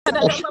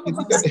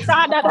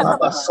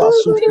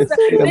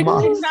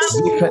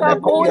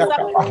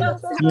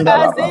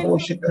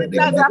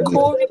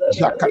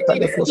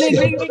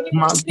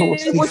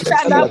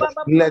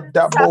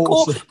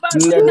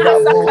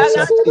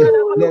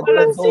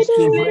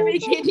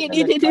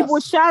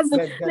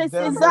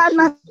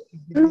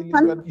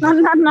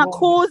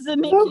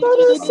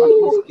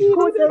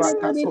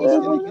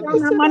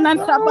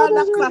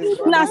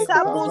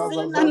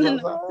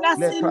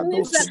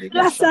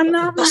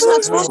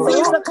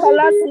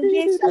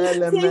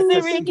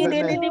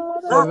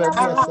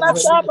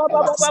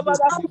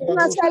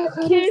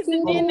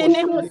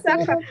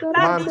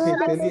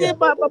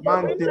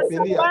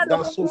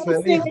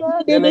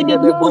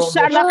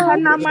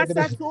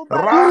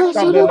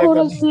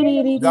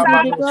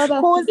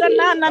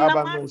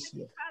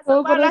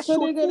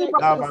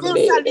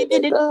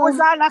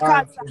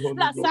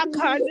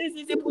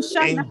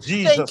In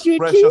Jesus'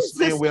 precious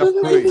name we have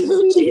prayed. In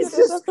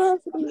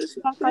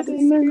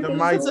the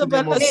mighty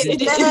name of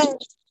Jesus.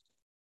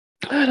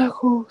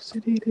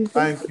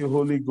 Thank you,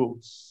 Holy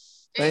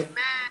Ghost. Thank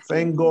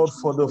God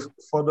for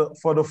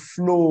the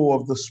flow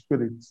of the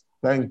Spirit.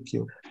 Thank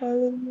you.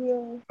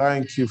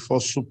 Thank you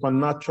for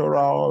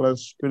supernatural and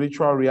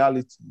spiritual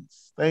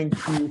realities. Thank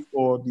you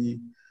for the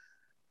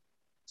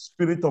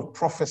spirit of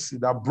prophecy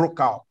that broke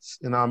out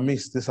in our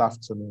midst this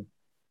afternoon.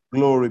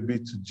 Glory be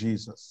to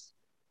Jesus.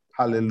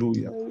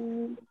 Hallelujah.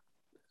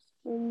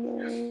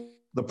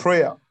 The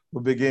prayer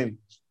will begin.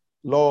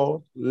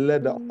 Lord,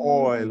 let the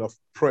oil of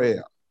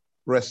prayer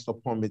rest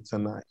upon me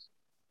tonight.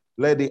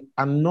 Let the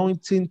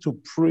anointing to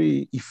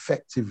pray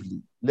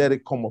effectively, let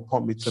it come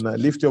upon me tonight.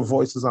 Lift your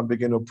voices and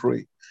begin to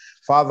pray.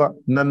 Father,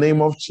 in the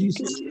name of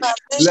Jesus,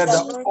 let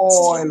the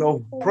oil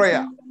of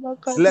prayer,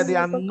 let the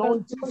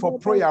anointing for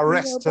prayer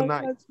rest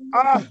tonight.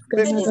 That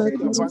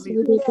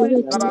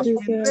as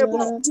we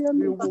labor,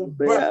 we will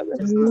birth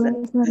tonight.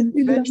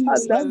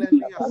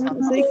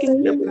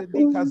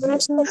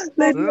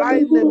 Let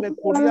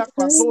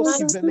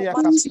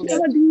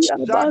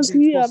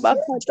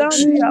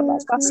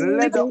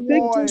the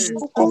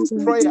oil of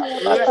prayer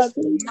rest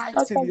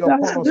mightily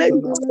upon us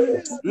tonight.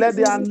 Let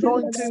the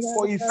anointing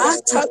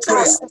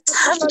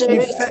for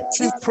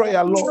effective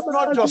prayer, Lord,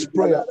 not just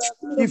prayer,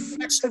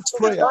 effective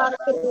prayer.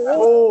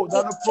 Oh,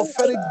 that the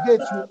prophetic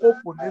gate will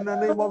open in the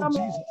name of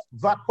Jesus.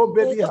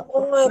 Vakobedia,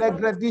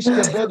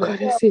 Legredishke Bede,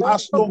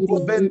 Astoko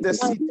Bende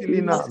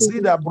Sitilina,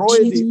 Zida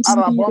Broedi,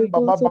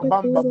 Arabamba Baba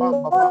Bamba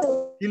Bamba,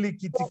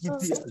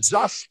 Ilikitikitia,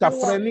 Zaska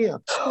Frenia,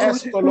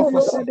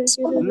 Estolokosi.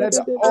 Let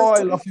the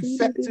oil of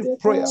effective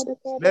prayer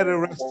let it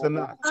rest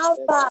tonight.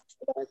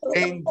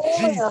 In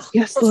Jesus.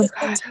 Yes, Lord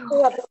God.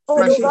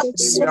 Precious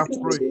name we have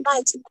prayed.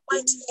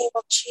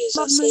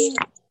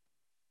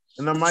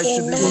 In the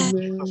mighty name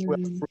of Jesus we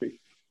have prayed.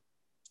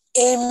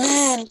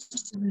 Amen.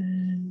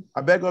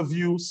 I beg of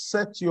you,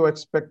 set your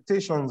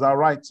expectations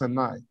aright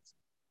tonight.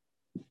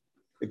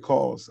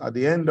 Because at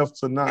the end of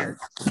tonight,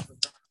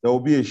 there will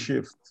be a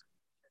shift.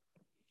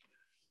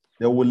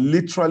 There will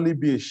literally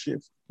be a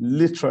shift.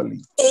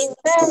 Literally.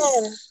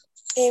 Amen.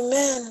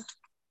 Amen.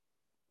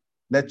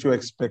 Let your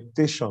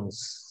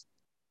expectations,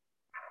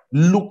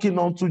 looking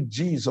unto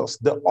Jesus,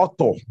 the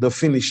author, the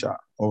finisher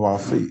of our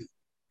faith.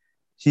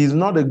 He is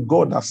not a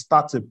God that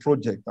starts a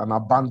project and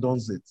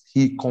abandons it.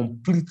 He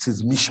completes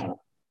his mission.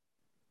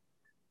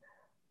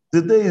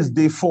 Today is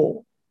day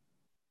 4.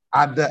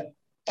 At the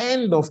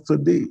end of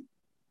today,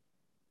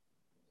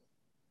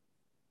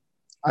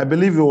 I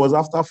believe it was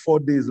after 4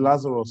 days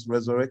Lazarus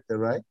resurrected,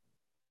 right?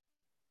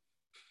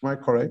 Am I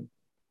correct?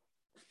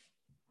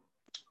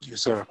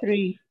 Yes, sir.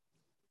 3.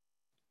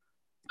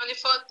 On the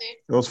 4th day.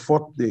 It was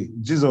 4th day.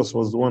 Jesus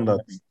was the one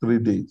that 3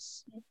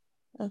 days.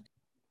 Okay.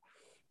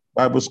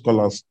 Bible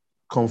scholars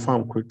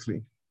confirm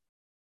quickly.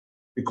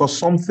 Because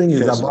something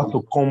is about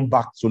to come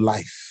back to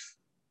life.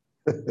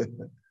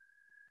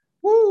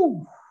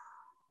 Woo.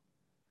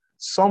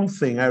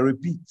 Something, I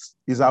repeat,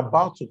 is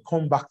about to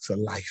come back to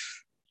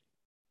life.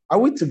 Are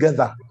we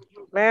together?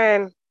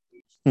 Man.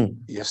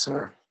 Yes,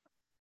 sir.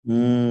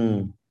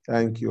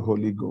 Thank you,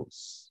 Holy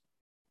Ghost.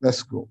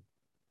 Let's go.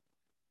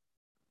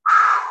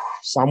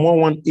 Psalm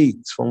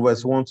 118 from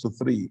verse 1 to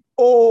 3.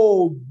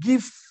 Oh,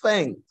 give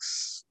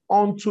thanks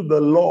unto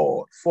the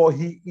Lord, for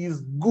he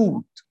is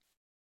good,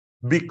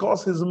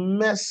 because his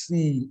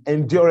mercy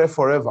endureth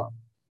forever.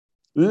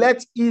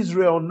 Let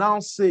Israel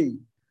now say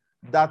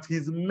that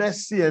his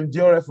mercy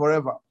endureth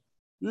forever.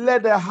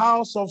 Let the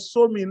house of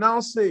Somi now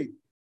say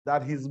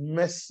that his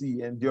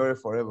mercy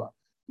endureth forever.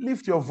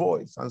 Lift your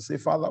voice and say,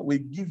 Father, we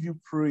give you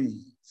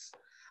praise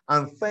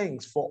and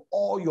thanks for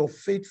all your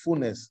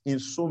faithfulness in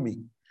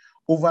Somi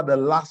over the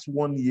last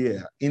 1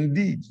 year.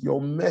 Indeed,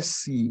 your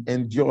mercy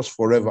endures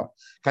forever.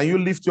 Can you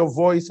lift your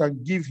voice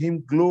and give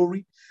him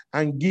glory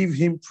and give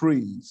him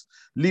praise?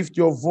 Lift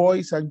your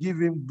voice and give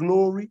him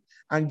glory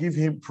and give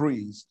him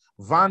praise.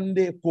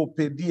 Vande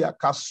kopedia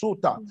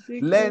kasuta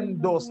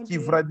lendos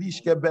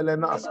kivradiske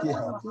belenaski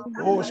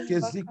oshke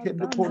zike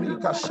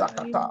dukorika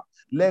shakata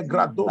le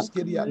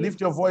gradoskeria.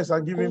 Lift your voice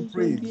and give him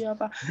praise.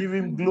 Give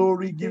him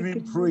glory, give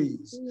him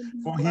praise.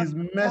 For his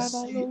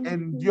mercy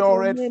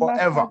endureth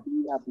forever.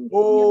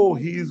 Oh,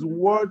 he is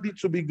worthy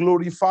to be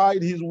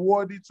glorified. He is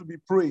worthy to be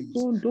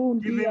praised.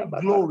 Give him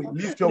glory.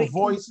 Lift your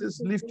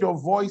voices, lift your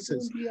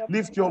voices,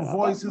 lift your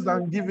voices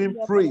and give him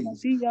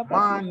praise.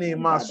 Mane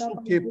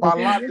masuke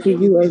palate.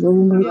 You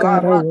alone, Lord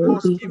God, are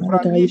worthy.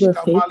 Father God, you are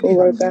faithful,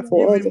 Lord God,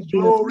 for all that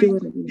you have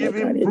done. Give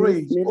him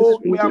praise. Oh,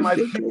 where are my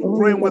people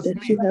praying with that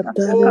me? you have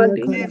done, Oh,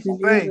 Lord God, give in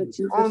the name of thanks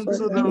Jesus,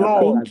 unto Lord the God.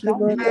 Lord. Thank you,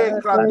 Lord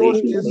God, for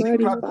being a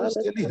mighty Father.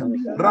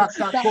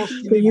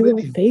 For you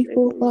are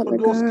faithful, Father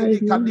God, in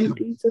the name of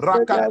Jesus,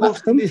 Lord God. We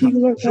come to you,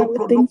 Lord God,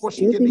 with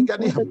thanksgiving,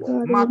 Father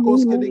God, in the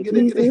name of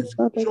Jesus,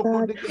 Father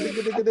God.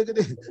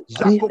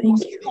 We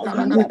thank you,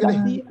 Father God.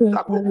 Lord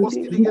God, we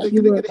thank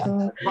you, Lord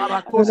God.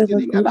 Father, the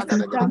good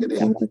Father God. We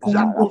thank you, Lord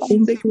God, for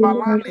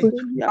Father,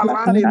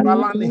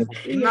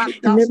 Lord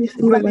God, and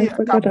everything in life,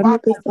 Lord God,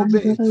 under the sun,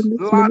 God, in this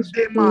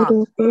ministry, Lord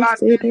God,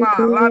 say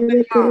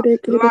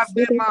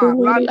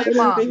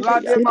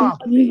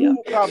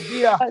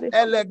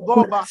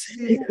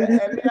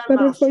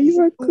that, for you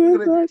are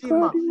good, Lord God, you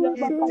are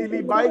good.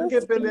 Tilibaike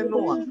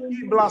pelenoa,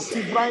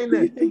 Iblasibraine,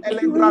 Thank you,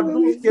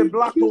 Elegradus que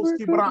blatos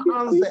que Lord God.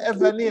 braanze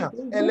evenia,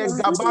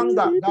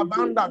 Elegabanga,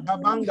 Gabanda,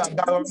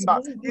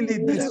 ili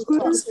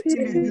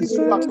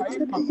disua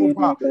kaipa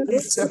kopa,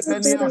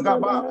 Stefania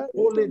Gaba,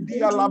 Ole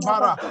dia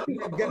labara,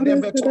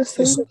 Legedebe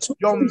koske.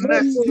 Your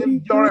mercy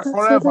endure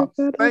forever.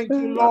 Thank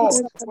you,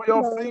 Lord, for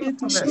your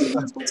faithfulness.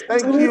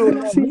 Thank you,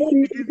 Lord.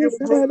 We give you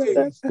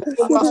praise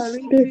for the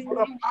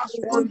past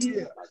 1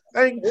 year.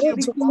 Thank you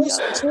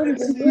because your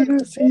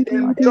mercy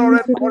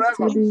endure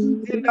forever.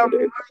 In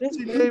the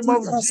mighty name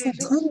of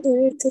Jesus.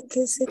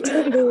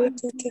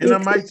 In the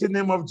mighty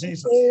name of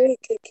Jesus.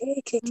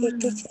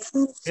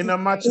 In the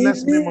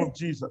matchless name of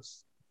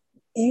Jesus.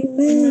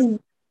 Amen.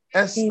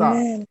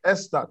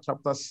 Esther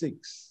chapter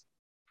 6.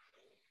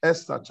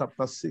 Esther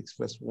chapter 6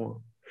 verse 1.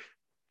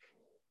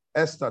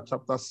 Esther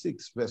chapter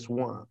 6 verse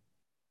 1.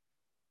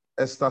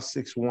 Esther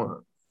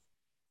 6:1.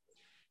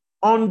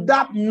 On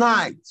that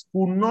night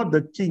could not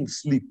the king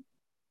sleep,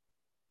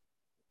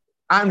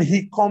 and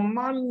he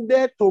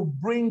commanded to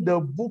bring the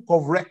book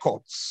of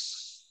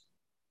records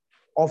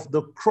of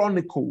the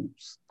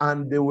chronicles,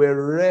 and they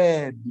were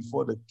read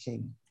before the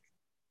king.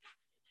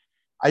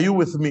 Are you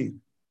with me?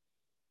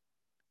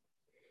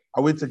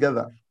 Are we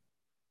together?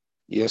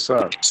 Yes,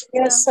 sir.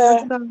 Yes,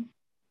 sir.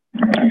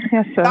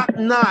 Yes, sir. That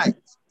night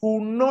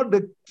could not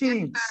the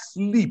king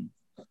sleep.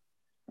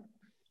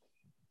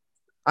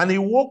 And he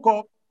woke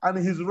up, and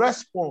his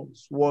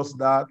response was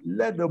that,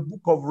 let the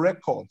book of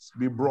records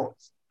be brought.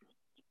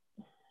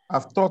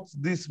 I've taught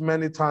this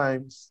many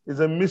times. It's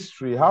a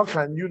mystery. How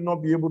can you not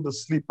be able to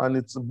sleep and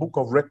it's a book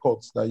of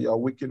records that you are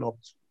waking up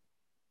to?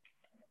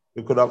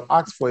 You could have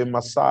asked for a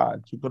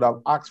massage. You could have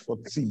asked for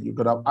tea. You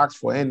could have asked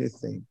for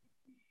anything.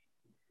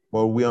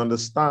 But we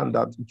understand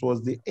that it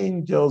was the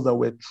angels that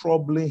were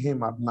troubling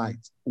him at night,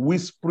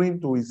 whispering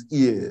to his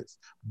ears,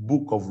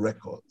 book of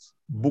records,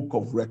 book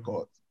of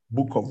records,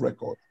 book of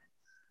records.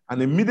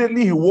 And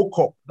immediately he woke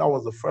up. That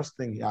was the first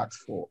thing he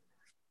asked for.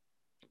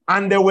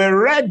 And they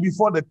were read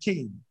before the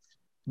king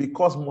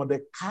because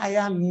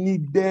Mordecai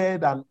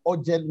needed an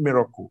urgent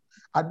miracle.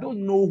 I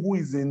don't know who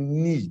is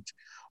in need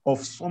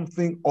of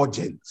something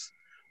urgent.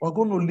 We're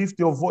going to lift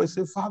your voice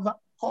and say, Father,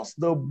 cause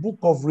the book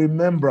of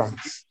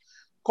remembrance,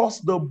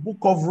 cause the book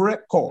of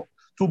record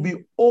to be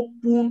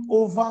open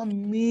over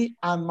me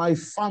and my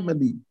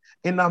family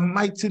in the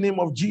mighty name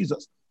of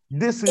Jesus.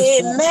 This is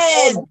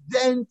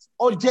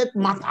urgent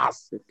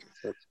matters.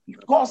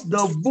 Cause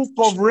the book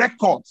of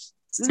records,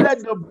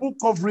 let the book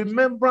of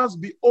remembrance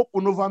be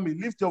open over me.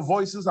 Lift your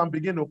voices and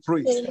begin to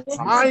pray.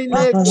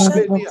 Let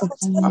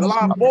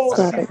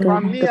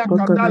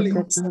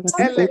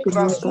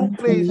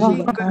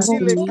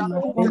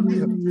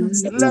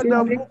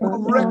the book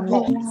of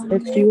records be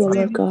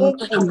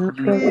open.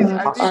 Please,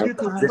 I need you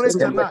to pray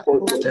tonight.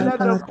 Let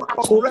the book of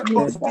records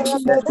be open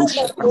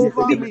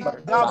over me.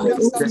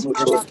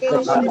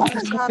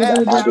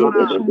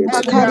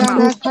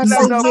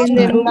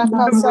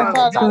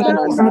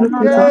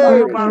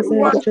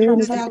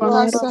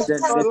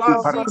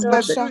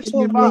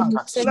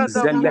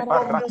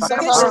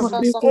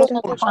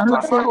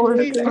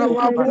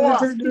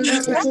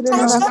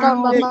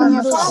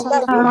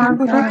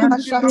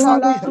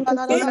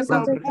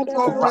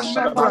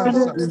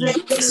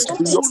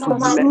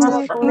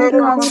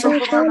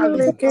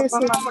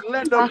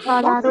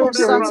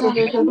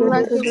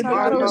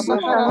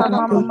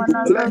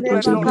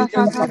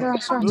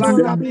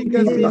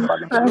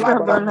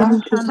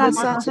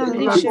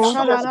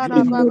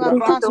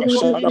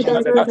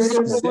 remembrance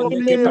before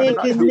children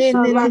that lift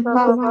your voice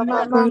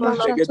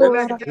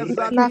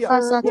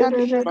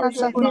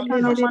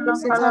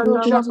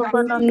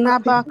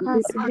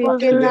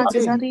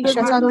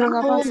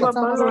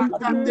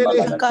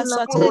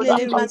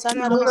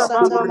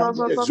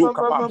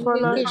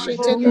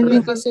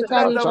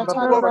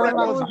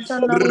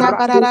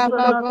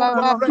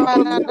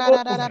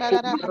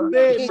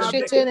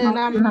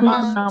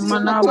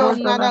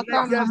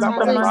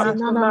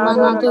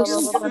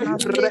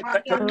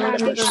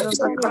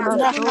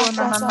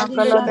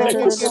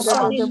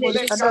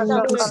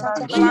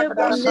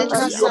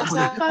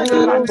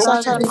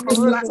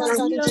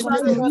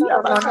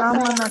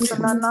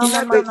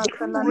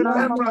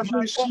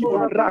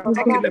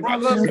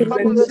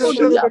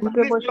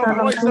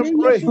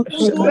and pray.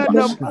 Let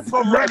the book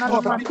of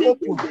records be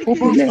open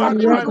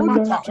concerning my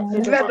matter.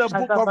 Let the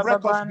book of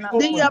records be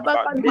open.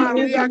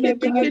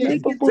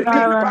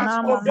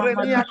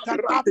 Maria Lipas Ovrenia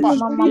Karapa.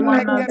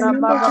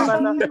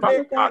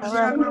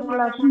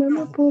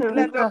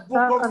 Let the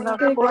book of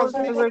remembrance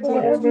be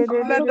open.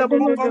 Let the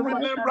book of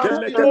remembrance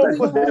be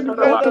open.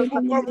 Let the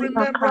book of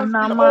remembrance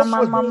be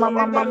open.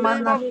 In the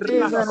name of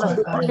Jesus.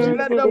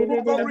 Let the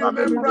book of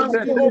remembrance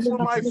be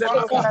open, my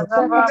Father.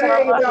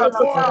 Let the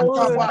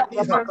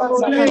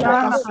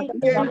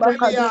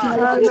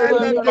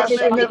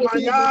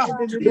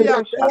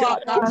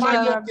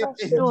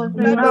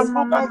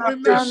book of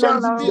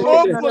remembrance be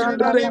open in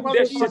the name of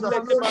Jesus.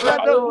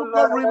 Let the book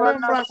of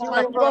remembrance,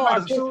 my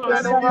God,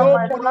 let it be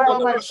open over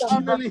my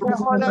family.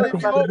 Let it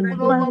be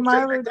open over my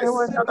siblings.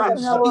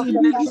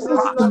 In Jesus'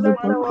 name, my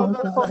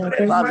children.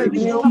 Let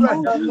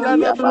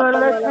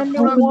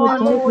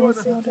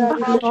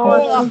the book of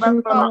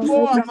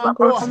remembrance be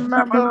open. Let the book of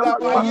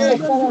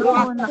remembrance be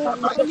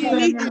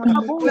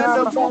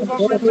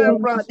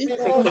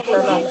open.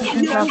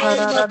 In the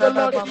name of the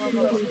Lord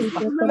Jesus.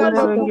 Let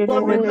the book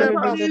of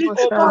remembrance be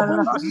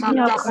open.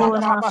 Let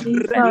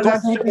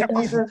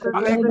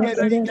it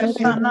be open. Let it be open.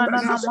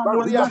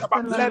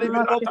 Let it be open. Let it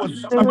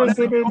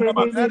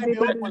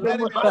be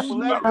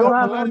open.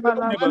 Let it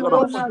be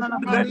open.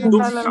 Let it be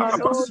open. Let it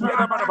be open.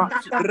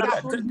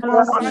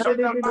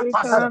 Maria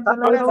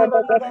let the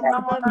book of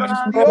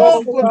remembrance be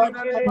open in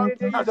the name of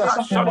Jesus.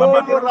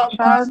 Oh,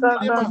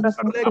 Rapaskilima,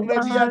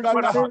 Regredia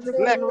Gada,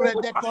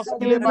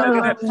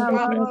 Lekredekoskilima,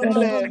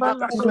 Mantile,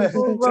 Matule,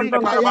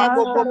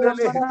 Rikayago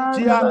Gomele,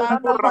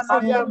 Gialando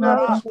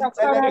Rosaliandara,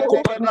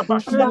 Elegedegede,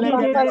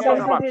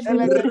 Elegedegede,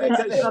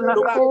 Elegedegede,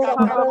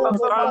 Rakatako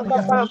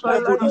Sopalia,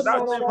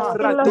 Lekosinema,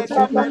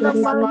 Lekemele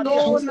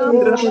Kabadia,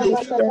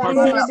 Oh,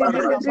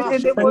 Rabababababa,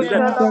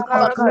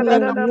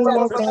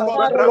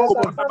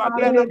 Lebababa.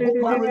 Let the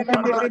book of records be open. Let the book of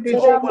remembrance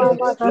be open.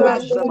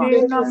 Lashema,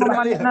 Rele,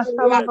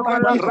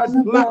 Lakradiha,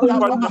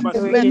 Lakaba,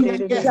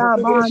 Lekeke,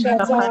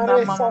 Lekekosile,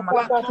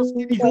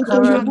 Lakoskini,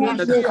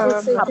 Lakashia.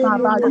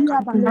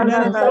 Let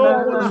it be open.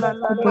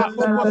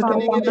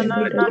 Lakoskoskini,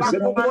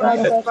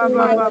 Lakoskolia,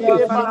 Mante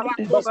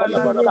Barakoskele,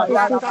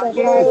 Rakako,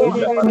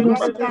 Rakako,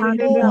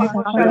 Rakako,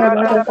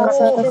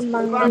 Rakako,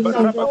 Rakako,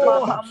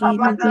 Rakako, Rakako, Rakako, Rakako, Rakako, Rakako, Rakako,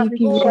 Rakako,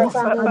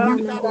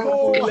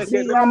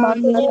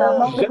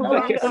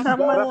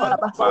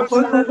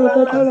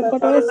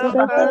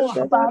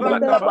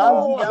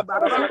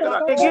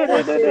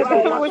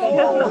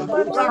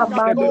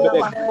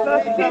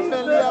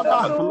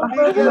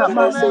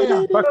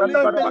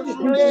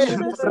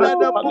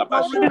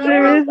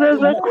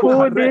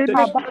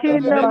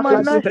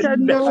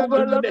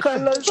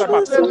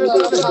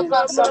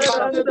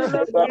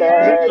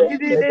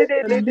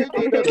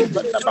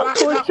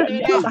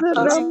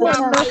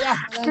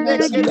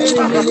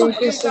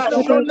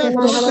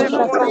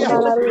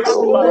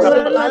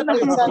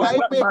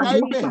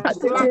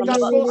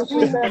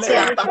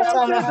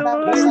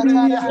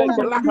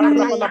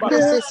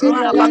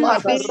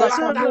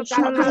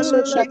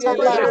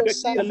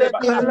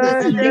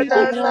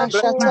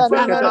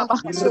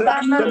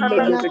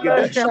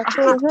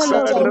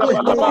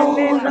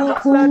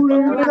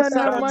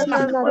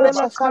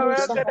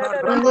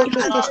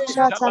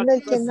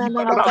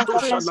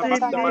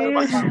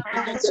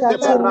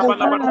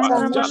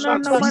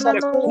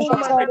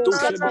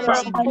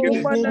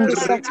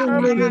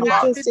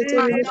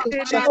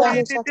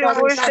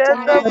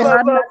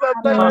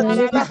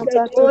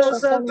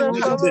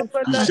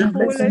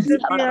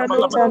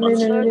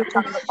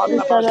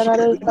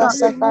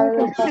 Rakako,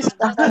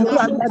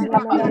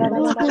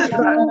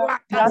 Likapeliaba,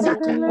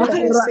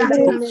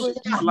 Likezone,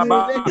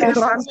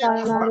 Likeside.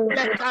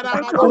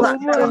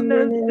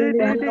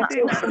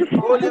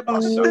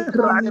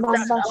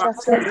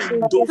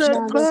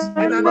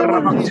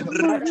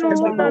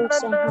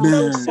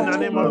 Let the book of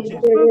remembrance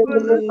be open.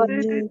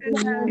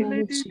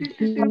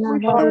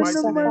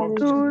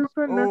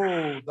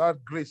 Oh, that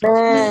grace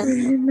has come.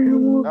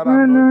 That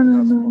anointing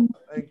has come.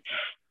 Thank you.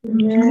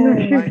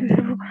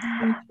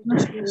 Thank you.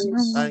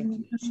 Thank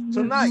you.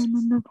 Tonight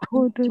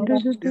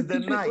is the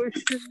night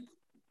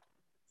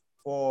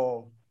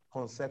for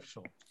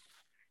conception.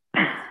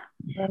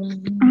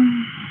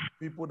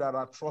 People that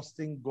are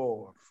trusting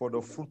God for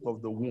the fruit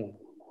of the womb,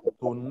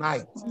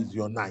 tonight is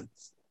your night.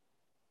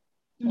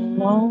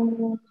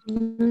 Am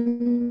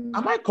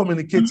I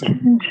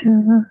communicating?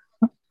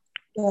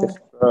 Yeah.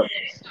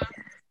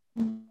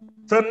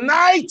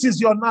 Tonight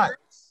is your night.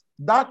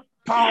 That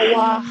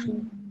power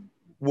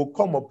will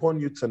come upon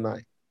you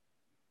tonight.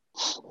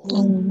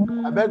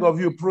 I beg of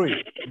you,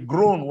 pray.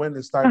 Groan when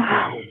it's time to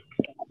groan.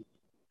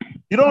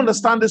 You don't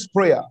understand this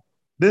prayer.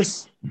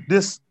 This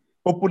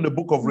open the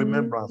book of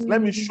remembrance.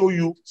 Let me show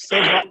you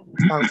several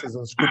instances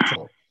in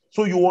scripture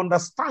so you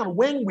understand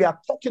when we are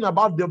talking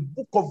about the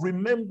book of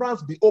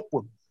remembrance be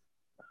open.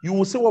 You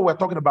will see what we're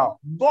talking about.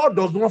 God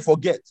does not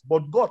forget,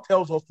 but God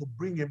tells us to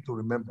bring him to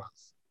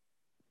remembrance.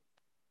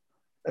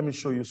 Let me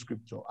show you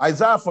scripture.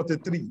 Isaiah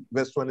 43,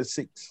 verse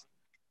 26.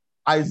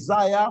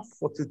 Isaiah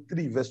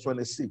 43, verse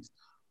 26.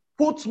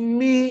 Put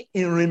me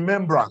in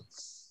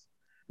remembrance.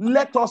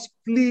 Let us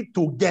plead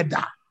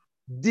together.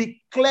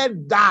 Declare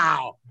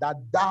thou that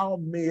thou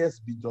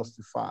mayest be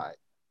justified.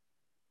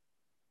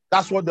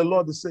 That's what the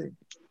Lord is saying.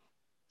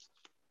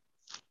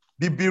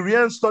 The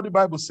Berean Study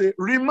Bible says,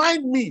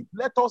 remind me,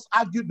 let us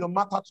argue the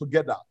matter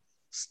together.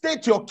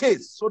 State your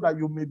case so that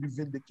you may be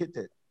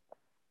vindicated.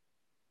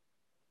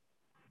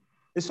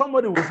 Is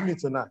somebody with me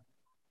tonight?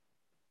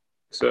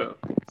 Sir.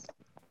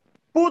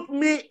 Put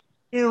me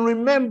in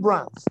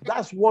remembrance.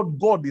 That's what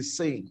God is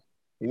saying.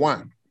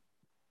 1.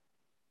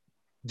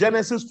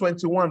 Genesis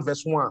 21,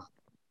 verse 1.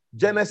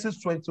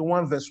 Genesis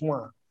 21, verse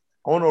 1.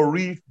 I want to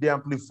read the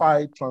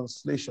Amplified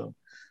Translation.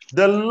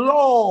 The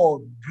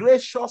Lord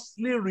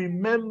graciously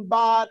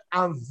remembered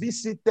and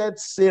visited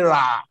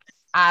Sarah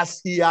as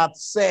he had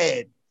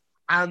said,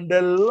 and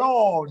the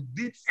Lord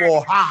did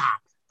for her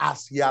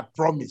as he had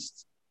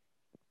promised.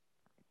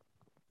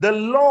 The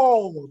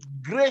Lord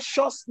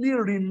graciously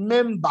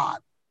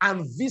remembered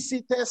and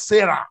visited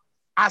Sarah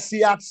as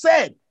he had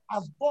said.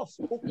 As God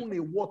spoken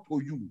a word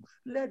to you,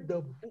 let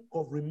the book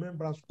of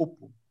remembrance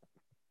open.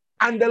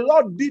 And the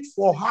Lord did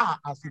for her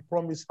as he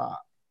promised her.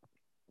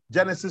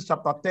 Genesis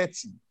chapter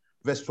 30,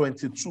 verse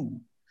 22.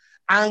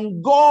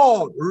 And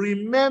God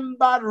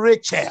remembered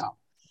Rachel,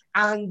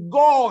 and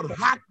God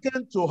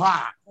hearkened to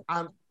her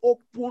and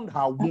opened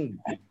her womb.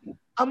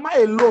 Am I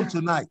alone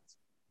tonight?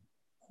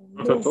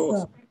 No,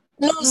 sir.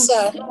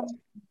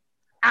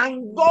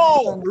 And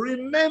God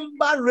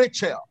remembered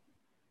Rachel,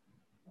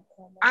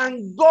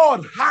 and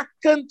God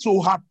hearkened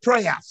to her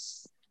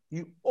prayers.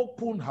 He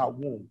opened her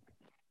womb.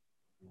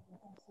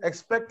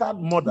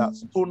 Expectant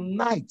mothers,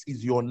 tonight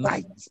is your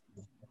night.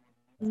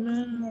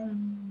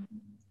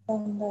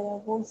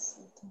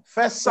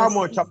 1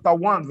 Samuel chapter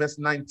 1, verse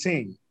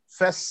 19.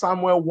 1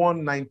 Samuel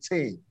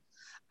 1:19.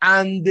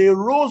 And they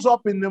rose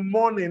up in the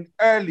morning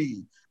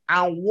early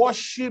and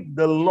worshiped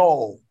the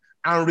Lord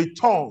and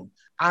returned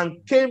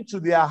and came to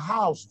their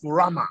house to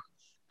Ramah.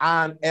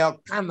 And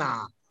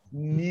Elkanah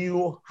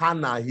knew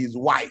Hannah, his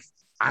wife,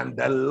 and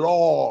the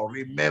Lord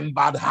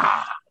remembered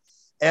her.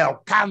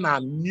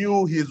 Elkanah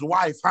knew his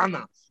wife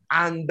Hannah,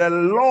 and the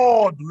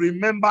Lord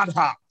remembered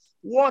her.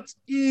 What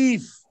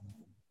if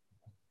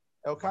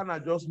Elkanah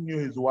just knew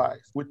his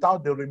wife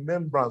without the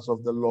remembrance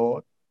of the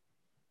Lord?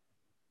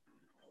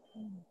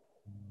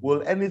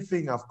 Will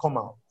anything have come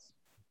out?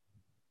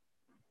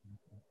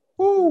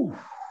 Ooh.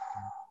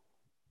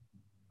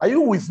 Are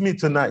you with me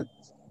tonight?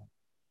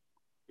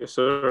 Yes,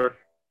 sir.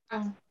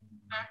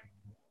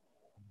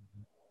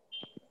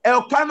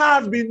 Elkanah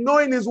has been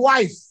knowing his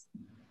wife,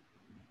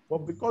 but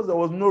because there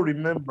was no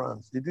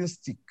remembrance, it didn't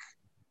stick.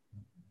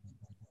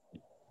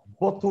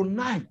 But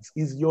tonight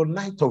is your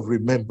night of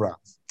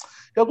remembrance.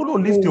 You're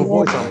going to lift your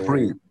voice and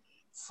pray.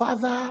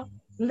 Father,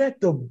 let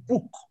the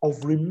book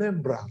of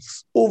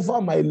remembrance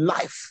over my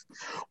life,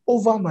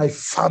 over my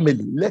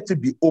family, let it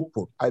be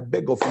open. I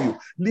beg of you,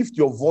 lift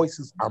your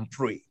voices and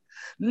pray.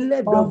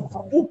 Let the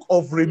book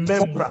of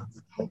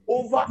remembrance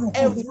over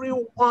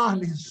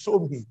everyone in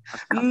Somi,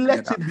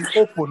 let it be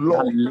open,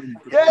 Lord.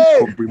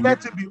 Yay,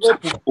 let it be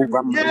open.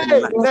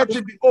 Yay, let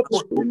it be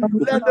open.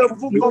 Let the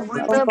book of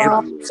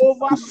remembrance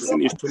over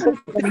Somi.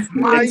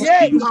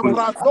 Maye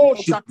Cabrado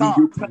Shaka.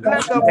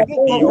 Let the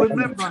book of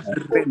remembrance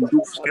be open.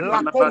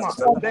 Lakoma,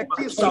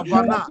 Beki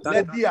Savannah,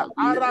 Ledia,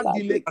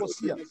 Arandile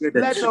Kosia.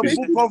 Let the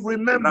book of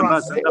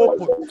remembrance be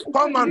open.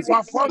 Come and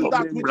perform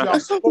that which you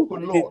have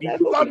spoken, Lord.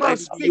 Come and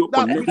speak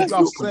that which you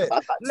have said.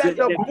 Let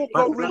the book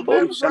of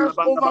remembrance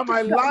over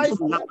my life,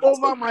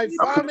 over my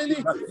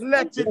family,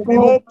 let it be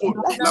open.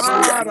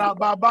 Mara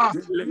Baba,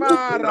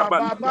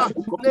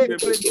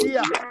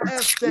 Lekredia,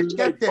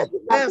 Estekete,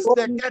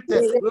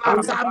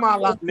 Latama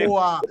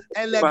Lakoa,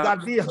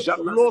 Elegadia,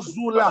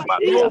 Lozula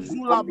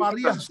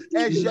Maria,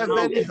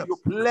 Ejeveni.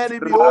 Let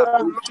it be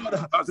open,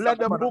 Lord. Let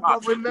the book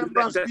of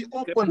remembrance be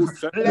open.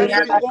 Let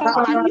it be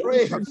open, I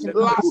pray.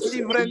 Last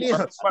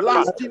Ivrenia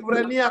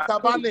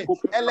Tabane,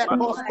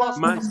 Elekos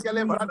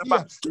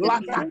Kelevradia,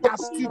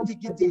 Lakakaskiti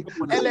Elegiti,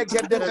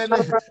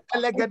 Elegedebene,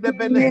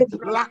 Elegedebene,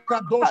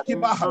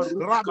 Lakadoshkiba,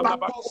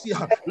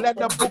 Rabatosia. Let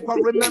the book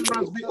of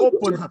remembrance be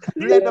open.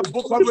 Let the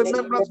book of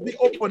remembrance be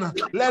open.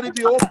 Let it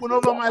be open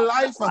over my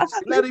life.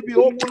 Let it be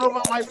open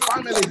over my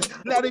family.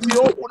 Let it be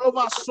open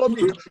over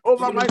Sobi,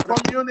 over my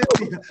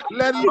community.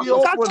 Let it be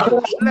open.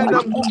 Let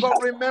the book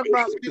of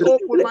remembrance be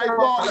open, my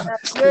God.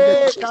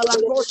 Hey,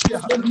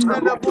 Kalakosia.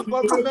 Let the book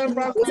of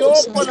remembrance be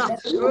open.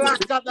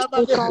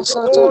 Lakadabade.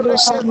 Oh,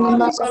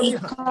 Rekebali.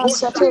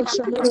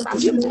 Oshakatakata.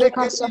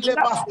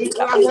 Leketileba.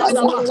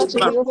 Lakadaba.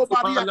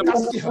 Rokobaria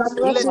Kasia.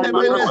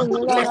 Ledemene.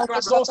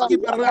 Lekradoski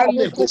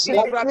Berande.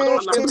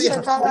 Likradoske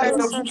Bria. Let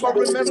the book of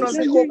remembrance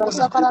be open.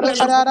 Let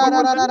the book of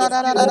remembrance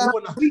be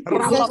open.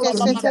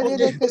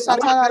 Rababababakote.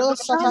 Rando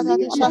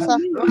Skuvenia.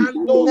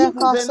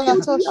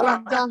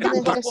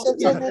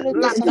 Lakakakakoskia. Lakakoskia.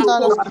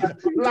 Lakakoskia.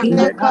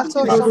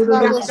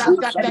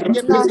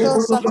 Rakatakakepete.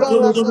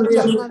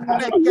 Rokotoria.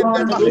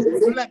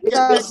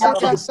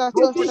 Lekedeba. Lekedegede.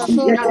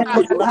 Rokoshikata.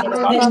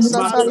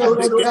 Rakakuria.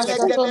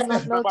 Elegedebe.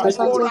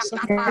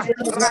 Orakata.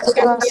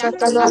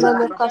 Rakatiakata. Let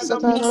the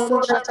book of remembrance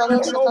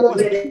be open.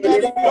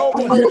 Let it be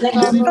open.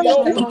 Let it be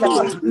open,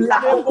 Lord.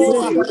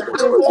 Meboa. Let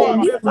the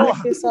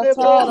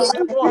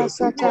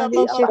book of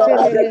remembrance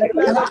over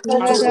every mother here, every baby.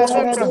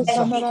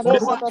 Lord,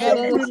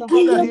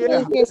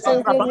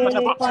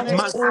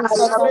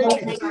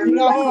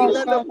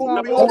 let the book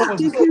be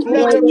open. Let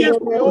the book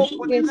be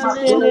open in the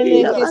name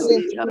of Jesus. Let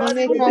it be open.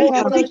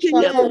 Let it be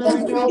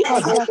open.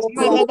 Let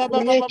it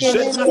be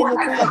open now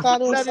in the name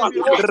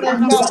of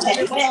Jesus.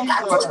 Let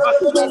the book of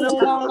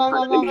remembrance be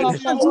open,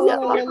 my God.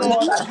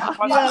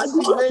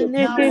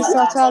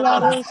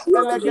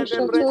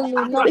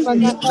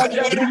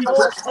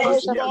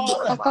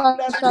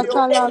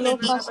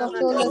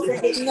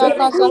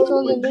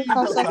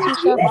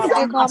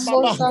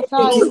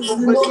 Yes,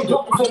 let it be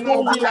open, oh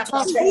God. Let it be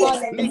open.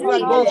 Let it be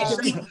open, Jesus.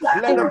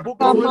 Let the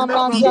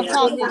book of remembrance be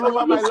open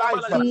over my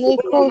life, over my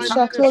ministry.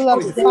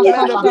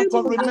 Let the book of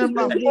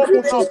remembrance open up.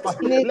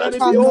 Let it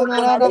be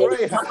open, I pray.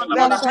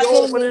 Let it be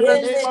open in the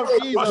name of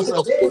Jesus.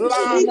 Let the book of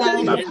remembrance be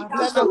open.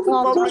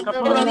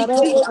 Oh, let the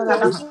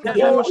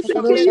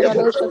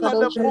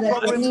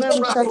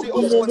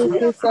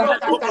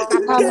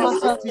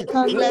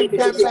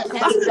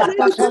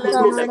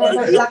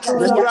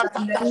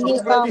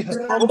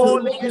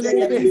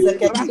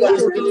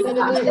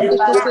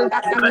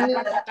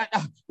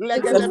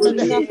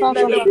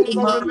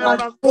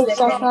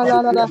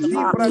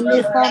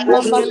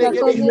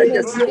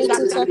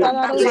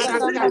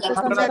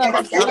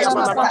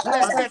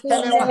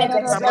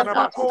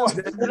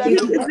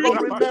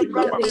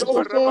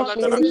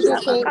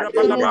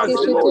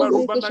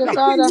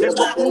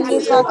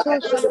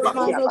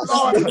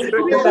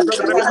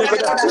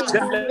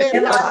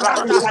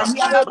book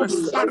of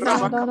remembrance be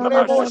open. Let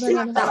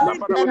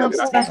them be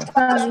Esther.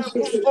 Let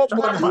the book of remembrance open up. Let the book of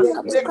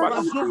remembrance be open up.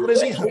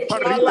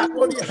 Lord,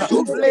 let the book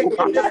open.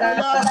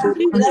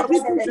 Let the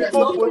book be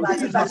open,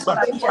 Jesus.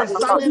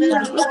 Concerning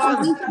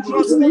anyone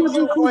trusting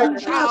you for a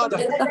child,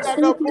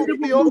 let the book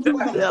be open.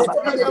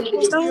 Let the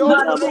book be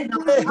open.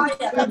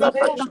 Let the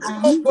book be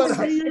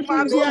open.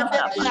 Maria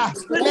Debia,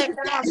 let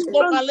the book be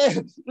open.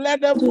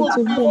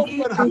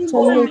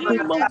 Oh,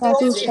 let the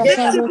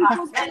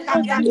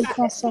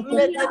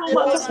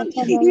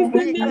Deborati,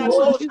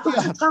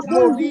 Ligradoskia,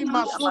 Modi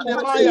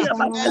Masudemaya,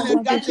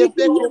 Elegate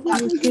Bekoba,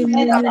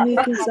 let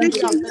the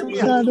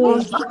book be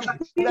open.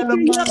 Let the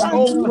book be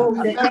open.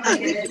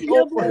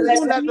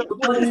 Let the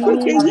book be open.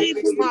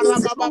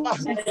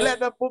 Let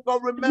the book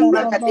of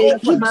remembrance be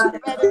open.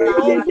 Let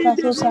it be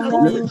open.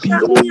 Let it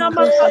be open.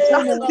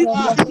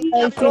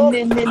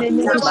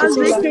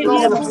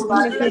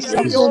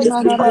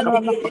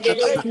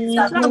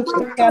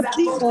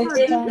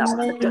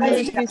 Let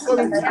it be open. Lord, let it be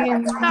open.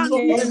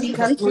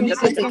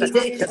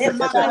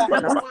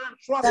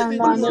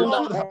 Trusting you,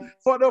 Lord,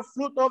 for the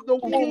fruit of the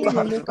womb.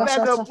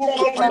 Let the book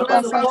of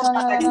remembrance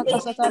be open.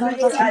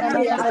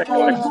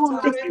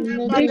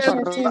 Remember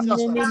them,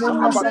 Jesus.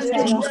 I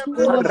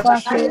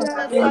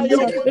remember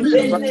your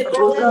women.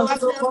 Remember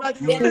them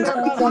like you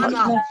remember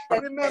Hannah.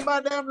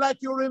 Remember them like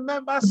you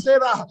remember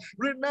Sarah.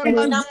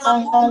 Remember them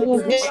like you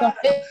remember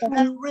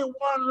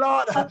everyone,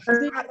 Lord.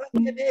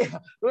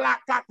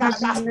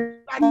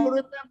 Like you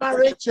remember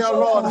Rachel,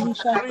 Lord.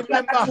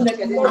 Remember let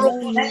it be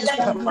open,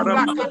 Lord.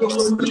 Remember them like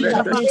you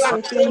remember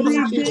Rachel.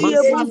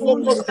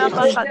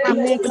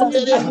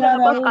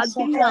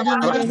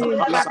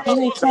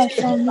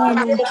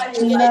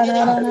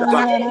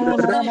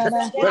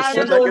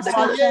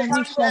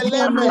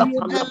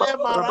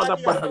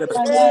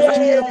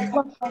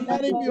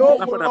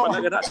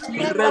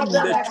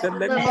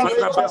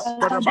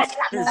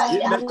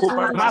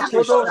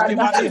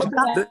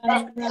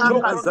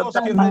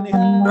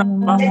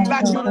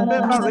 Like you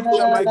remember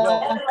Rachel, my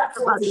God.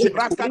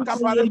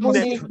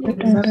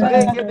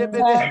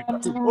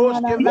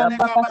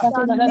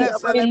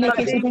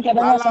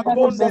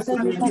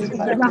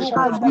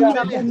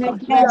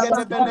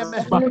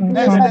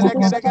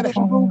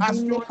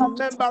 As you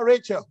remember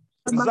Rachel,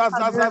 In the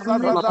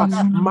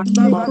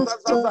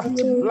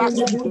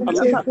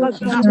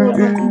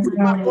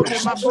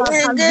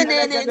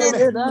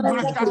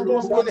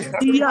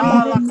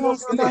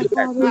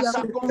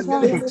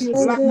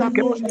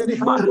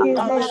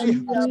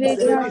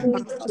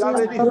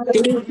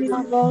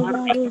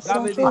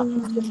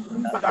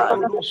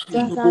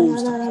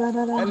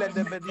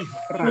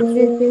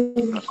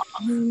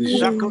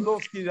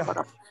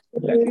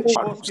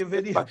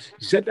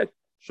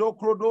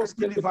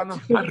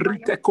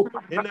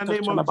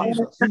name of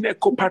Jesus.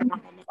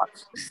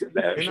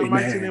 In the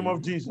mighty name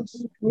of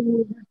Jesus.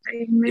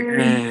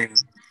 Amen.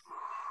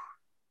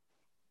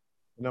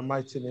 In the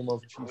mighty name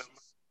of Jesus.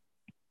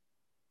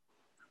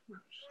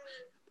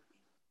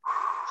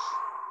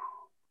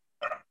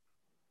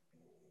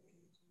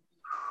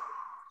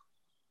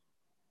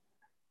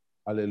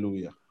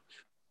 Hallelujah.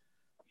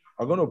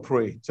 We're going to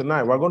pray.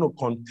 Tonight, we're going to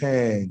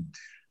contend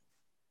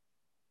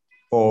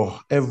for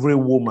every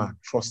woman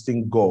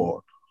trusting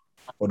God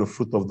for the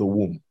fruit of the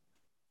womb.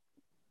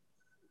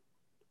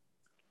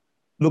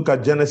 Look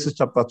at Genesis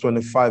chapter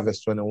 25,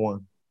 verse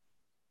 21.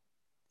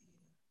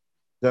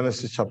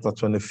 Genesis chapter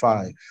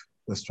 25,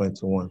 verse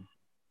 21.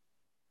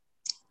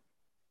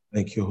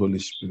 Thank you, Holy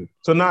Spirit.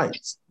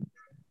 Tonight,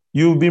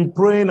 you've been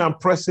praying and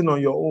pressing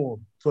on your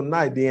own.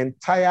 Tonight, the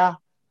entire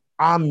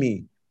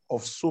army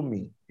of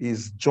Sumi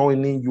is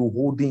joining you,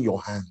 holding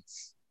your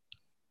hands.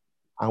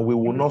 And we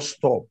will not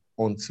stop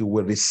until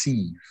we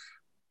receive.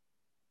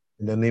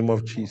 In the name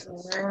of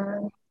Jesus.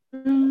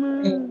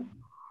 Amen.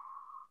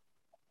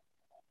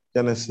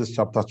 Genesis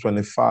chapter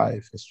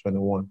 25, verse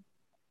 21.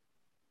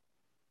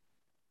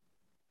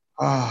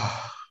 And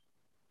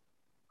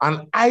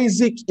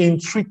Isaac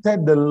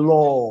entreated the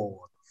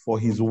Lord for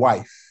his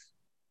wife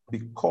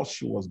because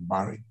she was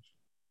barren.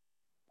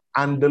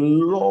 And the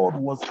Lord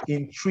was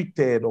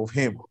entreated of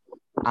him.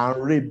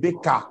 And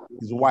Rebekah,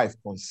 his wife,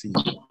 conceived.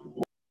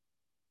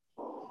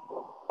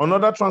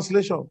 Another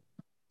translation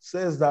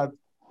says that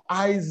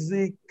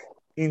Isaac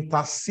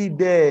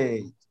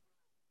interceded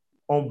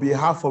on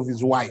behalf of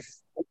his wife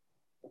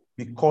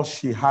because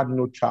she had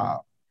no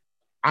child.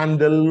 And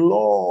the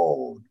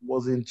Lord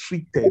was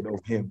entreated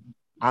of him.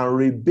 And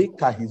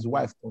Rebekah, his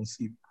wife,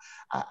 conceived.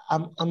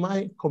 Am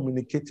I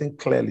communicating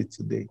clearly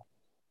today?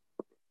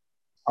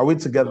 Are we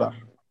together?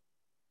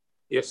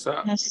 Yes,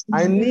 sir. Yes,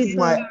 I need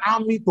my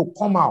army to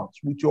come out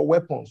with your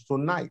weapons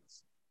tonight.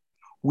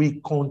 We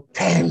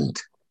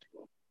contend.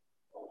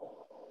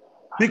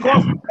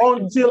 Because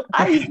until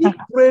Isaac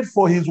prayed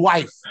for his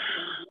wife,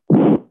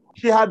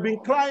 she had been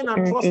crying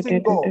and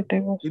trusting God.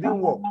 It didn't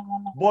work.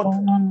 But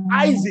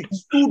Isaac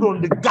stood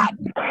on the gap.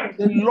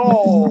 The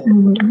Lord,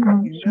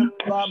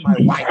 remember my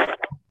wife.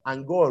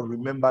 And God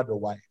remembered the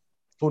wife.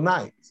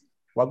 Tonight,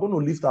 we're going to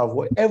lift our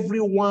voice.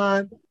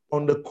 Everyone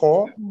on the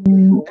call,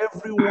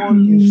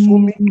 everyone in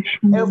Sumi,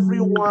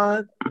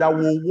 everyone that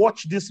will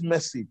watch this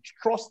message,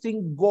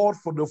 trusting God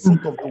for the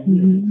fruit of the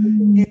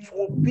womb, it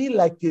will be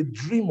like a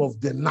dream of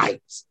the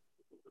night.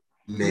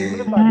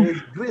 Remember,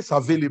 there's grace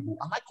available.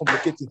 Am I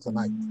communicating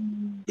tonight?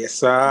 Yes,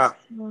 sir.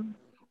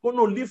 Going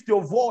to lift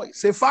your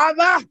voice. Say,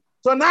 Father,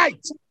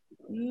 tonight,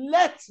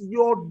 let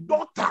your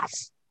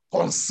daughters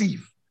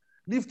conceive.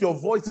 Lift your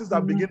voices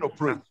and begin to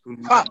pray.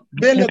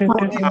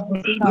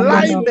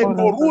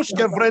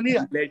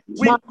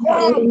 We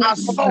come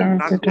as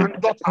sons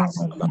and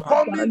daughters,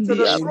 coming to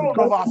the throne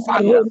of our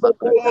Father,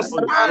 to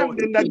stand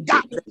in the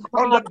gap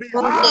on the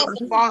behalf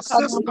of our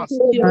sisters.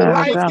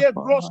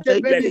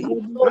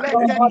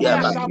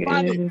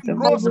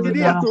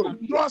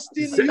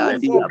 Trusting you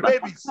for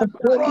babies,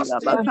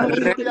 trusting you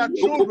for their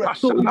children.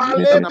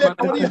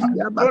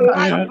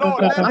 Tonight,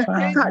 Lord, let the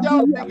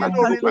angels begin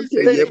to release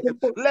babies.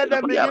 Let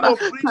them begin to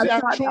bring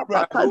their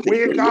children.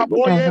 We come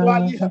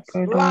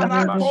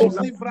Lara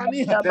Kosi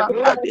Vrania,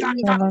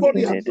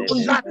 Lakatakoria,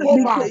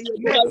 Jacoba,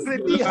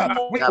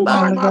 Ekridia. We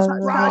come as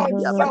proud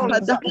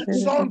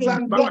sons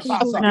and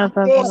daughters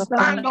to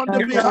stand on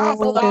the behalf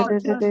of our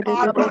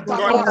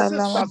daughters, our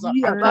sisters,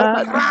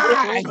 to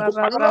cry,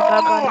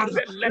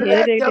 Lord,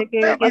 let the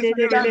babies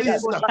be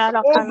released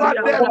over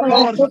them,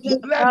 Lord.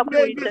 Let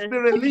babies be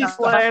released.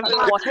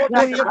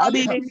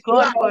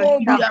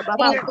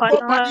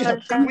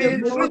 We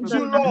entreat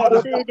you,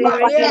 Lord.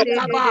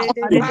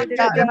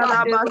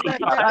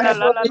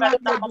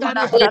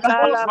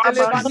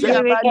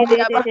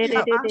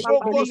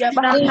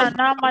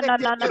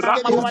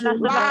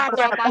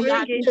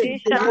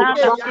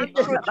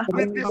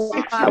 We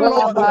beseech you,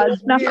 Lord.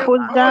 We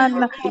implore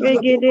you, Lord.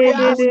 We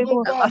ask,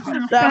 oh God,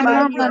 that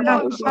if we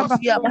don't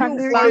trust you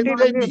for a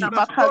baby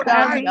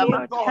tonight,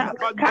 oh God,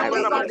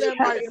 answer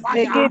them by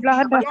fire.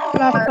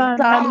 Lord,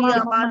 come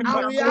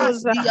and we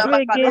ask,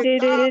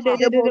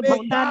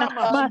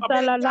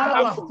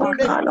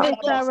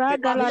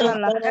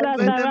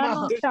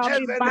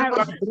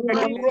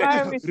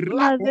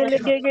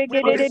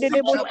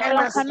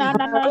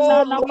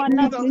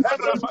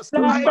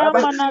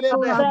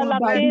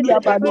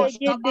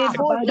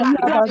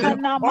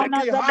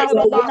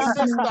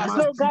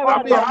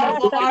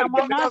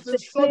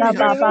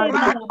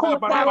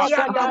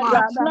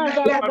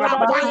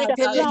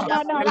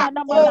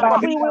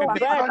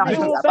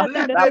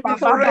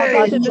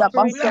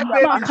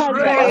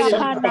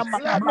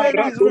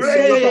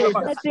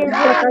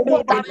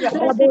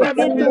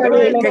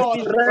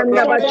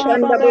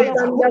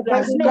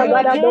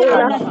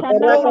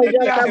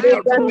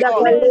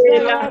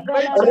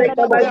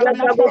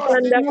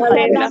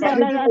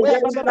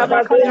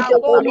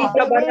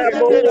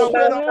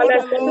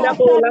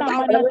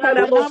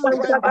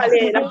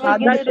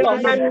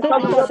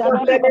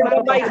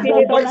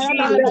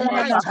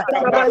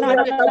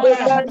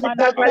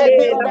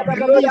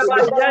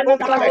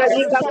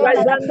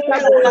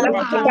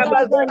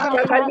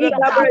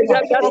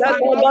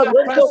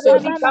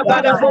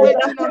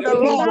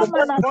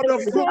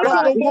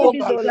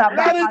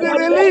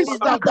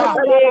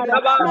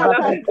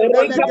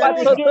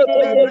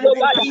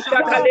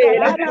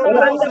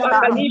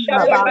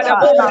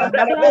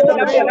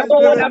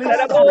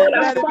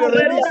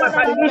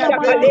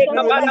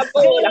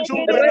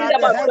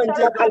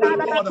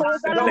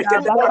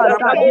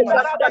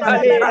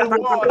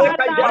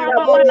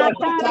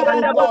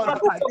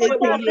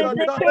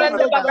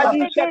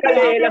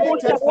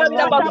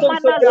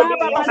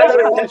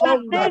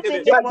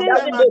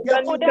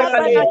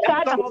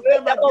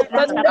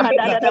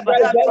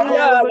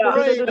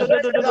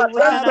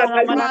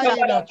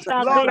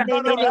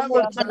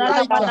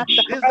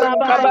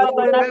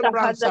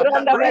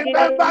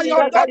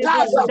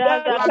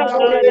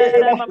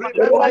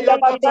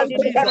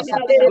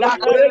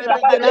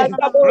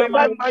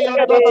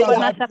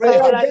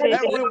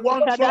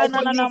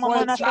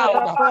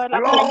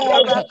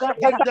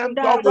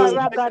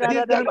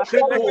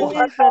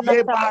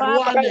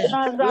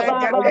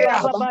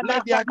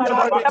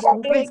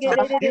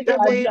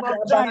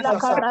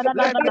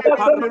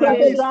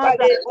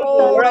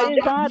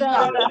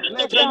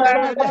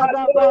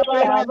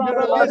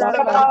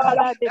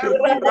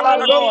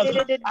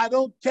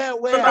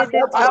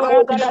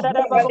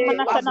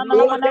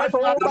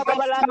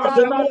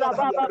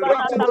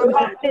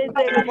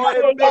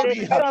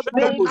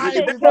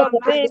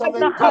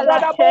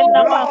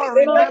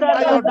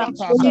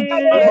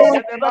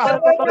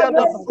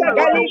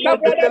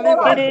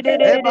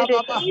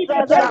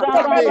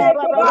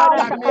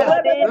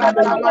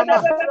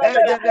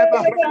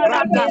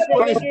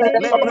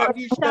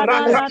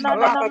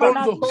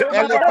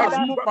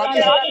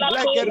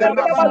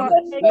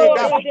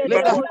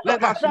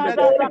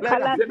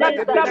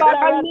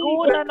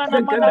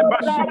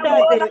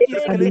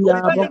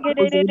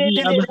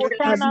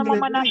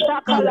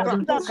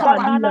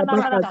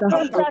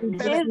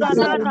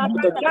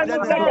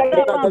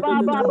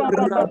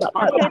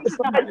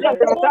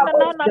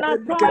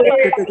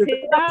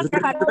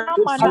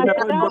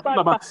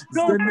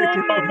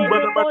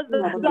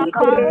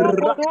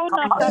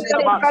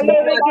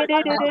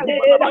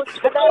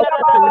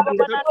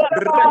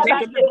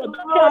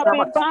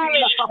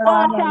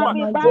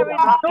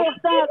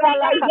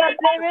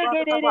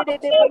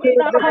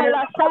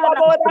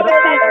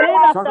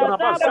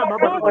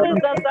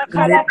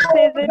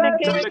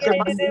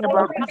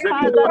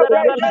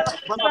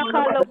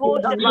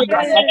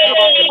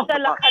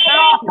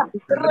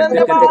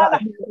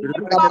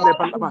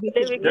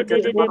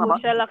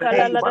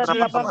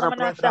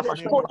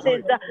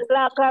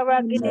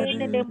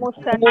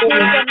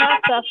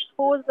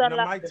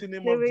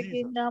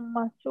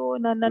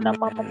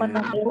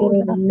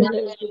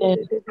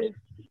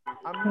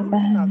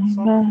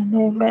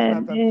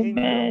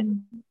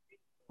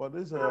 But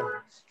this is a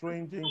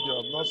strange angel.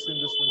 I've not seen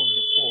this one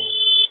before.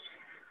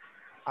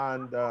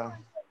 And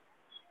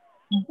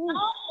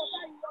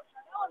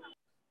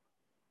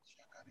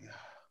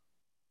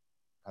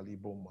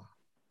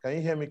can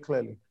you hear me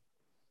clearly?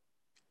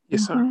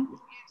 Yes, sir.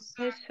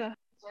 Yes, sir.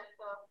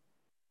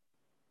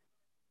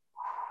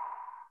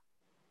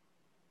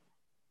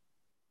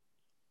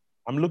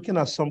 I'm looking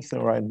at something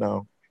right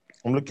now.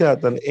 I'm looking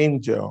at an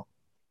angel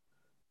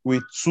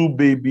with two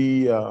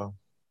baby,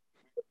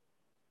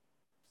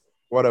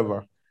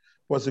 whatever.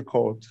 What's it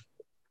called?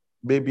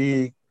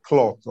 Baby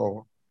cloth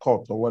or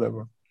cot or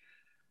whatever.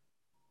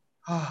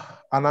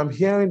 And I'm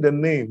hearing the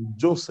name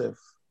Joseph,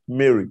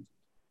 Mary.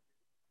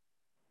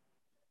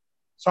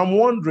 So I'm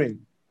wondering,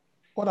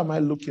 what am I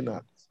looking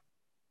at?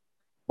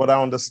 But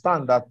I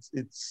understand that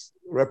it's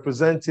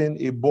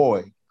representing a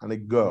boy and a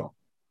girl.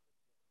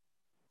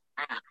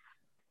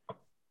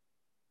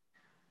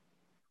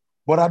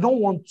 But I don't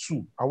want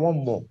two, I want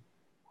more.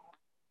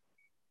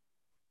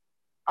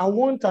 I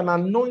want an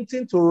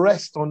anointing to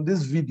rest on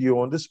this video,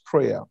 on this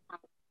prayer,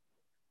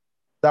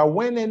 that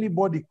when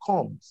anybody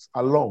comes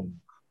along,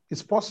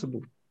 it's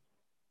possible,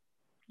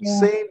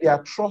 saying they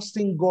are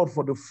trusting God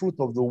for the fruit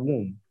of the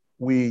womb,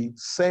 we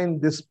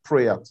send this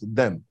prayer to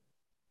them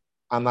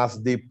And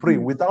as they pray,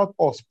 without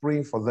us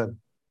praying for them,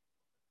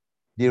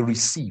 they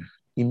receive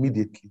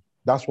immediately.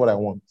 That's what I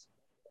want.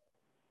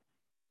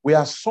 We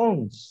are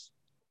sons,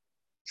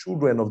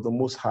 children of the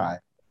Most High.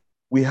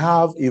 We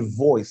have a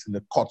voice in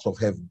the courts of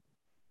heaven.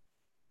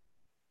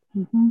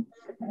 Mm-hmm.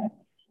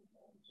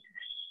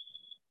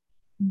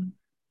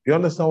 You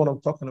understand what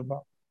I'm talking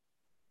about?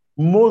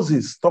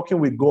 Moses talking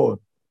with God.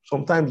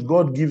 Sometimes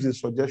God gives a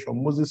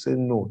suggestion. Moses said,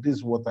 no, this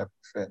is what I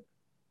prefer.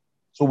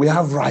 So we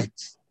have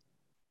rights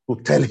to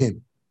tell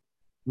him,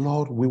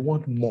 Lord, we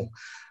want more.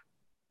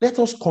 Let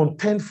us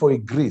contend for a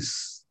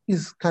grace.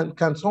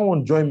 Can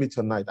someone join me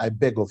tonight? I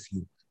beg of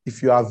you.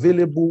 If you are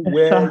available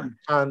where you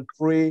can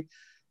pray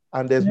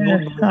and there's no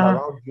noise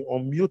around you,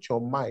 unmute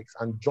your mics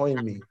and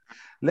join me.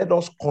 Let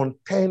us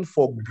contend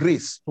for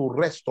grace to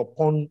rest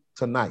upon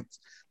tonight.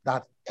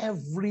 That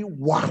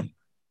everyone,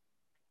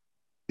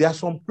 there are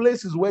some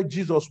places where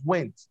Jesus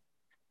went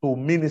to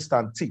minister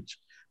and teach.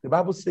 The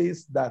Bible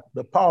says that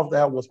the power of the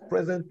air was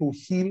present to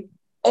heal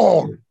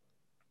all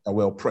that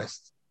were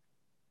oppressed.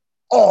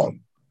 All.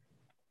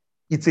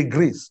 It's a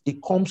grace.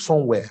 It comes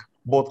somewhere.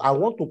 But I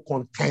want to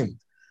contend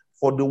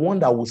for the one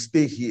that will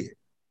stay here.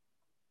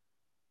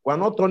 We're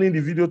not turning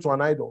the video to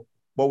an idol,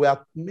 but we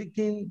are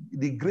making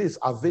the grace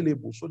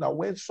available so that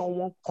when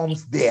someone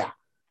comes there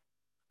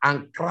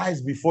and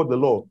cries before the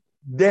Lord,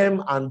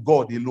 them and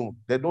God alone,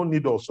 they don't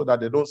need us so that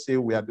they don't say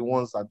we are the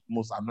ones that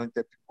most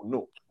anointed people.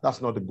 No,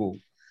 that's not the goal.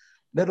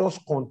 Let us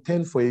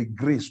contend for a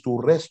grace to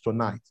rest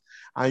tonight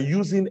and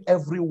using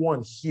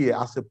everyone here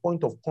as a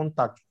point of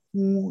contact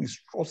who is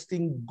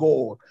trusting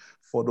God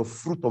for the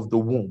fruit of the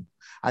womb.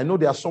 I know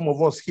there are some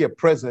of us here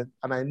present,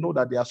 and I know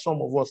that there are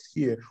some of us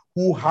here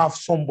who have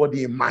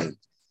somebody in mind.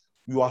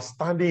 You are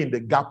standing in the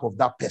gap of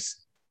that person.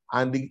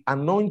 And the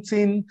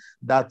anointing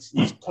that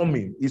is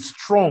coming is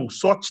strong,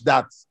 such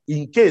that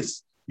in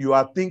case you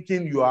are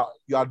thinking you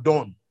are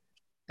done,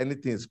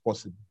 anything is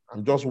possible.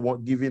 I'm just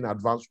giving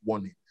advance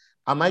warning.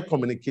 Am I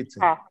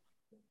communicating? I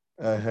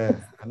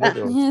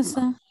know Yes,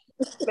 sir.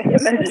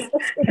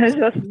 Let's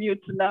just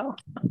mute now.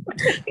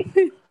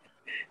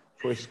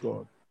 Praise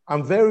God.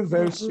 I'm very,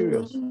 very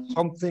serious.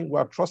 We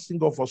are trusting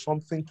God for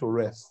something to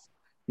rest.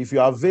 If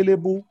you are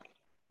available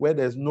where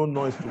there's no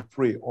noise to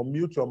pray,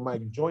 unmute your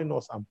mic, join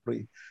us and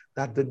pray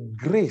that the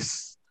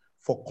grace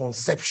for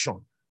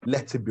conception,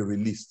 let it be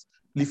released.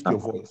 Lift your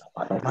voice.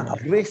 The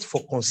grace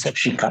for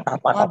conception.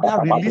 Father,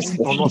 release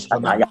it on us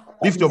tonight.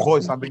 Lift your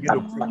voice and begin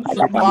to pray.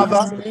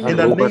 Father, in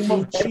the name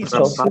of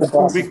Jesus,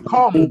 we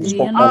come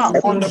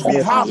on the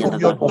behalf of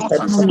your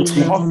daughters,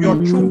 of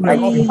your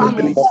children, of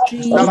families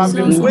that have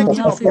been waiting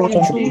upon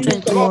you.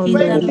 Lord,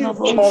 thank you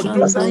for the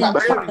children that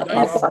are carrying their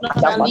love.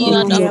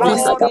 Lord, we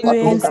know that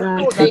there is a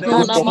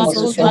conception.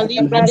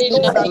 We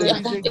know that there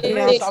is a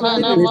grace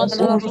available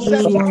to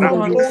set your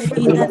children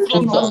in the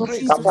court of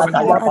grace.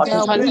 To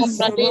obtain grace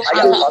and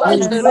find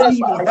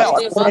grace to help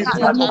in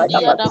time of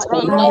need.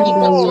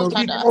 Lord,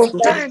 we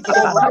contend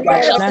for grace for conception.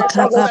 Grace for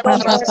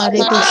conception.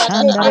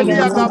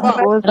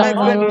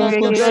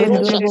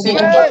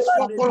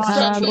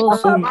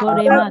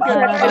 Let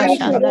that grace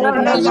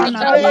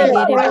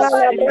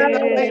rest in the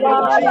name of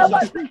Jesus.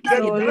 The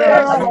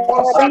grace for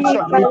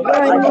conception. Let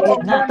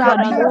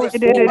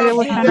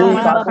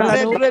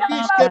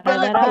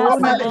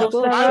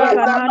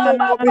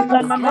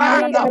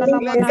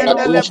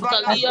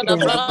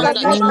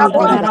it come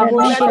upon your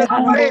let the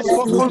grace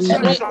for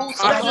conception,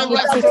 let it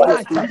rest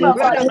tonight.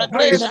 Let the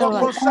grace for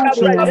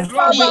conception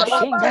dwell with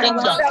us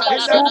tonight.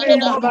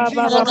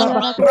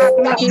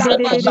 In the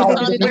name of Jesus,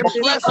 the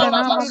pressing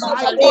into this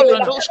high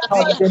calling,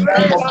 the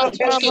grace for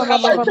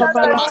conception,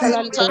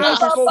 the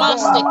grace, oh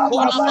God, as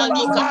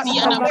husband and wife,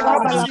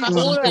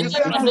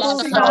 instead of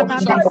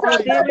seeking to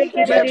find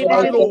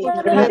Lepalo,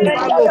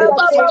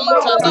 to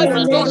know that the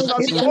Lord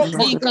shall be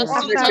open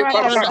unto us.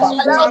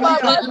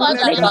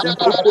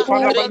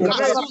 For the grace, the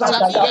grace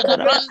for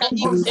conception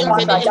in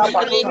the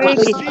name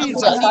of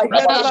Jesus.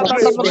 Let that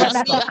grace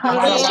rest.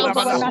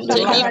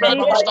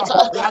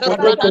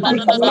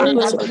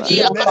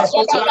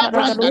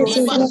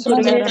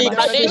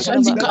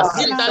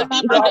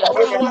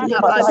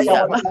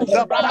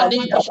 The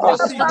power of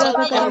the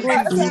seed of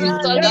Jesus.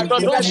 Let it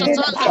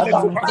be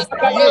palatable.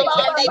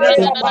 Let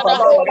the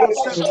power for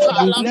conception.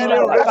 Let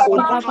it rest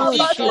upon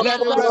us.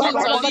 Let it rest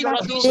upon your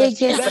children.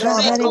 Let it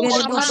rest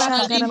upon your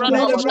family.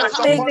 Let it rest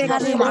upon your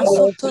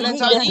friends.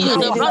 Let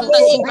the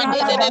power to bring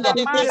life to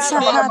this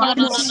life to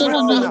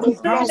conception.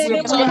 Lord, we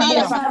pray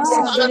that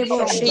conception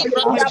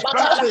is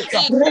birthed.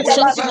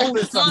 Is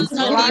birthed.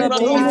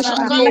 Ratos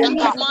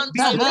katoka.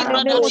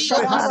 Diletos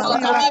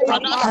kepalia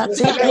kapa.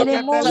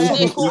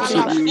 Leketesko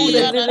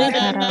alaskule.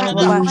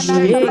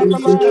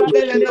 Elena.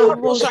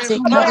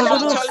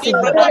 Elena.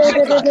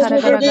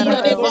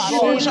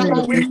 Oh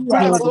God, we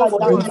birth, oh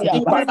God, we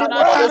birth,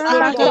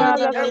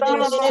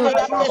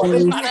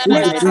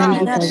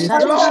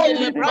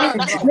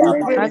 oh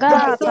God, we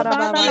birth,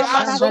 we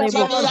ask, oh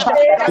God,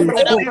 that you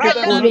will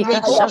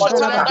grant us,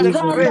 oh God, the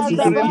grace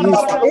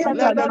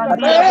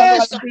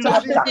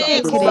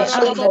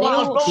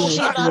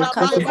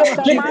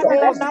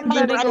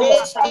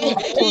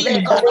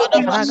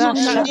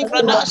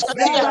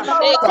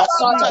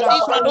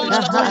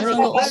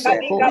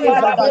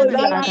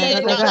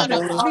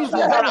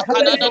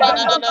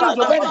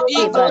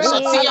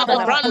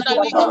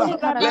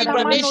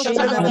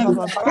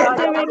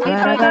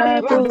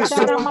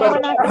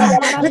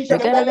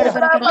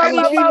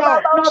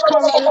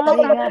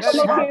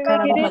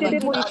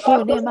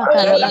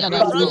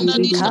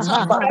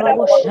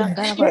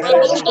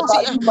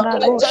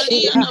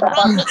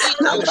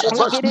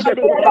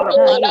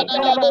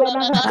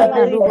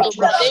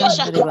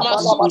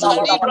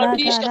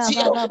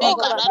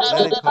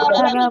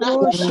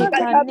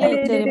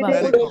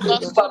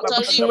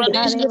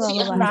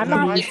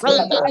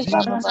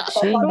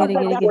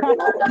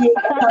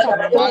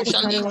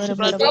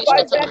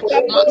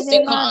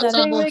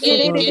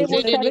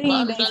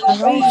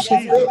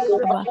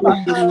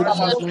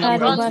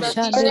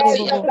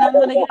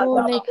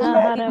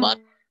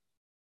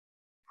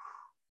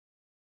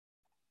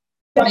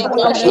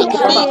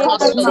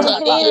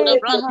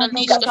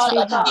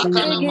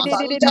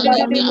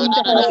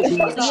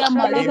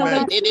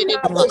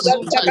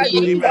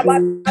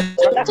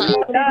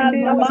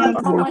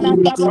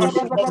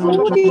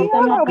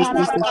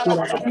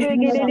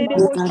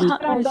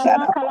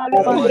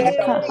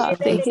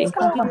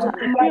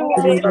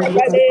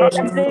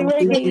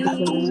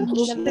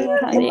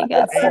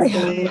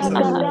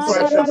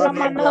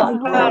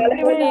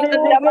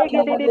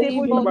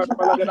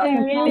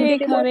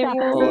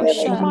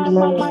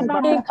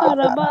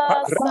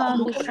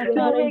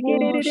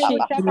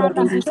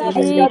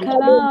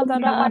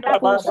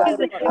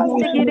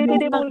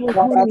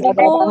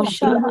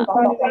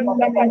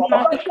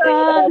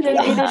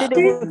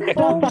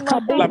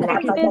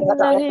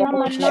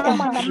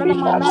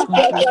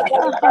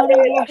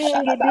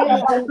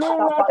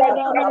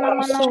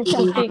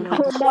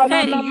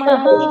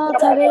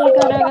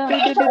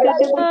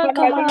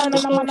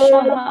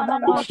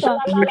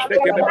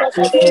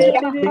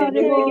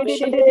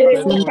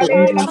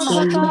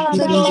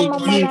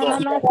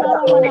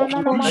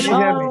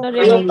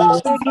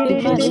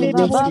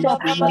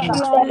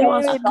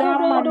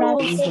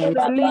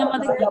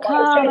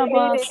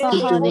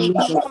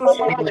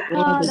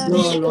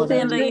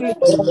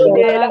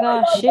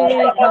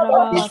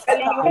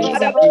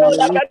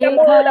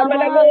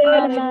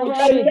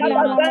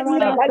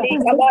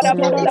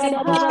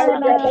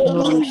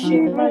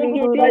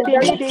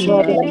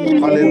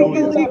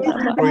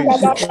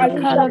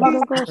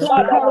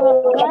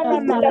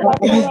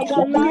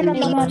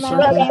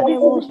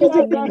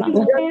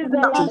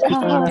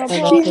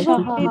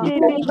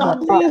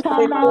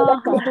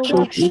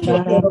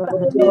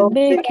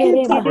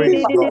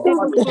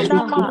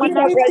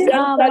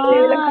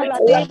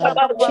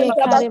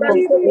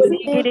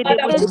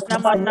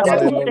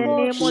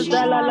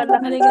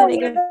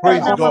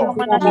Praise God.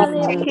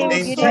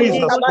 In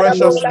Jesus'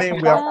 precious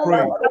name we are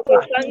praying.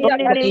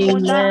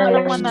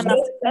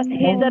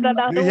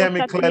 Do you hear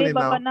me clearly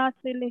now?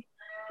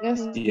 Yes,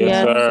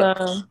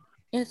 sir.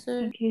 Yes,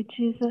 sir. Thank you,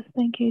 Jesus.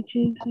 Thank you,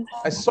 Jesus.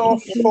 I saw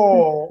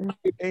 4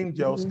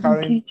 angels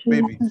carrying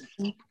babies,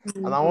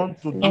 and I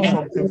want to do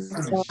something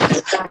foolish.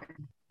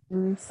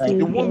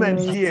 The woman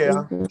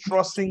here,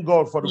 trusting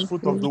God for the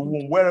fruit of the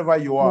womb, wherever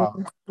you are,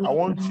 I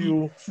want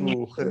you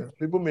to,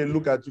 people may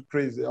look at you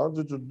crazy. I want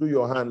you to do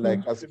your hand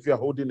like as if you're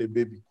holding a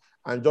baby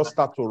and just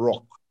start to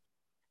rock.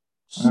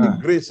 The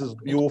grace is,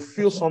 you will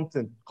feel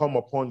something come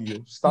upon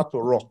you, start to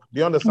rock. Do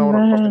you understand what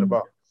I'm talking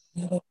about?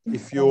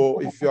 If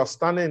you are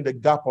standing in the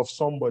gap of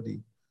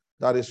somebody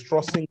that is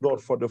trusting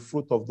God for the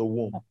fruit of the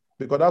womb,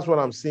 because that's what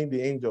I'm seeing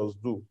the angels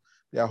do.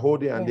 They are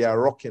holding and they are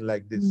rocking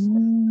like this.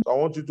 So I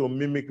want you to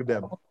mimic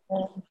them.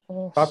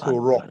 Start to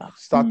rock,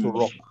 start to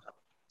rock,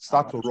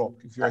 start to rock.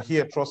 If you're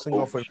here trusting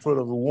God for the fruit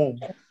of the womb,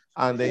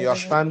 and then you're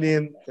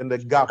standing in the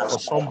gap for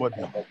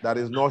somebody that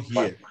is not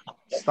here,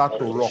 start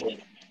to rock.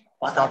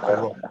 Start to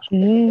rock.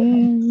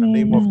 In the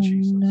name of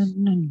Jesus.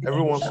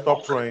 Everyone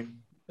stop praying.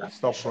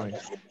 Stop praying.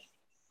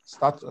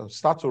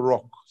 Start to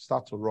rock.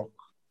 Start to rock.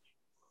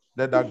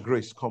 Let that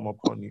grace come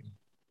upon you.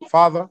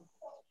 Father,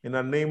 in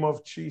the name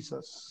of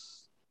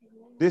Jesus,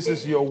 this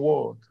is your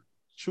word.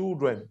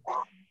 Children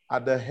are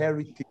the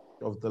heritage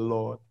of the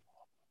Lord.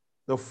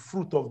 The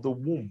fruit of the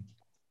womb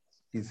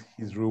is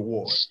his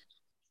reward.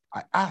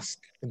 I ask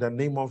in the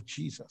name of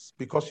Jesus,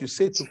 because you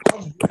say to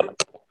come to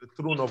the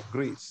throne of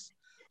grace,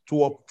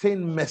 to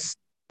obtain mercy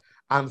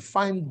and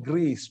find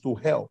grace to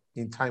help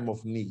in time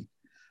of need.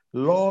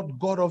 Lord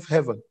God of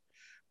heaven,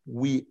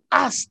 we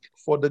ask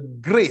for the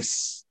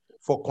grace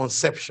for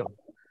conception.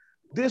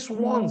 These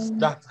ones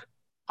that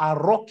are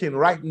rocking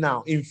right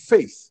now in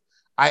faith,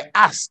 I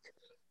ask,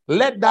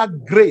 let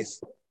that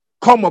grace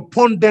come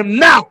upon them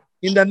now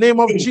in the name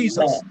of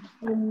Jesus.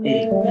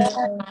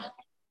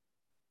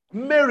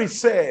 Mary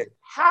said,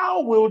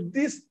 how will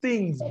these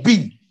things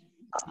be,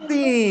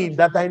 seeing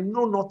that I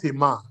know not a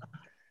man?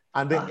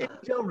 And the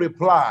angel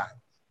replied,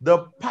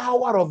 the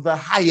power of the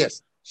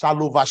highest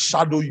shall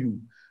overshadow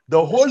you.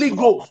 the Holy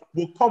Ghost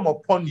will come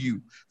upon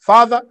you.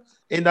 Father,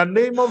 in the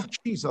name of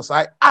Jesus,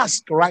 I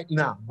ask right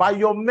now, by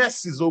your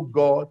mercies, oh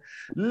God,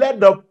 let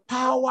the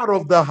power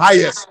of the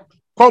highest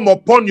come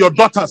upon your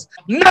daughters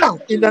now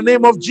in the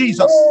name of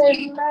Jesus.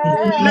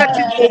 Let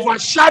it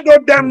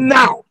overshadow them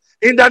now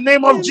in the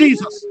name of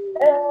Jesus.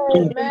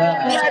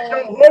 Let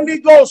the Holy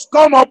Ghost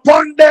come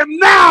upon them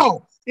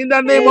now in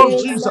the name of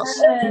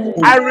Jesus.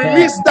 I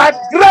release that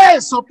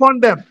grace upon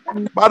them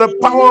by the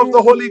power of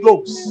the Holy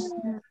Ghost.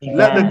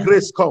 Let the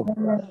grace come.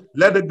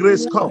 Let the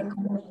grace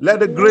come. Let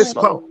the grace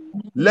come.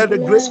 Let the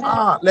grace,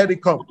 let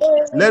it come.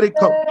 Let it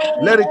come.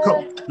 Let it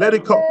come. Let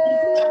it come.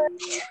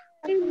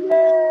 In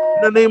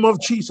the name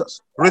of Jesus.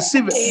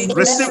 Receive it.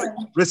 Receive it.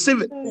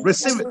 Receive it.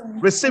 Receive it.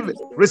 Receive it.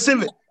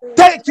 Receive it.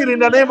 Take it in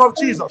the name of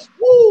Jesus.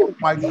 Oh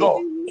my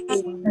God.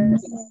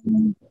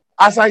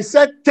 As I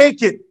said,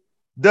 take it.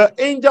 The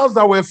angels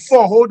that were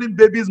 4 holding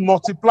babies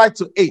multiplied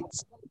to 8.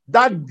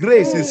 That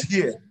grace is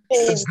here.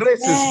 The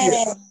grace is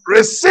here.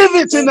 Receive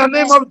it in the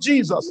name of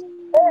Jesus.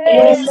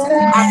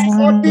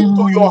 According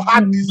to your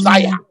heart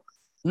desire.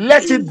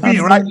 Let it be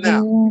right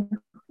now.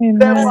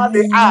 Wherever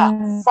they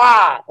are,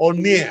 far or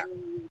near.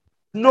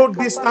 No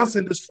distance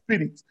in the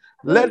spirit.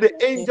 Let the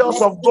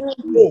angels of God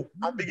go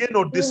and begin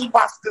to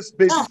disperse this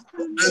baby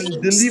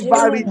and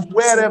deliver it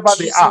wherever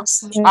they are.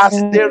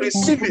 As they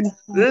receive it,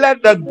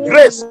 let the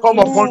grace come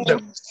upon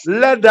them.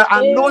 Let the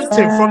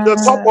anointing from the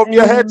top of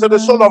your head to the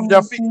sole of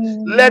their feet,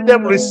 let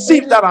them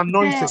receive that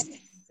anointing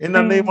in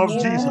the name of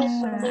Jesus.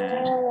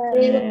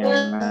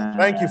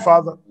 Thank you,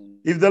 Father.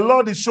 If the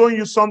Lord is showing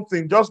you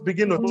something, just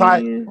begin to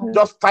type.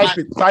 Just type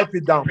it. Type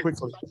it down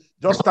quickly.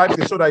 Just type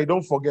it so that you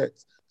don't forget.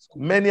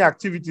 Many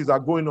activities are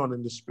going on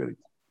in the spirit.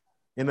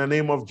 In the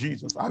name of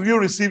Jesus. Have you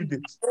received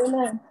it?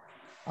 Amen.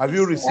 Have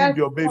you received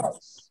your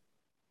babies?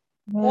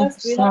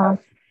 Yes, we have.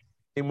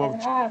 Name of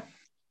Jesus.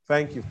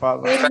 Thank you,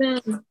 Father.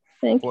 Amen.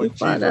 Thank For you, in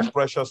Father. Jesus'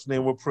 precious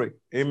name we pray.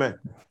 Amen.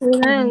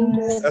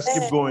 Amen. Let's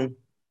keep going.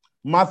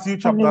 Matthew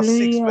chapter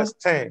 6, verse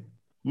 10.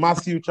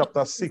 Matthew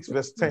chapter 6,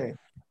 verse 10.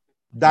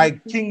 Thy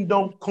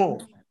kingdom come,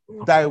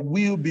 thy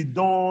will be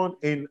done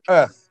in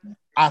earth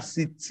as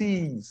it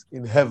is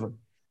in heaven.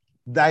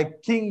 Thy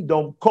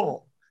kingdom come,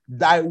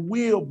 thy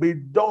will be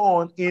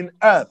done in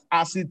earth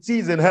as it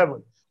is in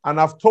heaven. And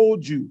I've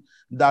told you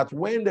that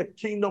when the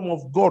kingdom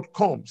of God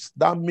comes,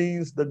 that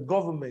means the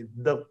government,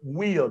 the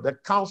will, the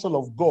counsel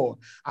of God.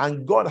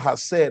 And God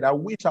has said, I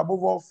wish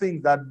above all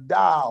things that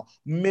thou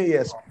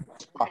mayest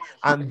prosper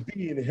and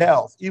be in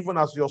health, even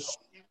as your soul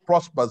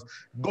prospers.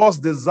 God's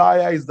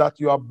desire is that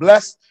you are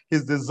blessed.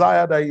 His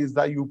desire is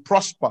that you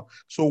prosper.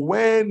 So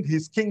when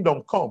his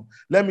kingdom come,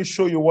 let me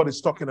show you what it's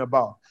talking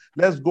about.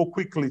 Let's go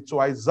quickly to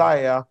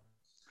Isaiah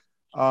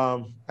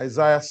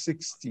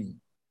 60.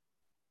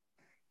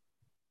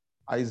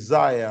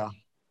 Isaiah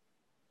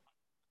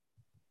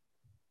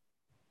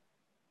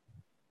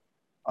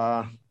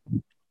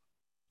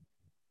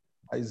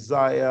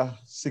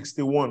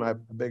 61, I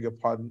beg your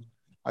pardon.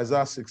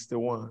 Isaiah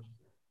 61.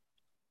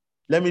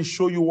 Let me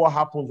show you what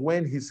happens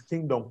when his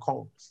kingdom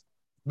comes.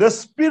 The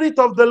Spirit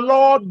of the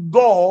Lord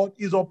God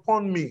is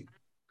upon me,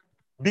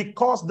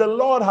 because the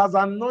Lord has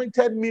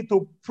anointed me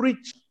to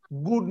preach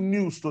good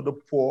news to the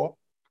poor.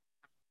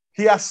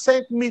 He has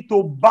sent me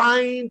to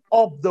bind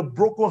up the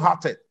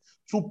brokenhearted,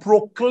 to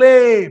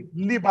proclaim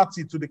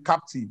liberty to the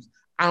captives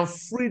and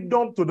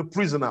freedom to the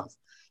prisoners,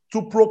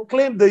 to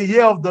proclaim the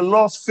year of the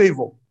Lord's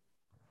favor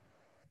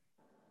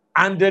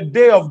and the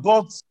day of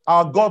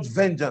our God's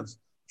vengeance,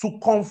 to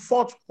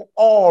comfort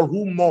all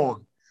who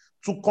mourn,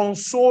 to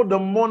console the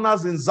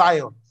mourners in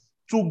Zion,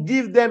 to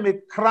give them a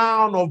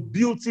crown of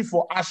beauty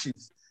for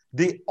ashes,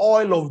 the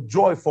oil of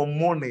joy for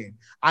mourning,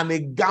 and a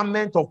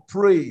garment of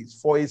praise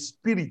for a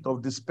spirit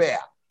of despair.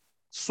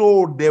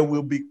 So they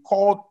will be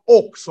called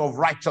oaks of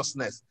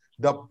righteousness,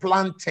 the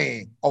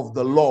planting of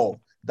the Lord,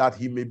 that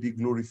he may be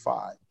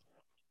glorified.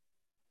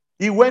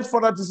 He went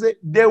further to say,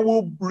 they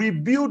will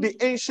rebuild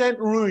the ancient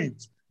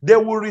ruins. They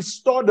will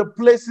restore the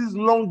places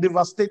long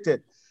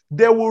devastated.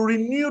 They will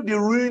renew the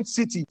ruined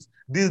cities,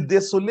 the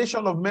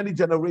desolation of many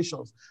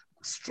generations.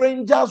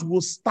 Strangers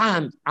will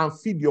stand and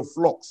feed your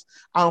flocks,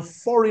 and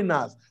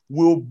foreigners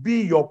will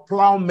be your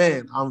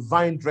plowmen and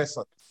vine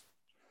dressers.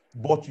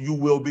 But you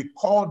will be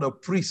called a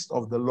priest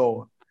of the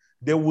Lord.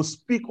 They will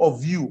speak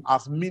of you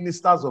as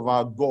ministers of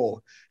our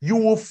God. You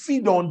will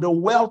feed on the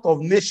wealth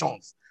of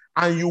nations,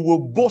 and you will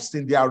boast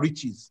in their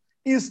riches.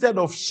 Instead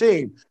of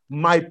shame,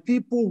 my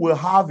people will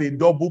have a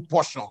double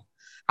portion.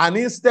 And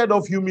instead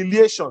of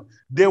humiliation,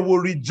 they will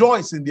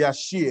rejoice in their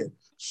share.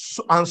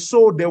 And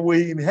so they will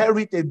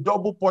inherit a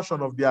double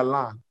portion of their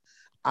land,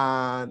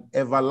 and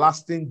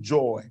everlasting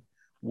joy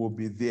will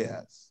be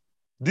theirs.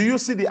 Do you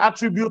see the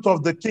attribute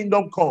of the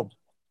kingdom come?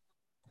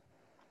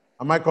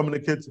 Am I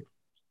communicating?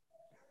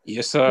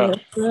 Yes, sir.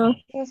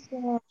 Yes,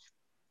 sir.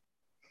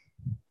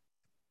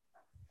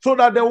 So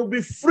that there will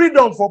be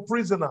freedom for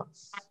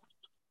prisoners.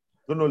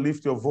 Don't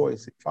lift your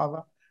voice.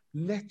 Father,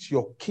 let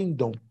your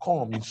kingdom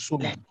come in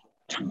Solomon.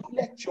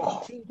 Let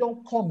your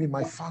kingdom come in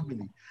my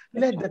family.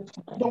 Let the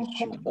kingdom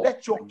come.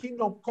 Let your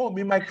kingdom come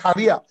in my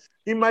career,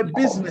 in my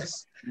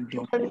business,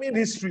 in my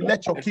ministry.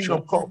 Let your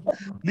kingdom come.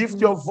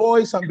 Lift your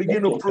voice and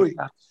begin to pray.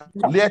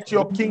 Let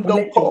your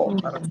kingdom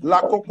come.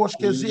 La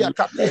kokoshkezia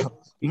katia.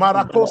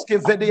 Marakoske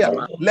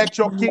vedea. Let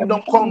your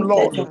kingdom come,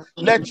 Lord.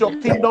 Let your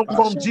kingdom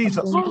come,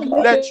 Jesus.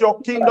 Let your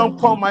kingdom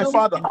come, my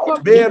Father.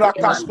 Bera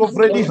kasko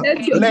vredia.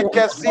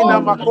 Lekezina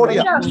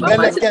makoria.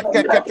 Let your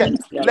kingdom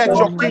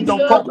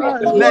come.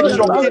 Let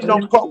your kingdom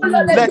come.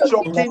 Let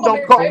your kingdom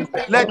come.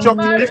 Let your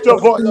lift your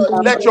voice.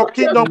 Let your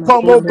kingdom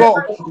come, oh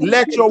God.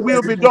 Let your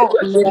will be done.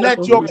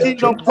 Let your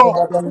kingdom come.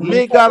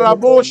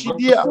 Legarabo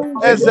shidia.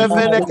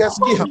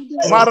 Ezevenekeskia.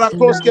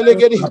 Marakoske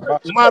legedi.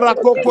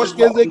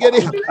 Marakokoske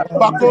zegedi.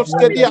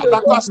 Bakoske dia.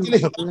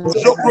 Lakaskili.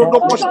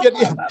 Jokrodokoske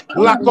dia.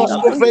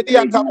 Lakosko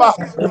vedia kaba.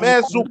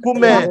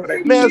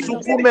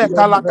 Mezukume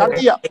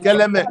kalakadia.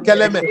 Keleme.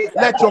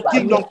 Let your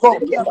kingdom come.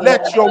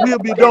 Let your will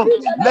be done.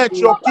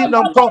 Let your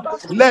kingdom come.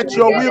 Let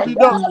your will be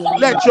done.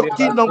 Let your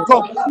kingdom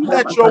come.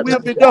 Let your will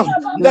be done.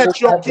 Let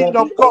your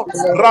kingdom come.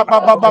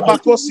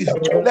 Rabababakosi.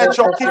 Let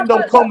your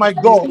kingdom come, my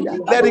God.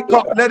 Let it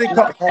come. Let it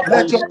come.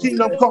 Let your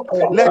kingdom come.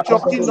 Let your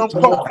kingdom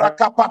come.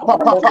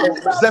 Rakapapapapa.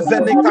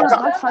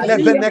 Zevenekaka.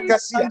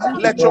 Levenekasia.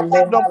 Let your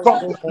kingdom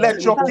come.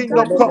 Let your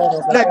kingdom come.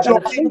 Let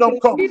your kingdom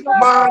come.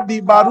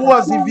 Mandi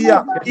barua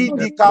zivia.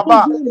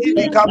 Idikaba.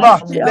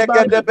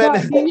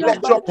 Legedebene.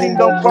 Let your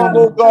kingdom come,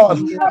 oh God.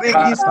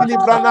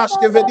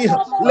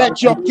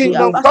 Let your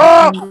kingdom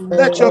come.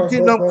 Let your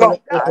kingdom come.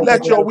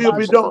 Let your will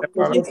be done.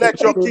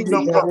 Let your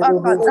kingdom come.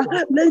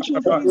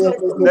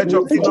 Let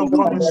your kingdom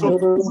come in so.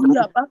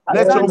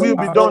 Let your will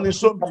be done in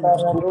so.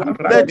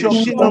 Let your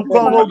kingdom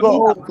come, oh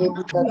God.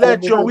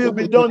 Let your will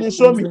be done in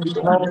so.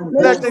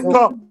 Let it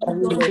come.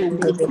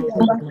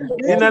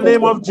 In the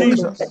name of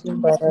Jesus.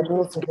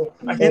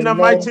 In the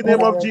mighty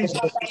name of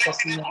Jesus.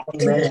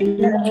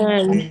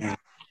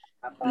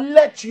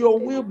 Let your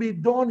will be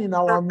done in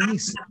our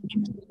midst.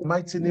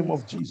 Mighty name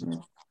of Jesus.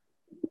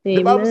 Amen.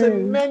 The Bible says,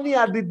 many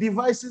are the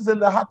devices in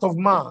the heart of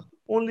man.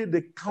 Only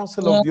the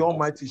counsel of the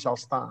Almighty shall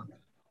stand.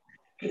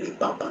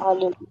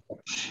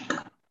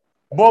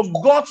 But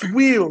God's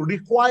will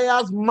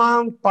requires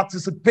man's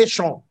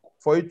participation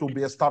for it to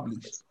be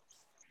established.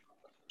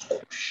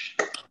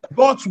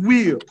 God's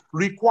will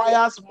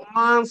requires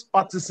man's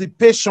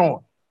participation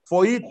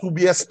for it to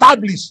be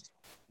established.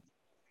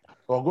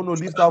 So we're going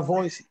to lift our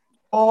voice.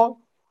 Or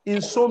in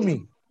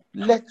Somi,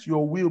 let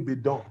your will be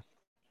done.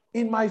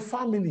 In my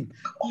family,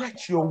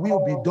 let your will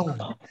be done.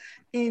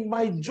 In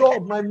my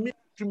job, my ministry,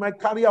 my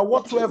career,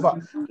 whatsoever,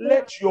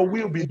 let your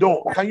will be done.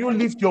 Can you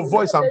lift your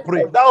voice and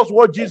pray? That was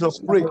what Jesus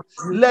prayed.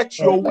 Let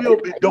your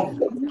will be done.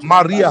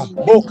 Maria,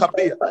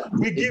 Bokabea,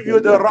 we give you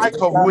the right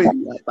of way.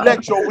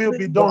 Let your will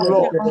be done,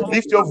 Lord.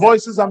 Lift your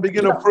voices and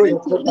begin to pray.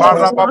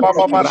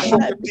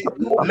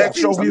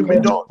 Let your will be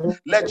done.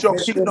 Let your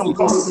kingdom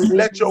come.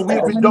 Let your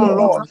will be done,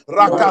 Lord.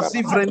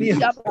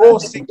 Oh,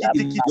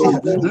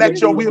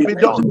 let your will be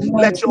done.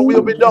 Let your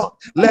will be done.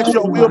 Let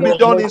your will be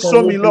done in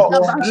Somi, Lord.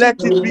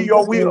 Let it be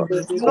your will,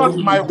 not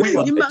my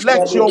will.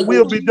 Let your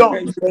will be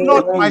done,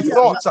 not my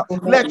thoughts.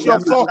 Let your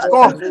thoughts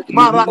come.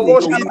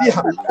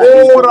 Marakoshkidia.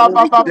 Oh,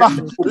 Rabababa.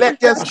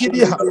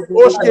 Lekeskidia.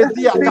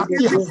 Oshkedia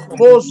Katia.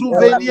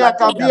 Mozuvenia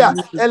Kabia.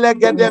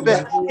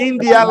 Elegedebe.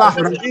 Indiala.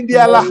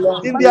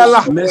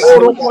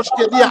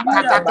 Orokoshkedia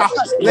Kataka.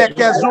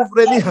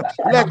 Lekezuvrenia.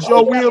 Let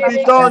your will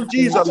be done,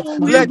 Jesus.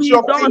 Let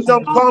your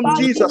kingdom come,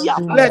 Jesus.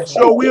 Let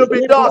your will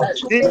be done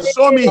in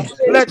Somi.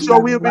 Let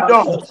your will be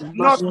done.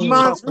 Not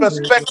man's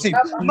perspective,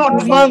 not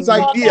man's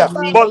idea,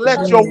 but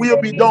let your will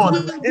be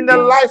done in the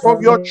life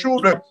of your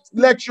children.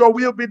 Let your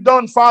will be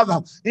done,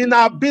 Father, in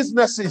our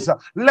businesses.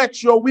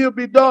 Let your will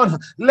be done.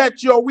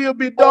 Let your will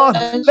be done.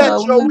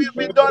 Let your will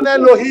be done,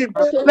 Elohim.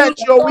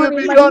 Let your will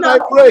be done, I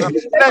pray.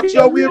 Let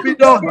your will be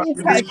done.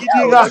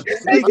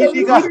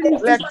 Rigidiga,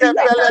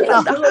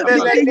 lekepelena,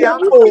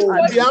 diambo,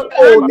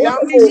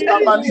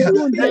 kabalia,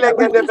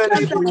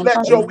 elegedebene.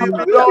 Let your will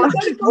be done.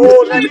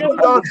 Oh, let it be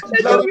done.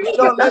 Let it be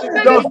done. Let it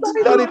be done.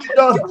 Let it be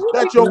done.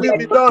 Let your will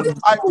be done.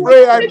 I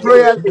pray.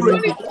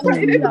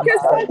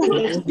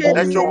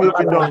 Let your will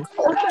be done.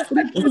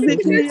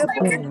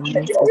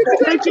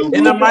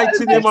 In the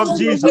mighty name of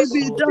Jesus.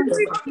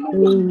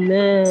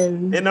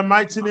 Amen. In the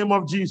mighty name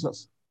of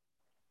Jesus.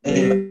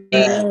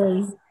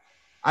 Amen.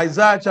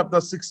 Isaiah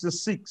chapter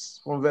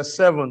 66 from verse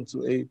 7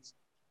 to 8.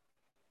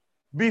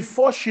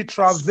 Before she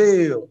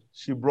travailed,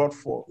 she brought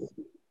forth.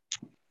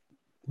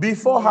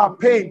 Before her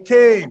pain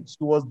came, she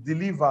was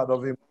delivered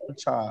of a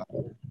child.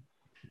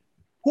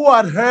 Who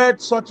had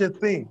heard such a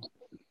thing?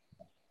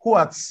 Who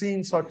had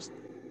seen such?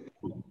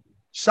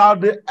 Shall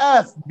the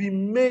earth be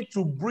made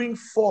to bring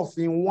forth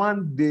in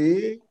one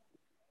day,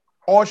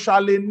 or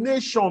shall a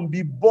nation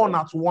be born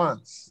at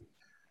once?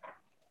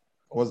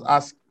 I was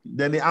asked.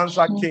 Then the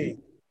answer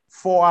came.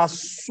 For as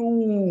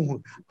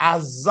soon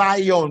as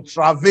Zion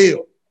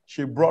travailed,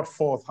 she brought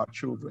forth her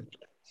children.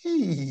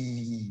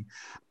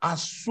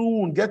 As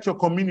soon, get your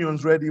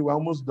communions ready, we're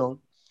almost done.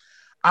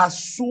 As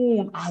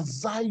soon as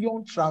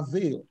Zion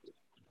travailed,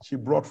 she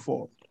brought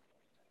forth.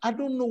 I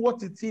don't know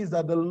what it is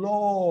that the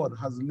Lord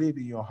has laid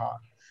in your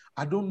heart.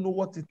 I don't know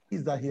what it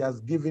is that he has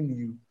given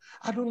you.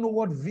 I don't know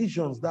what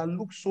visions that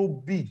look so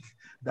big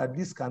that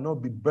this cannot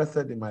be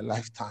birthed in my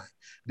lifetime.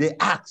 They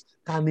ask,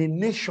 can a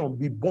nation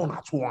be born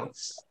at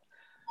once?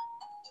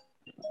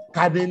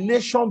 Can a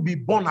nation be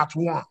born at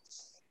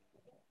once?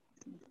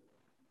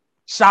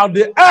 Shall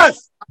the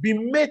earth be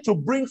made to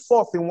bring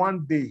forth in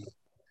one day?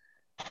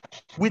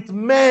 With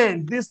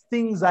men, these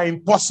things are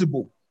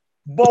impossible.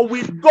 But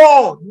with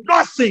God,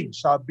 nothing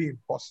shall be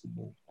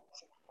impossible.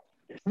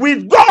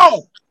 With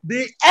God,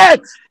 the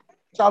earth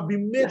shall be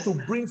made to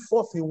bring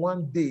forth in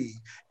one day.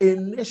 A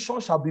nation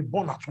shall be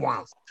born at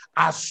once.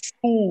 As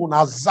soon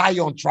as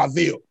Zion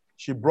travailed,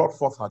 she brought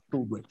forth her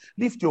children.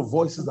 Lift your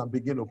voices and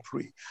begin to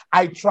pray.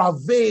 I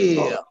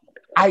travail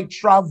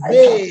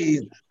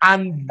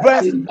and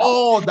birth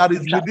all that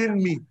is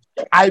within me.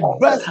 I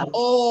birth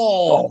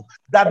all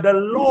that the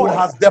Lord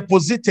has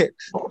deposited,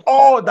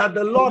 all that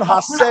the Lord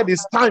has said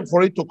is time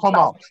for it to come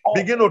out.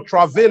 Begin to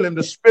travail in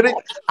the spirit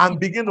and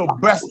begin to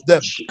birth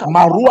them.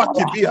 Marua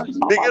Kibia,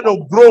 begin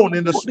to groan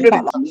in the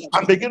spirit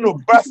and begin to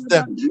birth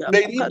them.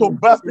 Begin to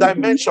birth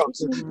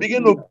dimensions,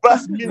 begin to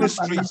birth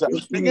ministries,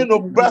 begin to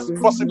birth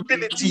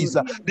possibilities,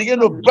 begin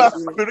to birth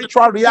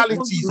spiritual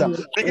realities,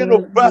 begin to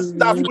birth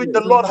that which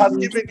the Lord has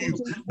given you,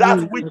 that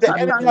which the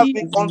enemy has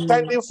been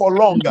contending for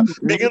long.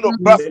 Begin to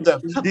birth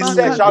them. He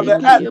said, shall the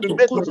earth be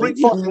made to bring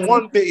forth in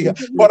one day?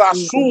 But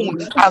as soon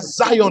as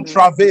Zion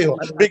travail,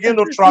 begin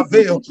to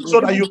travail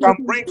so that you can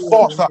bring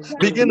forth.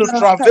 Begin to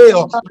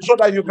travail so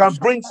that you can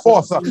bring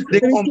forth.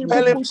 The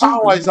compelling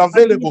power is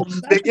available.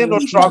 Begin to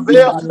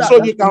travail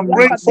so you can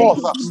bring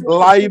forth.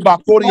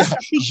 Laiba Korea,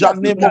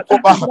 Jane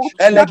Mokoba,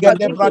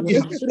 Elegende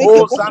Brania,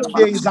 O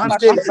Zande,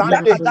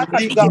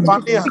 Liga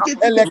Vania,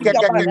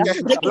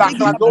 Elekekeke,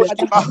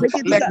 Lakladoshkiba,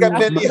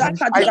 Lekebelia.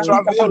 I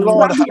travail,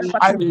 Lord.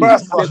 I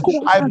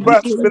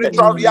birth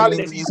spiritual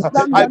realities.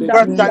 I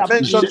birth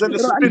dimensions in the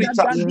spirit.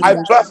 I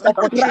birth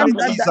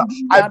opportunities.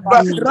 I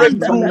birth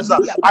breakthroughs.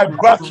 I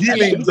birth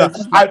healings.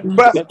 I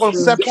birth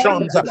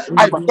conceptions.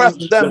 I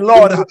birth them,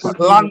 Lord.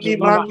 Lani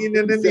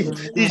Mraninini,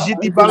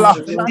 Ijidibala,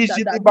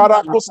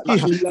 Ijidibarakoski,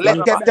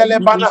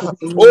 Leketelebana,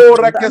 O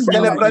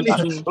Rekeskelebrani,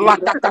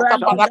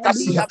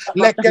 Lakakakaparakasi,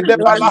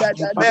 Lekedebala,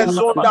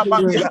 Mezonda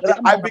Bania.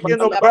 I begin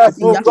to birth,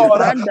 oh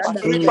God,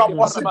 spiritual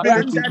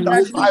possibilities.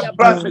 I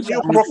birth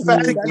new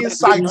prophetic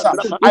insights.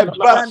 I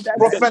birth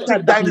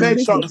prophetic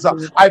dimensions.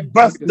 I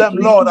birth them,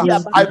 Lord.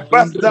 I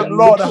birth them,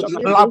 Lord.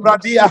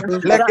 Labradia,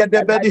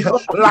 Legedebedi,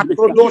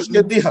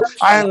 Lakrodoshkedi.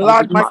 I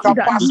enlarge my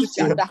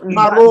capacity,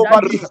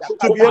 Marobadi,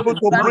 to be able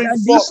to bring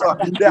forth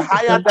the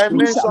higher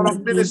dimension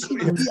of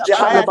ministry, the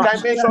higher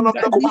dimension of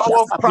the power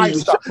of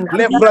Christ.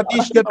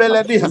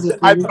 Lefradishkebeledi.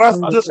 I birth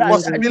these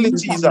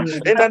possibilities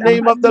in the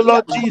name of the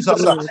Lord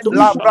Jesus.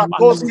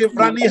 Labrakoski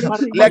Vrania,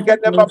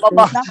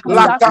 Legedebaba,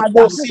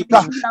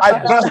 Lakakosika. I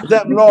birth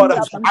them, Lord.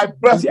 I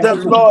birth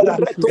them, Lord.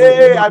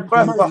 Hey, I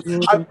birth.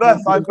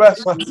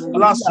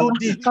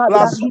 Lasudi,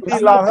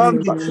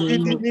 Larandi,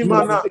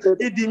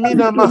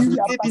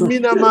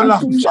 Idimina Mala,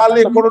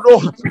 Ale Kordo.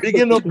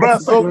 Begin to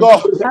birth, oh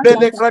God.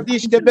 Bele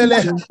Kradishke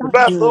Bele.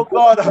 Birth, oh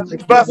God.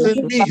 Birth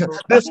in me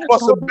these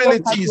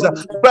possibilities.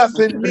 Birth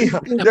in me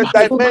the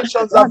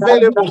dimensions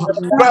available.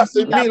 Birth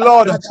in me,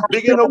 Lord.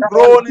 Begin to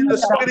grow in the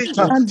spirit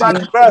and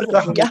birth.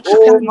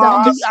 Oh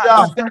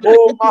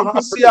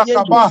Mahasia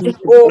Kaba.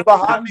 Oh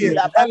Bahani.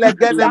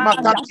 Elegene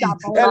Makati.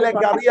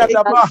 Elegaria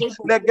Daba.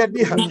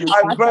 Legedi.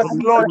 I birth,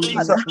 Lord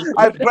Jesus.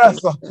 I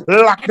birth.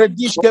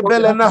 Lakredishke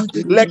Belena.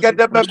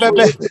 Legede Bebe.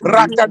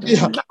 Rakadi.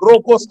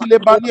 Rokoski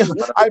Lebania.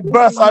 I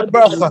birth.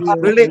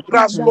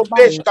 Lekrasko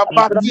Beshka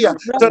Bakia.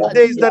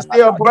 Today is the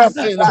day of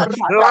birthing.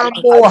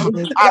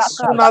 Lambo. As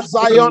soon as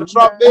Zion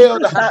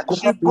travailed,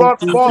 she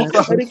brought forth.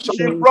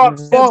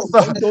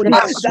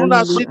 As soon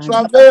as she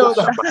travailed,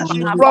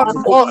 she brought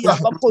forth.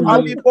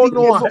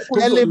 Alibonoa,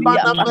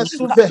 Elebana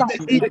Mesuve,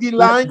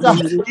 Idilanga.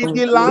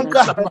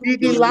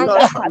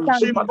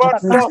 She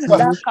brought forth.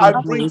 I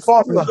bring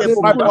forth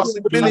my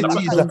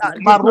possibilities.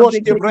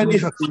 Maroshke Bredi,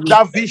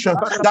 that vision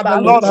that the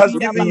Lord has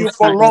given you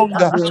for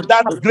longer,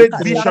 that great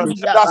vision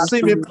that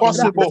seemed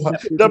impossible.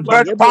 The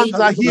birth pangs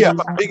are here.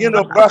 Begin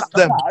to birth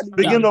them.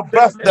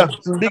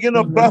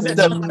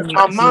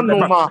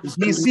 Mamanoma,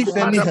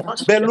 Misifeni,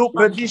 Belu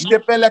Kredishke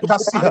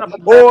Pelekasi,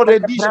 O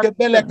Redishke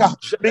Beleka.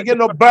 Begin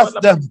to birth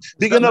them.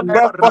 Begin to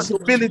birth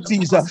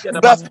possibilities.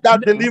 Birth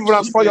that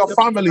deliverance for your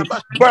family.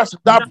 Birth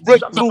that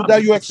breakthrough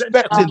that you're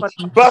expecting.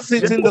 Birth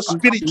it in the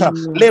spirit.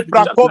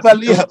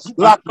 Leprakovalia,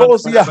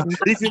 Lacosia.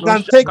 If you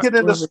can take it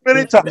in the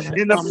spirit,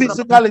 in the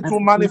physical, it will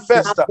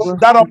manifest.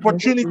 That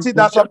opportunity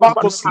that's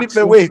about to slip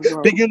away,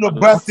 begin to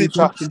birth it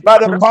by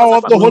the power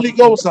of the Holy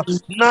Ghost.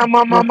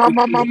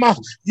 Mama,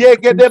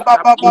 Yegede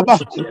Baba,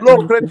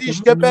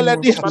 Lokredishke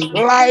Beledi,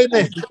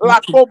 Line,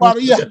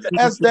 Lakobaria,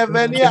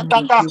 Estevenia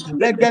Kaka,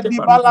 Legedi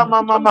Bala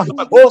Mama,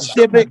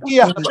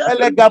 Oskebekia,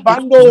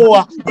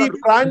 Elegabando,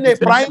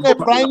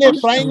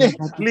 Prine,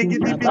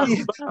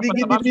 Ligidibidi, I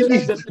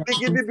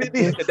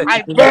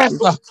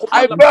birth,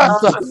 I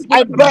birth,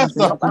 I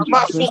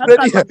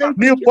birth,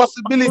 new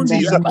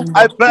possibilities.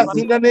 I birth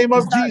in the name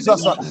of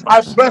Jesus.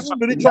 I birth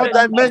spiritual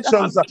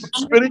dimensions,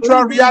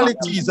 spiritual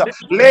realities.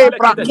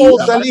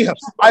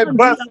 I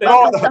birth,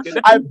 Lord,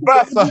 I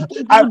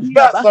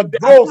birth a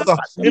growth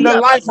in the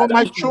life of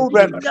my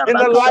children, in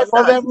the life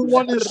of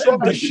everyone in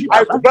Somi.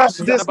 I birth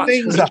these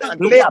things.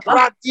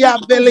 Lepratia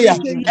belia,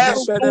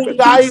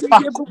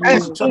 estungaipa,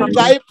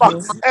 estungaipa,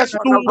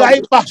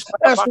 estungaipa,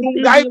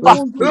 estungaipa,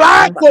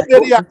 lako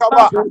beria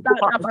kaba.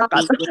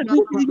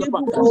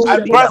 I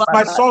birth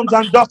my sons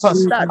and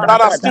daughters that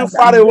are still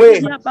far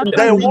away.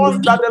 The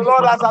ones that the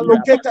Lord has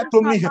allocated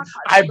to me,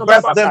 I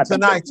birth them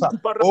tonight.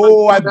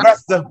 Oh, I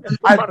birth them.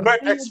 I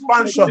birth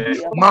expansion.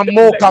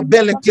 Mamoka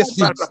bele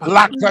kisi,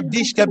 la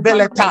kadishke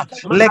beleta,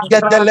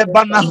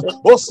 legedelebana,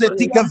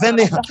 osetika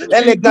vene,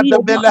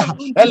 elegadebele,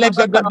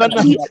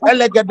 elegadebene,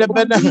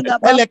 elegadebene,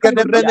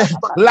 elegadebene,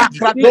 la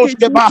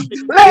kradoshke ba,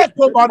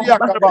 leko baria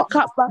kaba.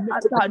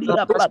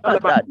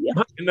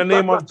 In the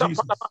name of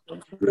Jesus.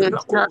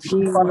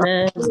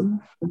 Amen.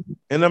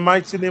 In the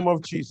mighty name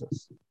of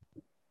Jesus.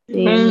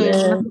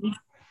 Amen.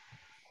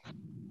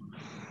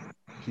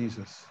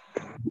 Jesus.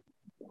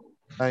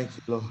 Thank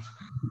you, Lord.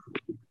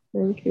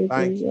 Thank you,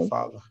 Thank you, Jesus.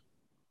 Father.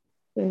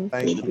 Thank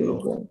Thank you,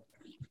 Lord. Jesus.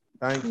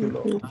 Thank you,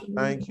 Lord.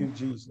 Thank you,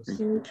 Jesus.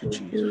 Thank you,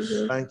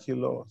 Jesus. Thank you,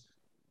 Lord.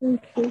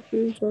 Thank you,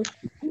 Jesus.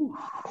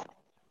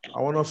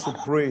 I want us to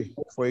pray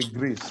for a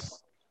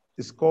grace.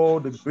 It's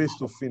called the grace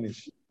to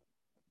finish.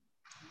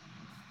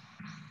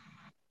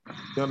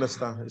 You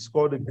understand? It's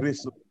called the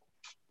grace to finish.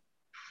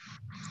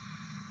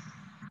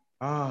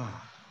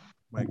 Ah,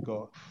 my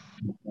God.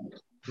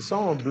 Is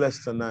someone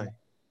blessed tonight?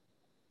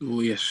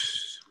 Oh,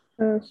 yes.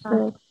 Yes,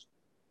 sir.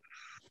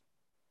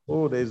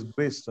 Oh, there's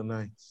grace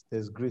tonight.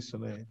 There's grace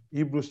tonight.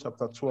 Hebrews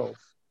chapter 12.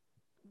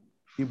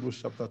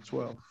 Hebrews chapter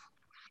 12.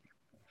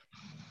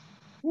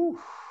 Whew.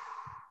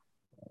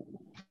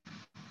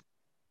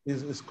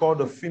 It's called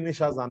the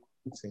finisher's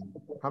anointing.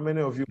 How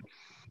many of you?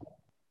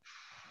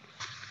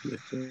 Yes,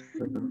 sir.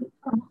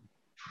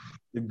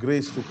 The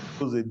grace to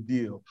close a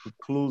deal, to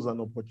close an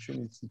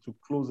opportunity, to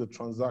close a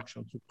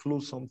transaction, to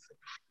close something.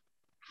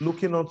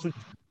 Looking unto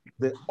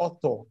the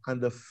author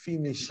and the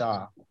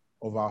finisher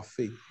of our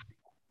faith,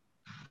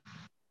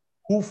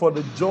 who for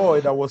the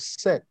joy that was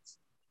set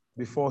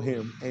before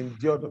him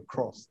endured the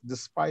cross,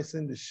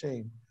 despising the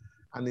shame,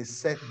 and is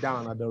set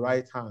down at the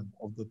right hand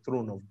of the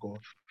throne of God.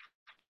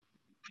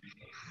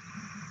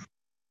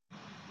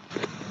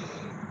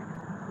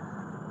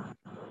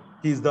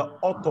 He is the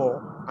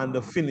author and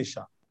the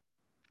finisher.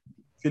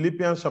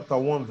 Philippians chapter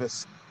 1 verse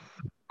 6.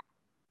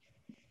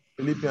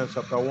 Philippians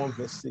chapter 1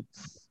 verse 6.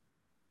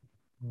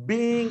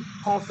 Being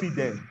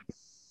confident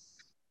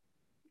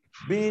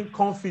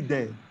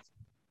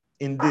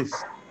in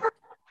this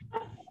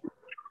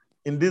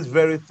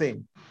very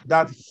thing,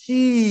 that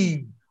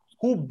he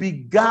who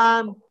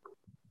began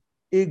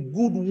a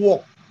good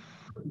work,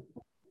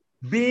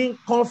 being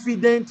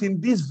confident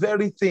in this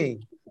very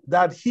thing,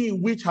 that he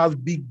which has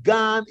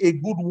begun a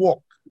good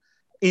work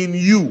in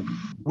you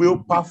will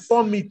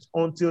perform it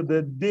until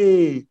the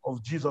day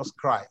of Jesus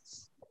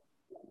Christ.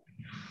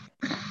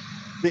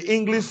 The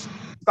English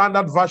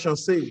Standard Version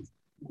says,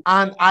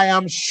 and I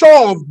am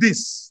sure of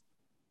this,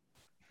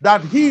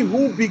 that he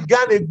who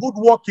began a good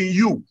work in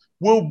you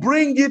will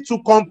bring it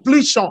to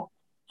completion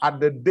at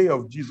the day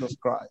of Jesus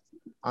Christ.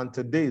 And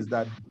today is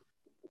that day.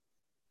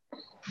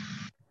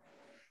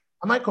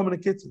 Am I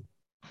communicating?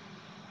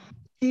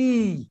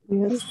 He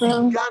who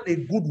began a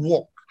good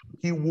work,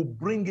 he will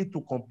bring it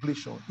to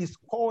completion. It's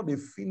called a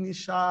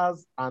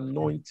finisher's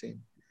anointing.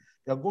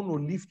 You're going to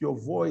lift your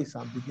voice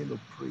and begin to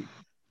pray.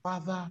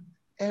 Father,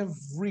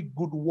 every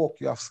good work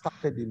you have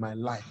started in my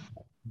life,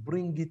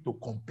 bring it to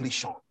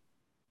completion.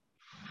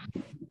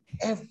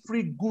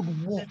 Every good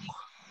work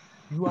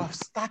you have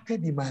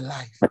started in my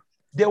life,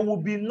 there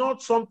will be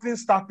not something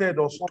started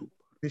or something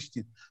finished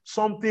it.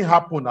 Something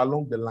happened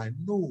along the line.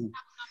 No.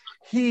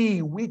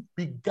 He which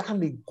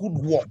began a good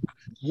work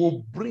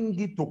will bring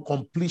it to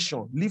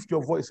completion. Lift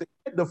your voice. Say,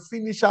 let the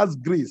finisher's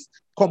grace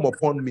come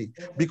upon me.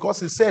 Because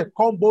he said,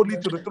 come boldly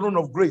to the throne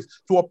of grace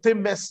to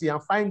obtain mercy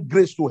and find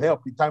grace to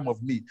help in time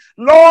of need.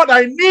 Lord,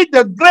 I need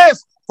the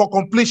grace for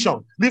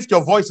completion. Lift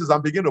your voices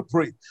and begin to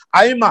pray.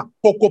 Aima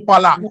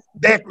pokopala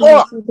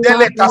dekoa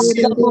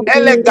delekasia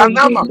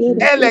eleganama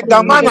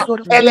elegamana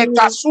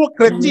elekasu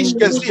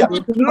kretishkezia.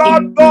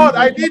 Lord God,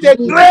 I need a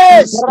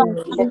grace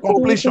for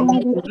completion.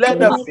 Let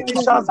the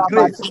finisher's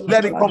grace,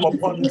 let it come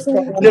upon me.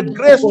 The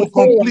grace to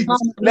complete,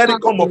 let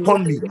it come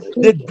upon me.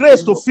 The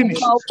grace to finish.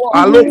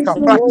 Aloka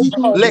prati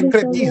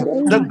lekredia.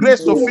 The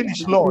grace to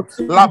finish, Lord.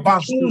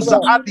 Labanzuza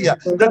adia.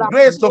 The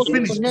grace to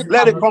finish,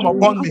 let it come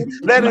upon me.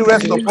 Let it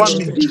rest upon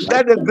me.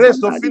 Let the grace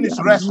to finish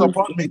rest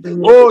upon me.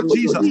 Oh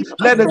Jesus,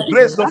 let the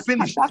grace to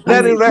finish,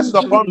 let it rest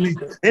upon me.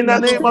 In the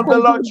name of the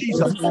Lord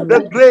Jesus,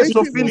 the grace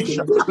to finish,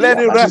 let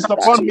it rest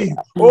upon me.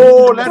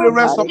 Oh, let it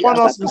rest upon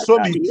us in so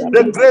many.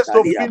 The grace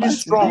to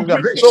finish strong,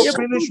 to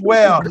finish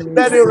well.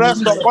 Let it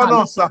rest upon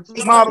us.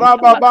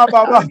 Maraba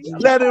Baba,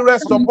 let it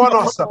rest upon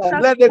us.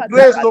 Let the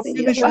grace to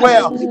finish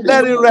well.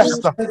 Let it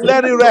rest.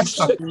 Let it rest.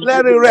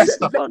 Let it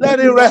rest. Let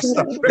it rest.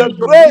 The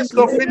grace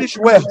to finish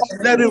well.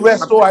 Let it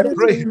rest. Oh, I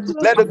pray.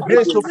 Let the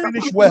grace to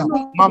finish well.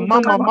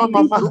 Mama, mama,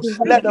 mama.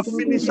 Let the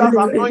finisher's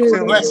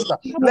anointing rest.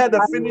 Let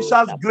the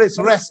finisher's grace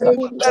rest.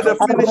 Let the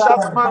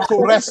finisher's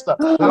mantle rest.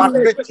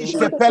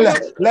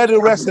 Let it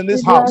rest in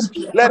this house.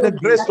 Let the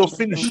grace to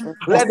finish.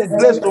 Let the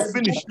grace to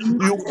finish.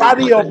 You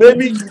carry your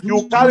baby,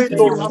 you carry it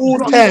to full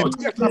term.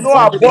 No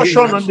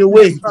abortion on the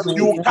way.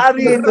 You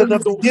carry it in the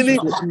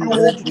beginning, you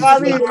will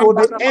carry it to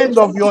the end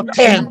of your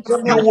term.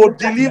 You will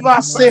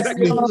deliver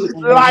safely.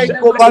 Like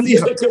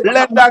Obadiah.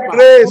 Let that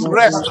grace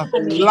rest.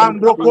 Let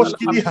that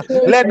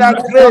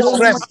grace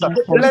rest.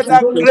 Let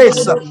that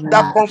grace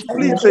that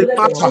completes a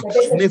matter.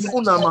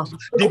 Nefunama.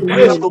 The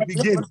grace to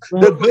begin,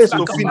 the grace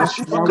to finish,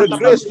 the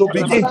grace to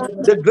begin,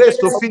 the grace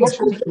to finish,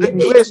 the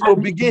grace to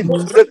begin,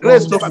 the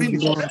grace to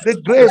finish, the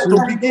grace to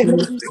begin,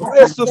 the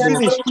grace to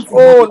finish.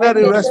 Oh, let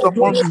it rest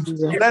upon me.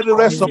 Let it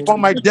rest upon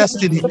my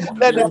destiny.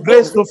 Let the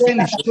grace to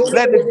finish.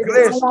 Let the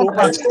grace to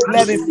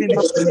let it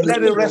finish.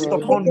 Let it rest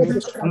upon me.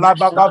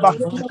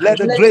 Let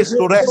the grace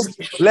to rest.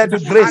 Let the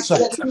grace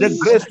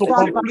to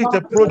complete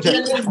a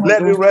project.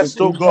 Let it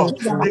rest, oh God.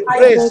 The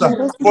grace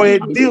for a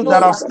deal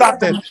that I've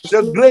started.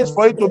 The grace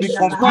for it to be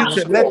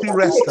completed. Let it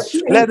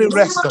rest. Let it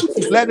rest.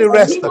 Let it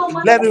rest.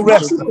 Let it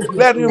rest.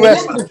 Let it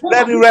rest.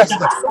 Let it rest.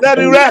 Let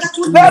it rest.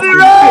 Let it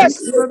rest.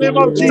 In the name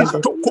of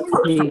Jesus.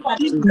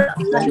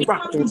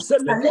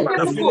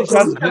 The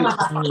finisher's grace.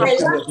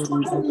 Let it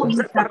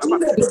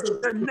rest.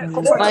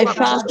 My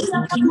Father.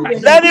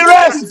 Let it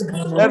rest.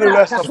 Let it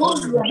rest upon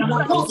me.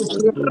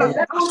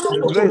 The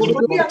grace to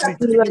complete.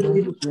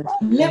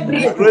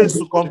 The grace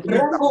to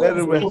complete. Let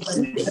it rest.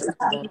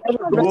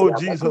 Oh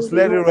Jesus,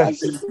 let it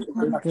rest.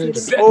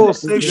 Oh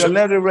Savior,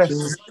 let it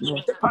rest.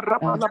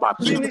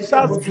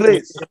 Finisher's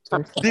grace.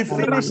 The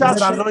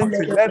finisher's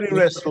anointing. Let it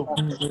rest. Oh.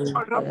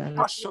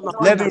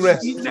 Let it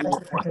rest.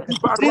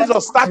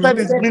 Jesus started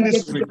his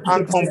ministry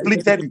and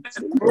completed it.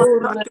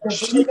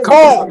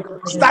 Paul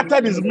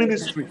started his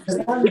ministry.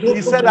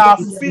 He said, I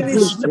have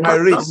finished my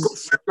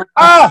race.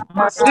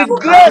 The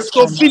grace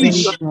to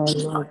finish.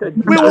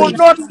 We will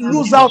not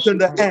lose out in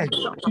the end.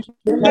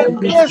 The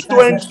grace to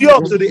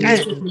endure to the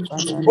end.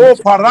 Oh,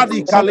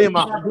 Paradi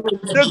Kalema.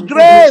 The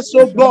grace,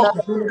 oh God,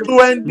 to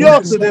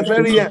endure to the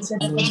very end.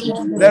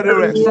 Let it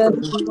rest.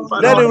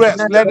 Let it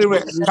rest. Let it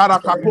rest.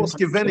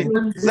 Karakakoski Veni.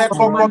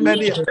 Zekoko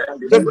Benia.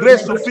 The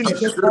grace to finish.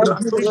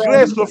 The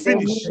grace to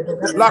finish.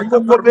 La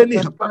Coco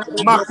Benia.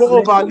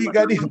 Makova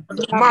Ligadi.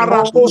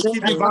 Marakoski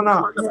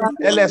Divana.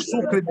 Ele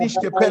Sucre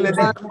Dishke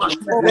Peledi.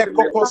 Le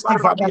Kokoski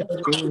Vadia.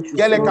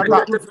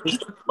 Gelekata.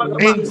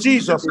 In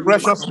Jesus'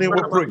 precious name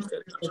we pray.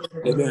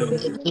 Amen.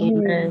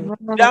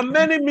 There are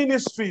many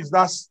ministries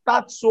that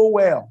start so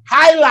well.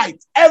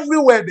 Highlight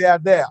everywhere they are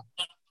there.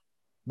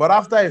 But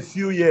after a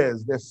few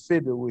years, they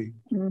fade away.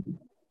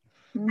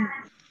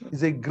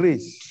 It's a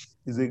grace.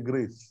 It's a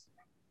grace.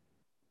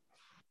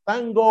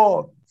 Thank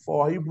God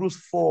for Hebrews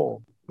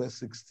 4, verse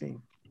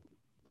 16.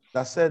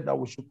 That said that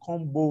we should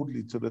come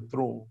boldly to the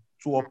throne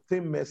to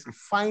obtain mercy.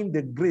 Find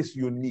the grace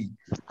you need.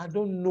 I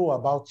don't know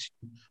about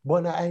you,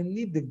 but I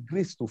need the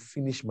grace to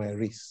finish my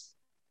race.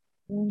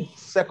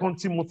 2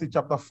 Timothy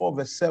chapter 4,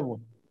 verse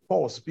 7.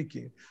 Paul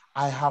speaking.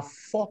 I have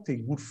fought a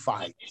good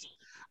fight.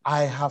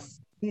 I have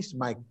finished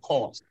my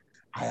course.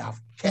 I have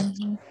kept.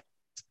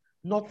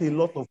 Not a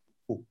lot of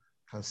people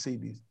can say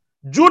this.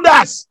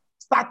 Judas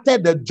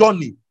started the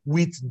journey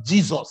with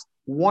Jesus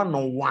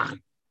one-on-one.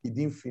 He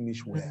didn't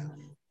finish well.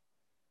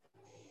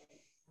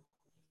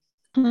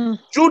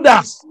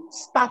 Judas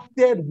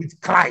started with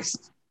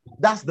Christ.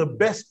 That's the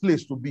best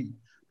place to be.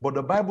 But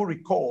the Bible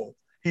recalls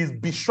his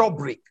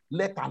bishopric.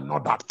 Let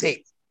another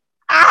take.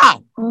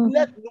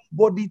 Let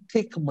nobody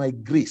take my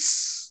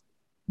grace.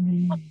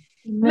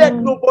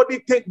 Let nobody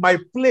take my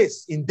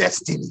place in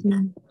destiny.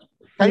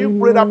 Can you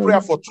pray that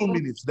prayer for 2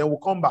 minutes? Then we'll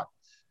come back.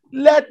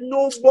 Let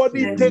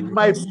nobody take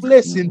my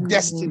place in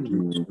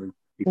destiny.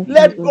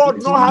 Let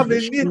God not have a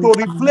need to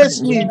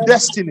replace me in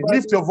destiny.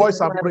 Lift your voice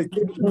and pray.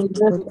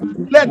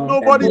 Let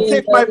nobody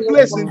take my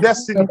place in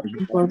destiny.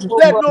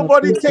 Let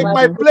nobody take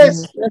my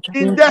place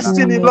in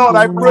destiny, Lord,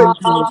 I pray.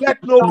 Let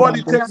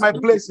nobody take my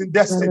place in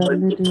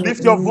destiny.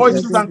 Lift your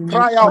voices and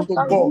cry out to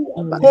God.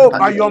 Oh,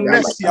 by your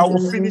mercy, I will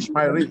finish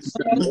my race.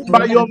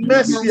 By your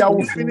mercy, I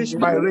will finish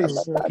my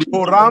race.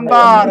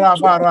 Oramba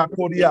rabara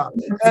kodia.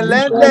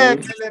 Elende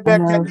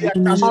kelebekedia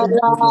kaso.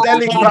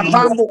 Zeli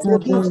kratambo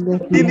kodus.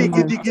 Dili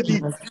gidi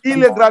gidi.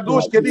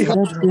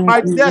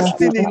 My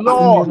destiny,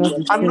 Lord,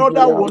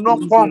 another will not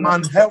come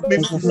and help me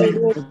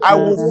fulfill. I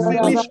will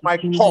finish my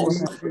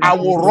course. I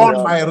will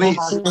run my race.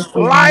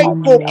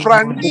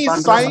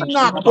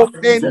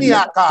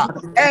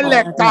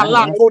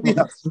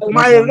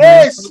 My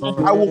race,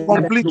 I will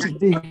complete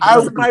it.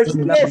 My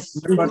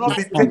place will not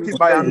be taken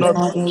by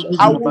another.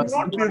 I will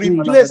not be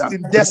replaced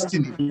in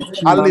destiny.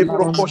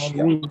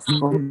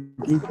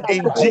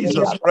 In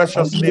Jesus'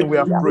 precious name we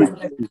have prayed.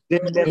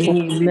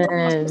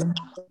 Amen.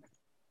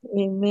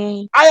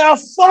 Amen. I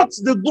have fought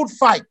the good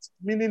fight,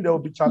 meaning there will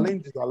be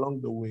challenges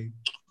along the way.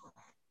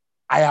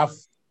 I have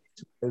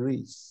fought the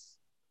race.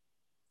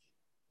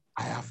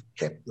 I have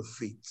kept the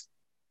faith.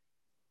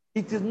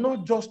 It is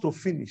not just to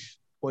finish,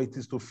 but it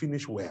is to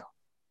finish well.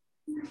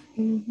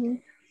 Mm-hmm.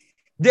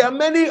 There are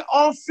many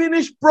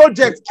unfinished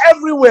projects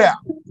everywhere.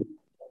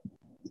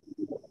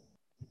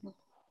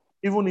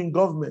 Even in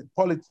government,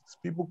 politics,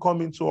 people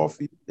come into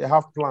office, they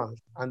have plans,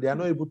 and they are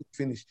not able to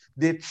finish.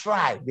 They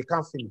try, they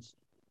can't finish.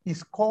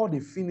 It's called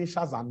the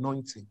finisher's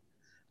anointing.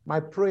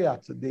 My prayer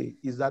today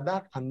is that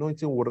that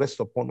anointing will rest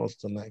upon us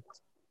tonight.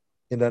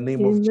 In the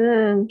name of Jesus.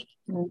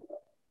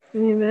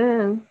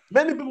 Amen.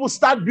 Many people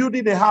start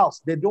building a house.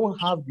 They don't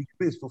have the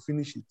grace to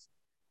finish it.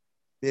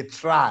 They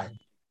try.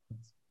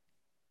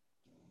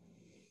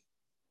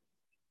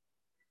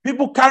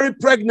 People carry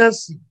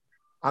pregnancy,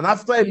 and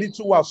after a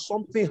little while,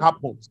 something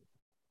happens,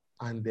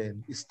 and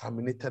then it's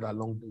terminated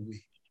along the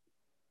way.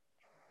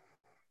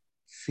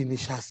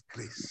 Finisher's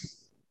grace.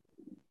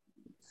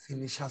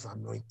 Finisher's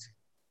anointing.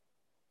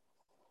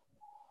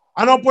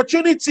 An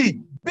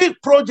opportunity, big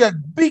project,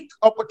 big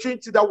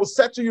opportunity that will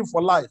settle you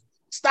for life.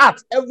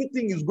 Start,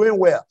 everything is going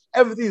well.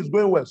 Everything is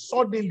going well.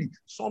 Suddenly,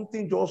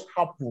 something just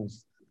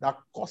happens that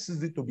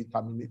causes it to be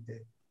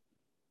terminated.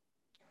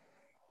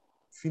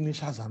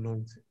 Finisher's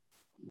anointing.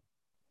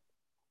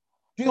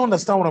 Do you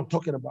understand what I'm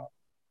talking about?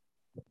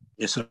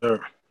 Yes, sir.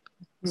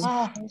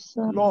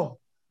 Lord,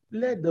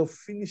 let the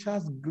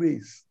finisher's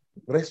grace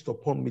rest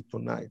upon me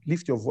tonight.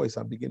 Lift your voice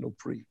and begin to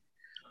pray.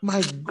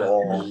 My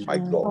God, my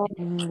God.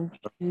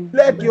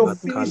 Let your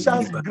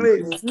finisher's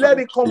grace, let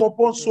it come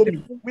upon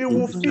Somi. We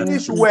will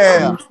finish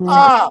well.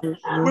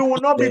 We will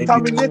not be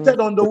terminated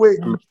on the way.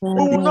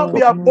 We will not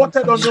be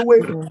aborted on the way.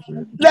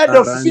 Let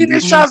the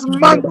finisher's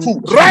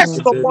mantle rest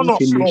upon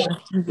us, Lord.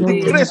 The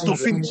grace to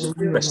finish.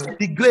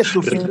 The grace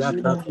to finish.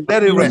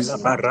 Let it rest.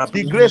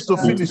 The grace to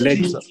finish,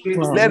 Jesus.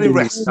 Let it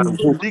rest.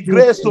 The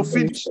grace to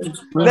finish.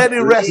 Let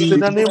it rest in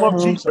the name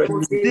of Jesus.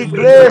 The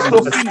grace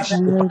to finish.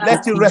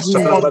 Let it rest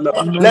upon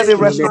me. Let it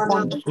rest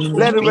upon me.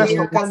 Let it rest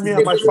upon me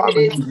and my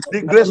family.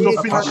 The grace to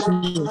finish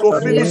school, to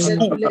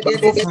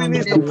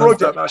finish the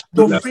project,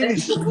 to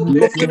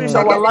finish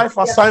our life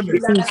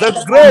assignment.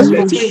 The grace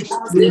to finish.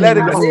 Let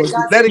it come.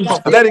 Let it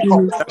come. Let it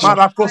come.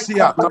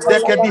 Marakosia,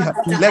 Dekediha,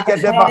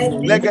 Legedeba.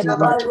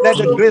 Let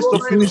the grace to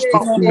finish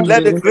come.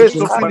 Let the grace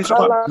to finish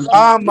come.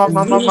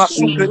 Mama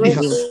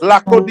Sukrediha,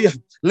 Lakodia,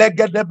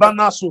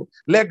 Legedebanasu,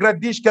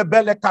 Legredishke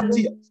Bele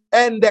Katia,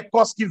 and the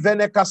Koski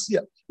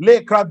Venekasia.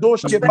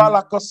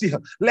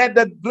 Let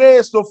the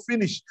grace to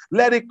finish.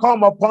 Let it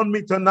come upon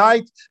me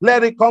tonight.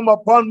 Let it come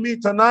upon me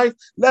tonight.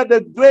 Let the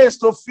grace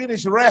to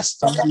finish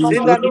rest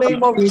in the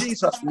name of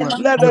Jesus.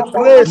 Let the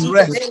grace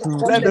rest.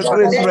 Let the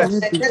grace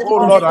rest. Oh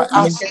Lord, I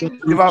ask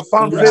if I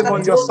found favor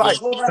on your side.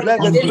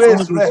 Let the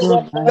grace rest.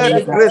 Let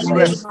the grace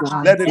rest.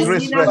 Let the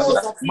grace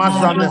rest.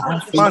 Majana.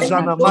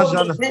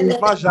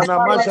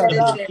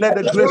 Let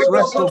the grace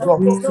rest, oh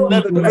God.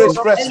 Let the grace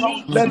rest.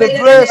 Let the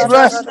grace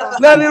rest.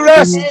 Let it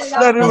rest.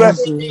 Let it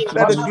rest.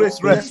 Let the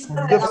grace rest.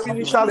 The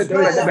finisher's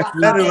grace.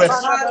 Let it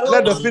rest.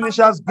 Let the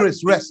finisher's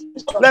grace rest.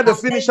 Let the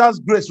finisher's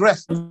grace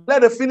rest.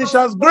 Let the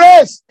finisher's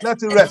grace.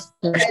 Let it rest.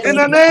 In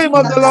the name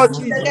of the Lord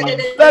Jesus.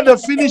 Let the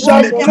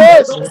finisher's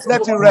grace.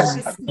 Let it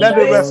rest. Let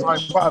it rest, my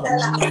Father.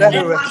 Let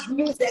it rest.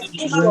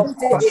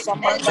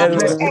 Let it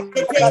rest.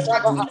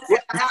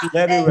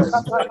 Let it rest.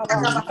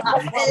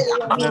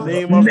 In the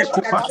name of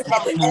Jesus.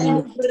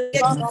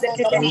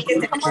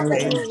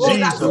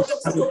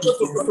 In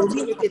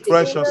Jesus'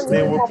 precious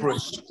name we pray.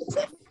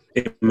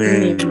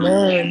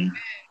 Amen.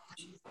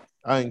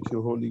 Thank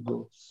you, Holy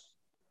Ghost.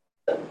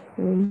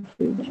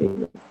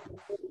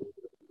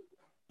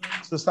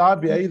 Sister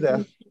Abby, are you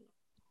there?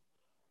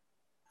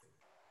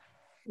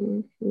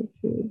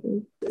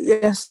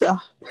 Yes, sir.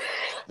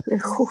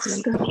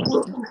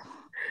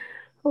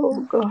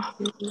 Oh, God.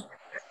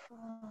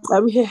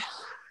 I'm here.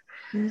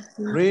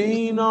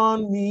 Rain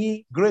on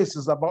me. Grace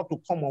is about to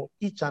come on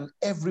each and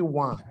every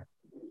one.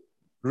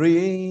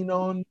 Rain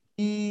on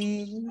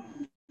me.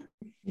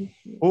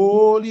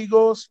 Holy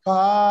Ghost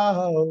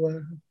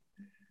power.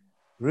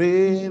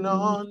 Rain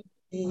on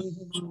me.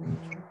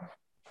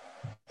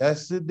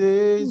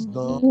 Yesterday is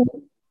gone.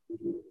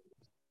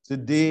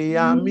 Today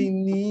I'm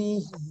in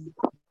need.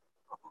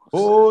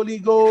 Holy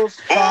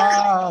Ghost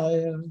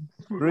fire.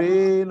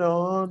 Rain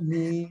on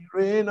me.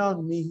 Rain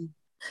on me.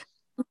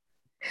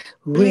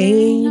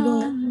 Rain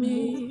on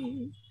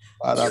me.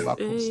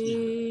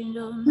 Rain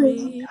on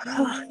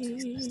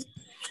me.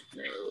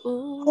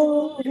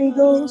 Holy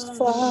Ghost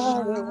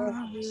fire,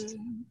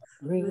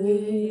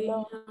 rain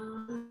on.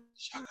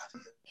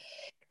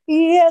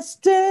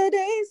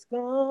 Yesterday's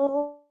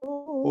gone.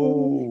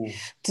 Oh,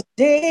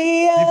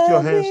 today lift your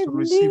I'm hands to in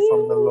receive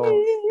from the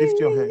Lord. Lift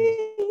your hands.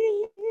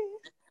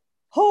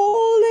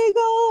 Holy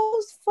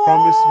Ghost fire,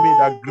 Promise me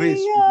that grace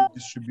will be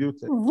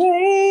distributed.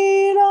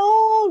 Rain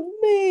on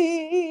me,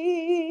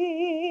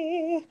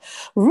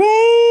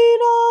 rain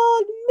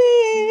on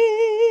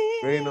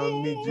me, Rain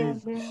on me,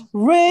 Jesus.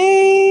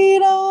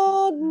 Rain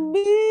on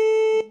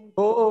me,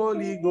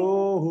 Holy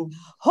Ghost,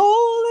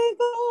 Holy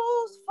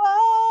Ghost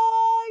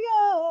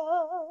fire,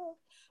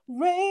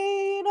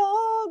 rain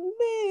on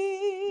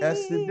me.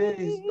 Yesterday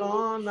is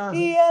gone.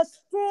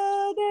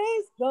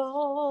 Yesterday's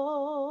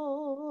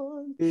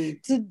gone. Hey.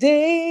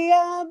 Today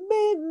I'm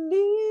in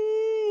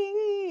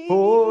need.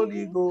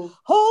 Holy Ghost,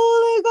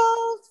 Holy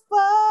Ghost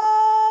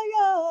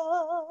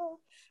fire,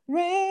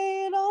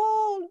 rain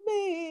on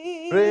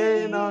me.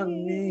 rain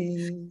on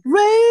me.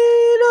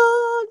 Rain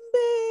on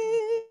me.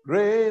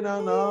 Rain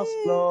on us,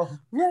 Lord.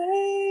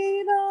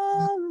 Rain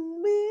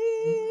on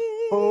me.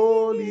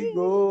 Holy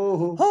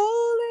Ghost.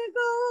 Holy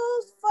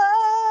Ghost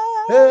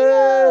fire.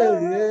 Hey,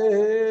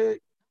 hey.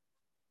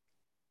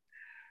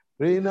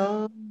 Rain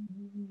on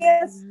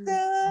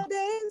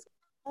Yesterday's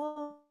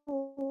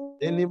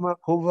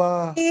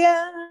Enimakova.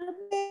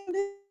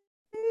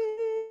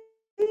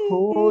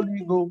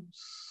 Holy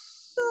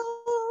Ghost.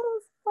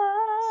 Fire,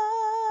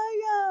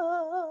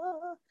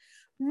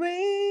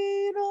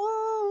 rain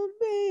on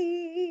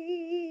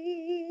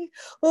me.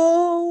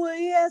 Oh,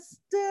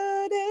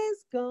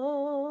 yesterday's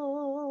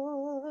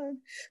gone.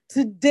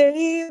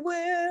 Today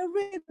we're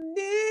in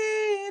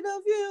need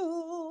of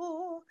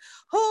you.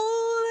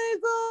 Holy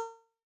Ghost.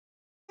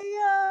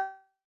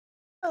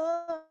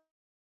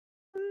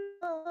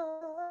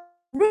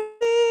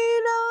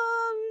 Rain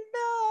on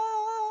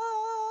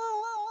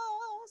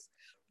us,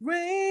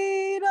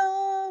 rain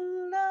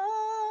on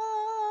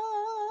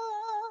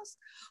us,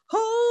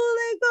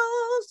 Holy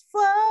Ghost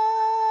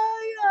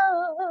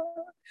fire,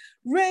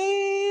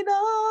 rain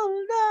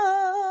on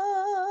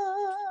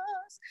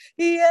us.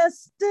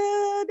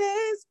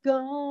 Yesterday's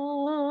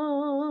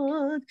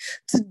gone,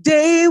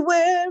 today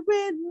we're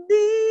in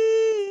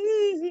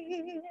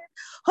need.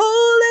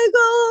 Holy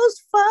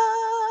Ghost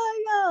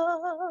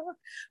fire,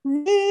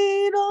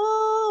 rain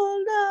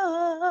on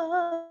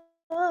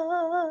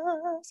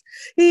us.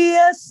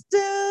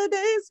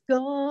 Yesterday's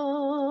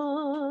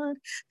gone,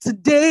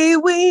 today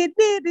we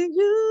need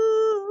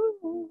you.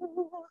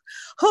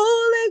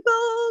 Holy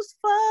Ghost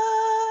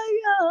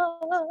fire,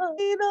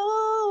 rain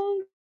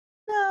on us.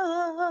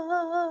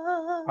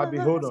 Abby,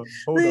 hold on.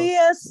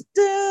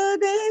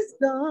 Yesterday's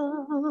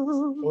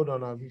gone. Hold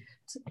on, Abby.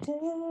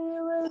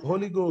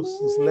 Holy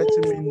Ghost is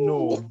letting me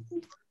know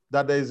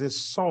that there is a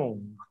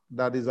song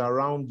that is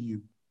around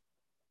you.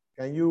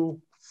 Can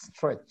you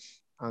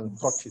stretch and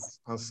touch it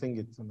and sing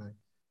it tonight?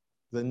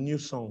 The new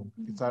song.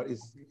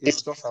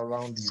 It's just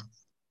around you.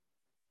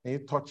 Can you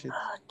touch it?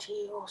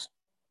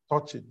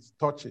 Touch it,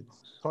 touch it,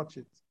 touch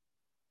it.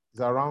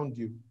 It's around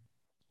you.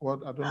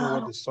 What I don't know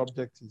what the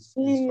subject is.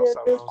 It's just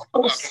around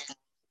you.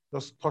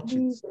 Just touch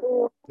it.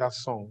 That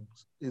song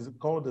is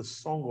called the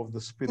Song of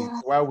the Spirit.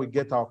 While we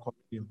get our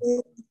communion.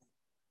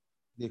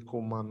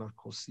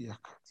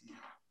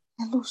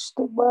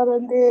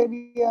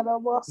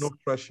 No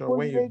pressure.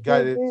 When you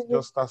get it,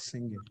 just start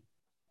singing.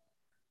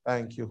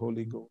 Thank you,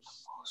 Holy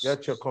Ghost.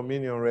 Get your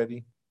communion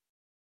ready.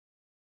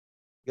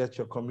 Get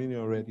your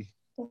communion ready.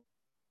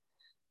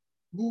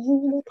 Get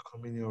your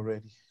communion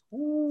ready.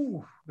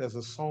 Ooh, there's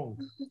a song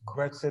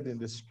birthed in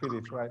the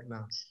spirit right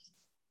now.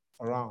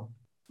 Around.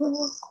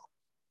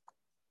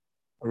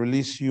 I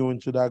release you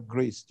into that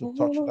grace to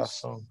touch that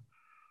song.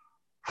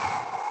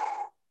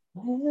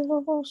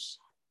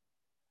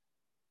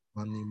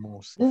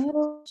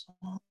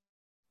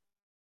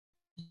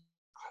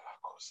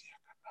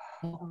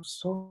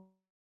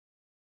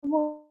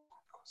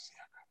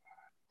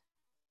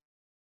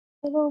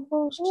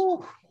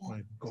 Oh,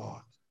 my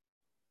God.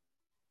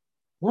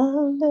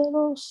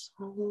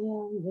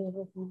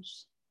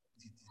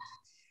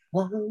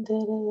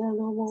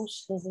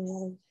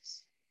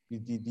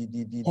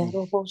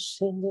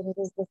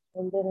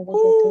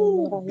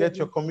 Ooh, get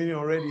your communion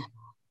ready.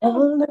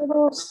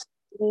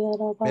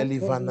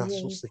 Melivana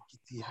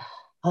Susekitia.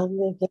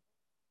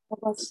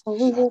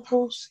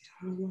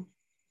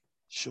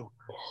 Sure.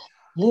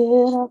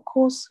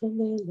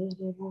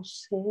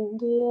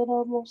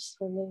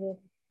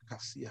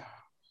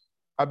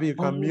 Abby, you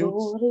can mute.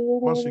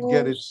 Once you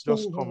get it,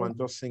 just come and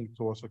just sing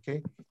to us,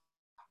 okay?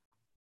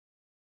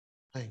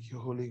 Thank you,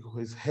 Holy Ghost.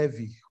 It's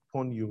heavy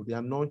upon you. The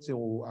anointing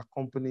will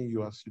accompany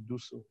you as you do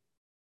so.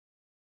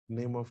 In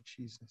the name of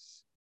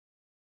Jesus.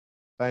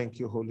 Thank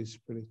you, Holy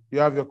Spirit. You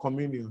have your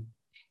communion.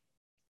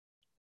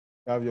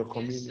 You have your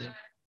communion.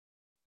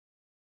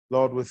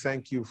 Lord, we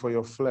thank you for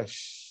your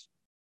flesh.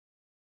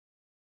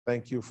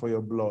 Thank you for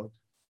your blood.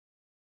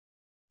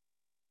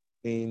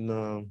 In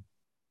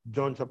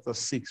John chapter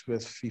 6,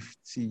 verse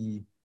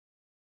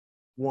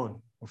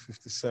 51 or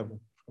 57,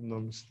 I'm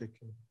not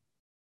mistaken,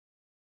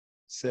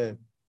 said,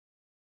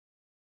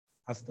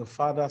 as the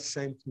Father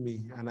sent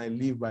me and I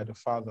live by the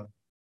Father,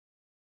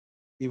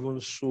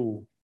 even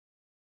so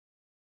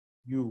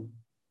you,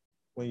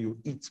 when you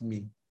eat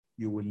me,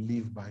 you will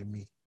live by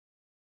me.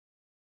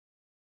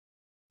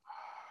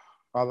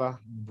 Father,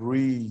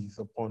 breathe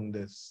upon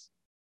this.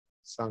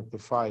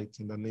 Sanctify it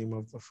in the name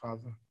of the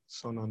Father,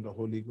 Son, and the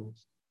Holy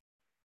Ghost.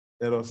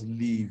 Let us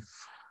live.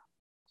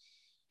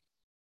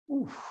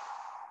 Oof.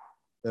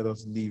 Let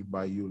us live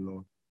by you,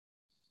 Lord.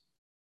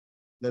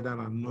 Let an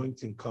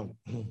anointing come.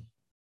 An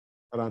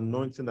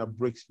anointing that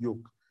breaks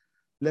yoke.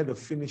 Let the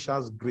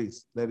finisher's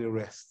grace, let it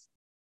rest.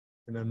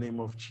 In the name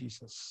of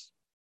Jesus.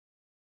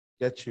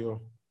 Get your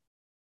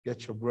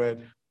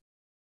bread.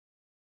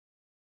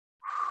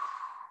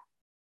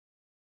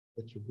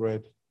 Get your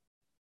bread.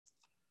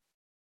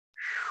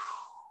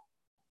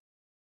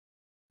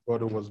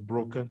 Body was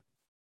broken.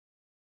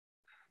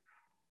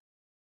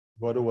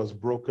 Body was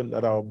broken,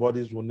 that our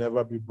bodies will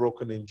never be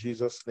broken in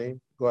Jesus'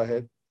 name. Go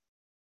ahead.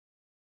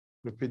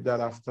 Repeat that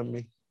after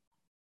me.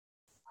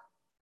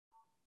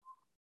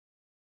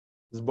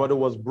 His body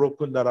was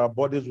broken, that our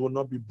bodies will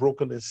not be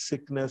broken in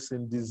sickness,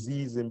 in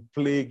disease, in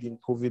plague, in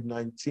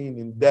COVID-19,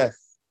 in death.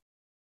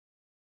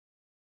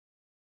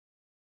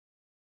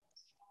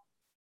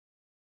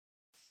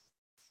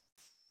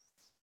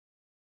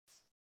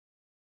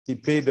 He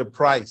paid the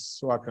price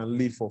so I can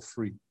live for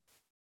free.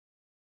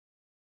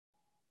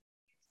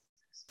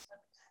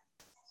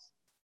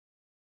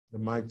 The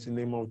mighty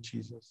name of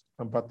Jesus.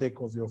 And partake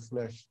of your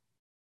flesh.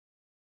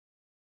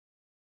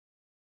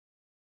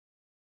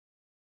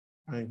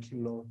 Thank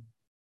you, Lord.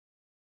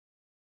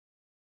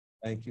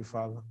 Thank you,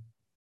 Father.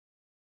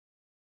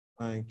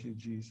 Thank you,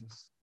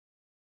 Jesus.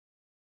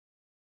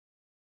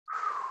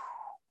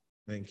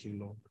 Thank you,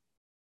 Lord.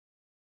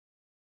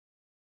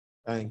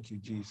 Thank you,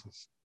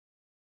 Jesus.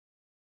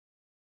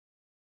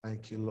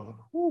 Thank you, Lord.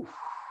 Whew.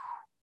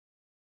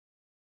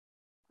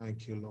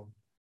 Thank you, Lord.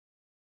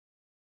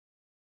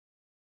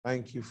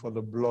 Thank you for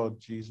the blood,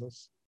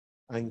 Jesus.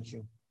 Thank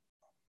you.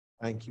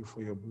 Thank you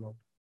for your blood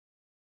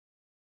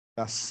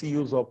that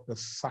seals up the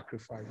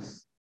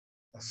sacrifice,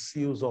 that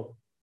seals up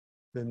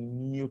the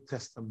New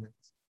Testament.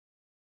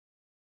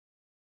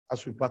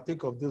 As we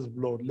partake of this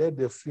blood, let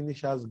the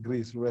finisher's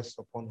grace rest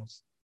upon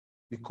us.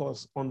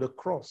 Because on the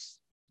cross,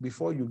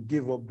 before you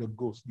gave up the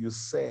ghost, you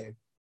said,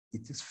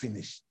 it is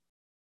finished.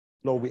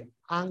 Lord, we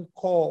anchor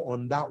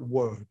on that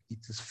word,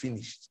 it is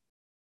finished.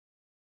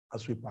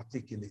 As we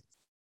partake in it,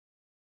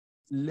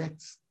 let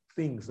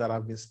things that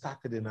have been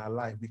started in our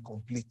life be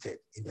completed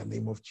in the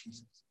name of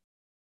Jesus.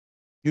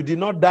 You did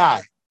not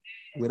die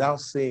without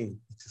saying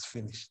it is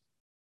finished.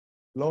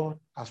 Lord,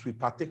 as we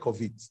partake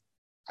of it,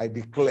 I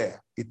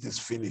declare it is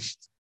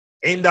finished.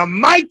 In the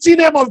mighty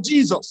name of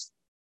Jesus.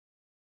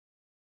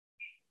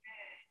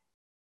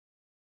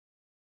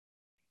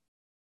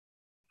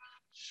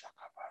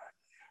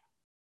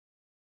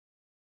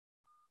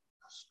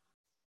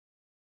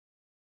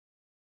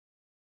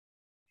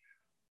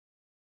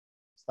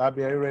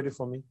 Sabi, are you ready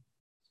for me?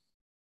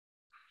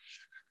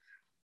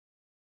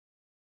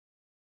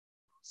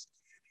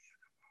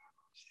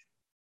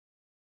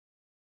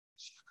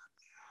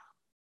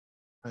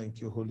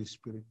 Thank you, Holy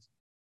Spirit.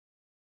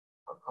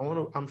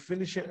 I'm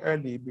finishing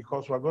early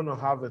because we're going to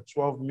have a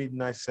 12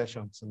 midnight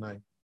session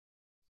tonight.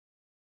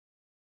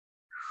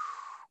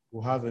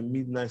 We'll have a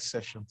midnight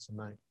session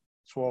tonight,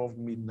 12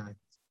 midnight.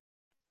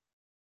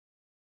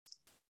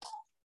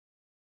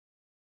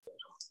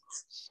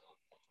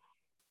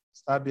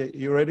 Sabi,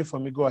 you ready for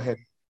me? Go ahead.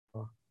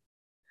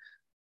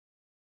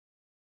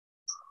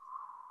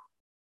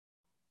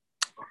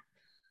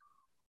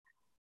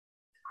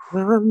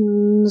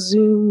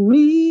 Consume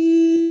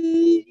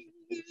me,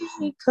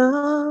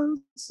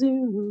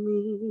 consume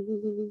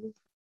me,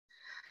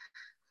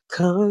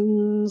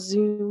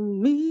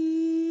 consume me,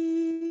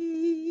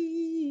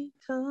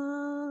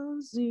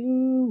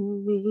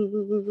 consume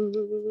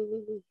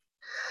me.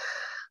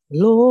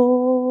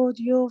 Lord,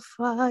 your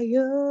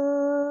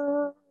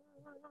fire,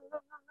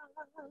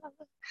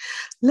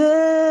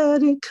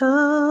 let it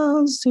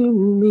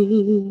consume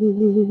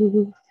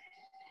me.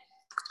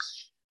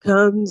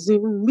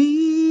 Consume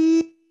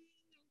me,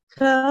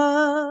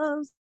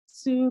 consume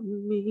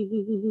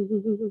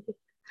me,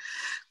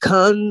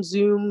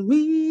 consume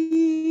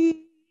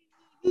me,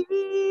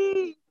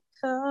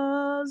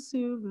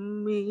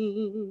 consume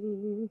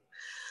me.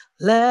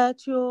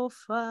 Let your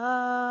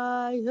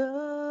fire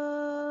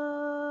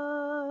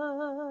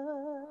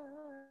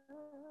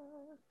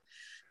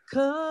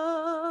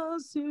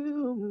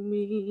consume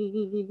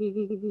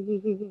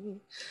me.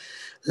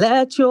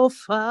 Let your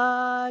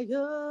fire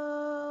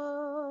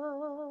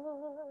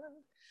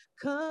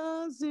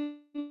consume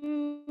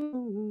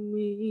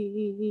me.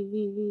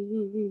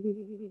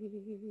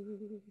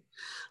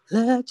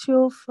 Let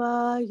your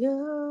fire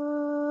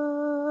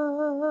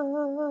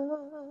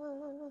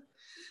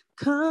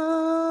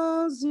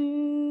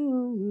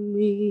consume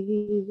me.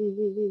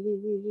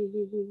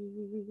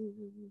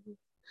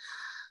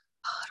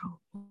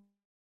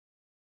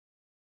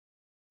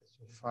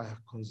 fire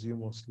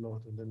consume us,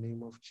 Lord, in the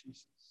name of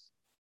Jesus.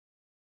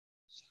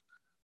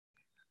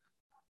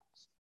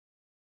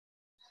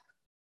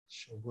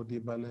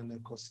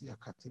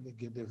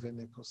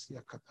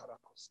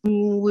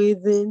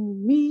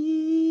 Within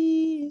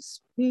me,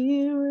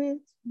 Spirit,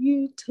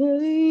 you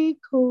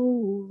take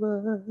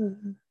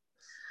over.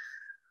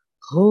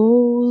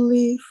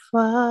 Holy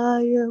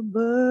fire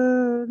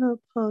burn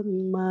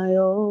upon my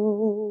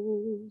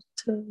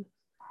altar.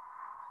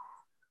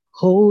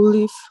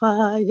 Holy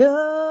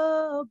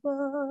fire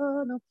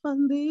burn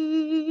upon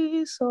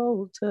this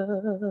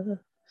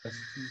altar.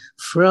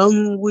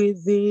 From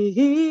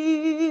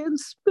within,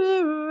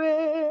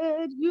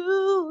 Spirit,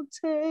 you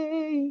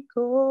take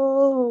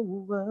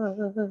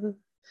over.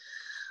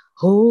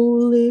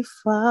 Holy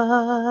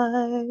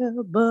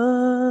fire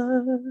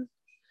burn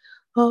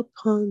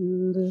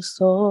upon this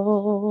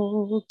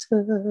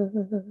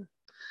altar.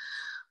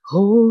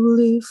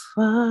 Holy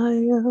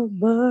fire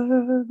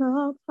burn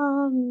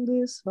upon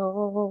this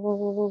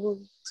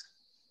altar.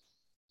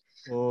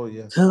 Oh,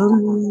 yes.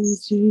 Come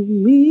to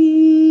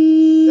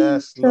me.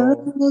 Yes, Lord.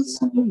 Come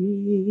to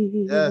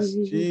me. Yes,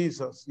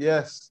 Jesus.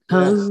 Yes.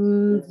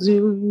 Come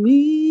to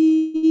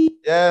me.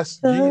 Yes,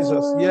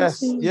 Jesus.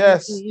 Yes.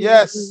 Yes.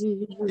 Yes.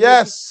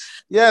 Yes.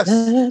 Yes.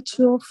 Let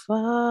your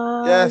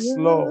fire. Yes,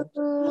 Lord.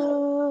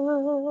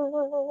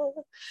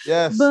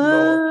 Yes,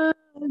 Lord.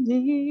 Burn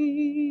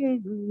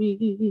in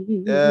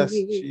me. Yes,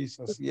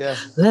 Jesus.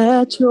 Yes.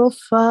 Let your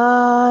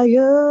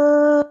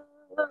fire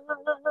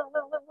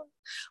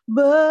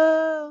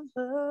burn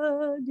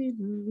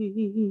in me.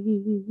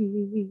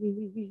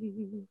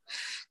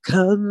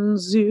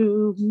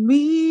 Consume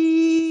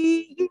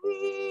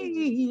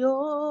me,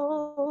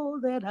 all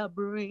that I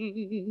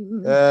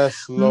bring.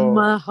 Yes, Lord.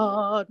 My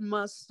heart,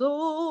 my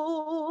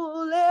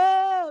soul,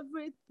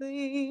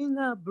 everything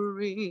I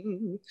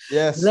bring.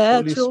 Yes,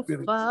 Let Holy your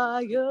Spirit.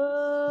 fire,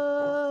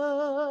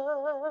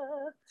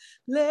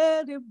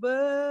 let it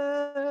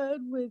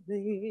burn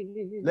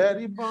within. Let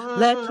it burn.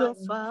 Let your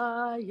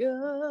fire,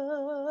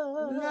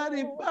 let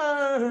it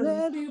burn.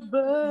 Let it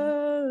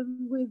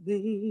burn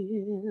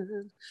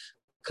within.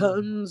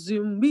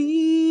 Consume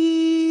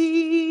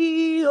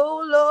me,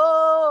 oh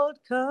Lord,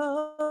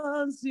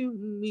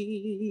 consume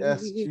me.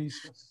 Yes,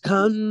 Jesus.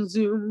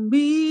 Consume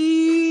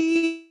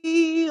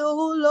me,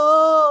 oh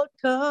Lord,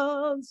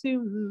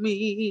 consume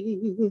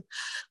me.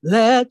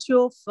 Let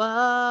your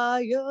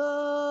fire,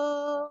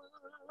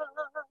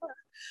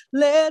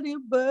 let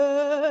it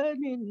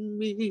burn in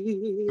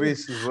me.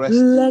 Grace is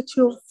resting. Let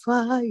your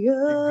fire.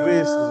 The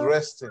grace is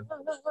resting.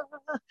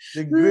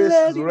 The grace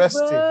is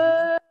resting.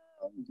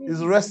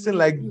 It's resting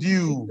like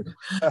dew.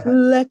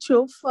 Let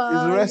your fire.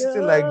 It's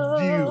resting like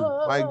dew.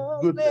 My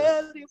goodness.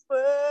 Let it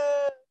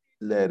burn.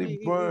 Let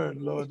it burn,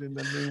 Lord, in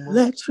the name of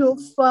Let your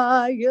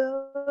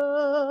fire,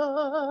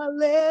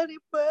 let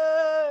it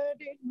burn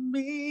in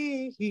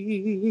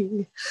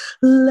me.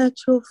 Let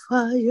your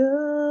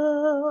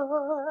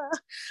fire,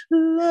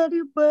 let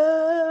it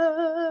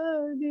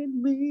burn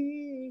in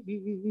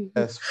me.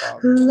 Yes,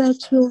 Father.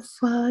 Let your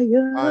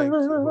fire, thank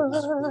you,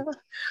 Holy Spirit.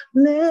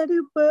 Let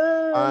it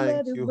burn, Thank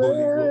let it you,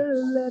 Holy burn,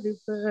 Ghost. let it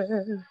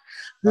burn.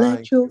 Thank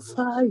Let your you,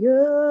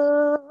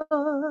 fire,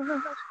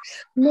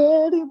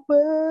 let it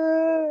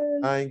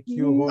burn. Thank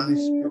you, Holy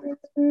Spirit.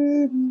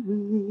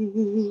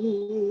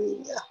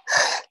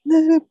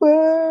 Let it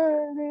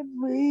burn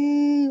in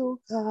me, oh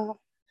God.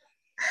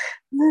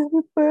 Let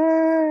it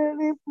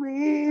burn in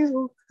me,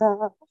 oh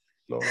God.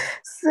 Lord.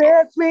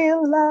 Set me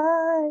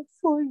alight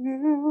for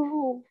you,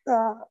 oh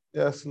God.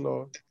 Yes,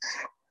 Lord.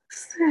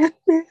 Set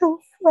me on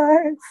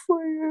fire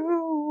for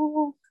you,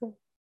 oh God.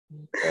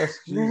 Yes,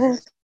 Jesus.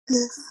 Let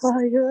the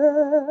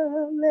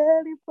fire,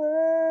 let it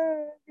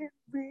burn in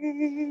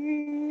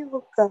me,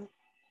 oh God.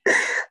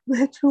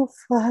 Let your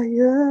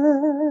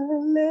fire,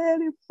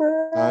 let it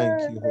burn. Thank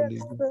you, let Holy it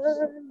Ghost.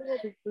 burn,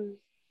 let it burn.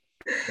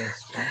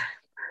 Yes, Father.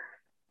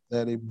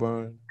 Let it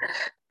burn.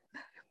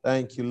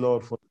 Thank you,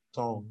 Lord, for the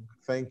tongue.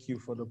 Thank you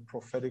for the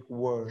prophetic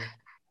word.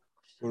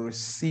 We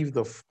receive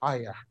the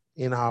fire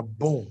in our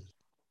bones.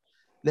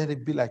 Let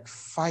it be like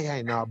fire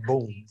in our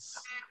bones.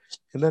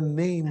 In the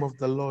name of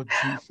the Lord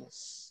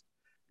Jesus.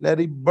 Let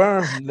it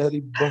burn, let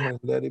it burn,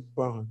 let it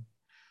burn.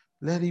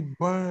 Let it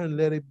burn,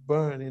 let it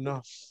burn in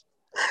us.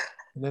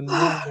 In the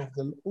name of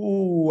the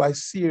Lord. I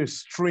see a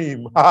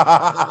stream.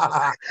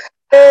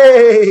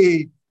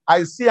 Hey,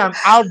 I see an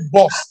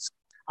outburst.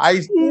 I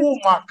see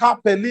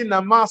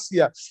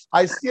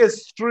a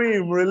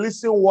stream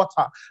releasing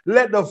water.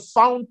 Let the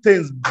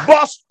fountains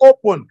burst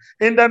open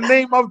in the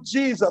name of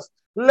Jesus.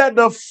 Let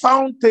the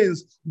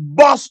fountains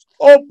burst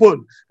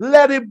open.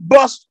 Let it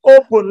burst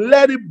open.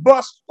 Let it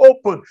burst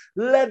open.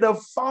 Let the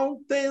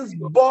fountains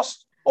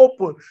burst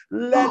open.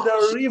 Let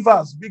the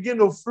rivers begin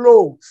to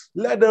flow.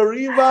 Let the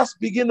rivers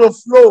begin to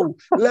flow.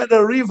 Let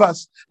the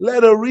rivers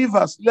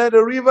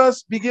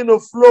begin to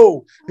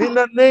flow in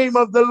the name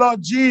of the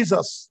Lord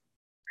Jesus.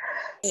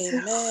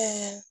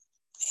 Amen.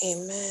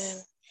 Amen.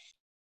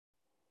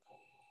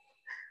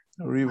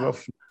 The river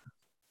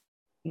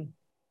flow.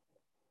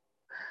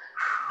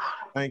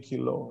 Thank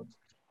you, Lord.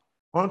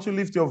 Why don't you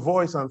lift your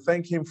voice and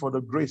thank him for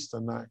the grace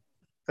tonight?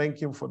 Thank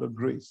him for the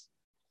grace.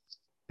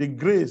 The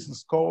grace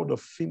is called the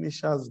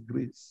finisher's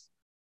grace.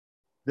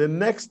 The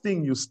next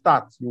thing you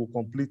start, you will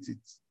complete it.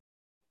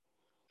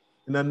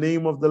 In the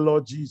name of the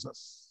Lord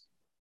Jesus.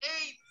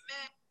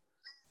 Amen.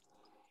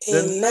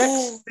 The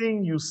next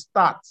thing you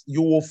start,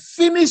 you will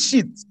finish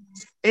it.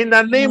 In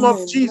the name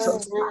of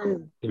Jesus.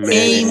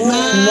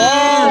 Amen.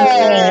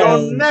 Your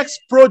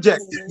next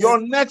project, your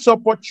next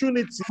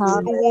opportunity,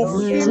 you will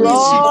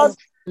finish it.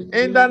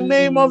 In the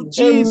name of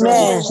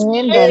Jesus.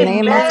 In the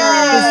name of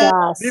Jesus.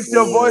 Lift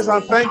your voice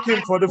and thank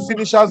him for the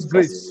finisher's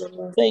grace.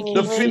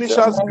 The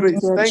finisher's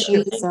grace. Thank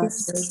him.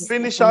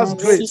 Finisher's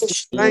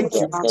grace. Thank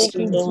you.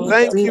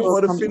 Thank you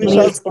for the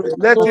finisher's grace.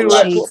 Let it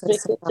rest.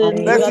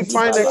 Let it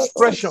find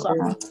expression.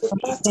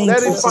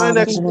 Let it find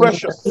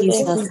expression.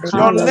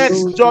 Your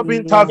next job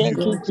interview,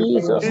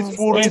 it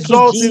will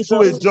result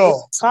into a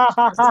job.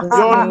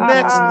 Your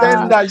next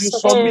tender you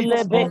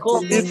submit,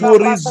 it will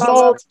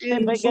result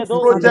into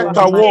project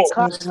award.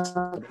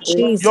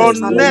 Your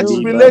next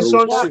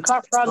relationship,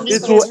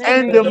 it will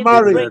end the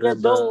marriage.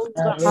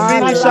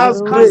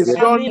 Finisher's grace.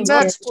 Your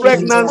next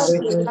pregnancy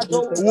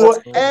will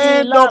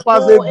end up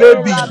as a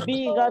baby.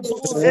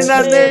 In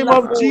the name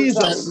of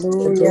Jesus.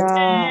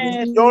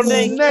 Your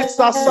next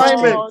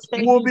assignment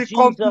will be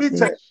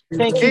completed. In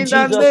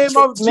the name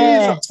of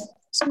Jesus.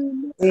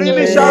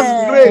 Finisher's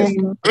grace.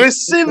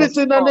 Receive it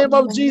in the name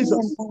of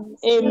Jesus.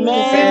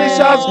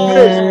 Finisher's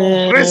grace.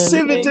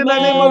 Receive it in the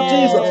name of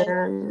Jesus.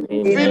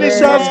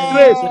 Finisher's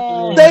grace.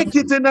 Take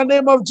it in the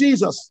name of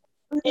Jesus.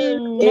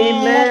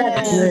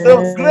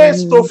 The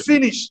grace to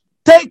finish.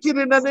 Take it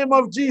in the name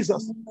of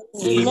Jesus.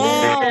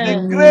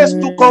 The grace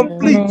to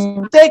complete.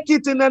 Take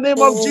it in the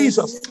name of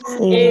Jesus.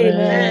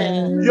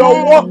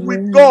 Your walk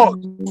with God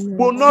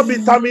will not be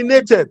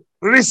terminated.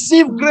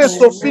 Receive grace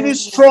to finish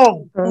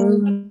strong.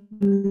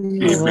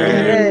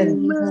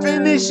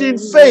 Finish in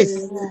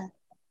faith.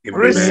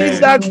 Receive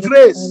that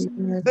grace.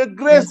 The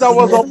grace that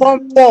was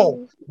upon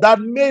Paul that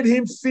made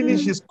him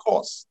finish his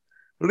course.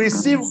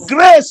 Receive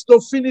grace to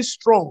finish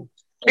strong.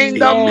 In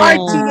the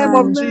mighty name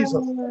of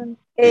Jesus.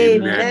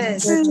 Amen.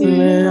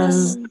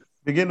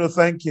 Begin to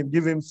thank him.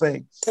 Give him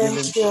thanks. Give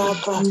him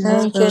thanks.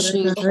 Thank you,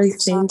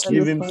 Jesus.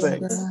 Give him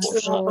thanks.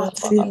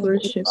 We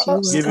worship you,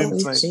 Lord Give God. him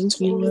We thanks. thank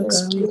you, Lord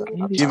God. We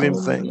give you Give him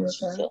glory, Lord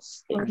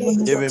thanks.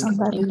 God. Give him We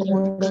thanks. give you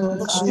Lord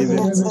God. Give him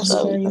Whatever thanks.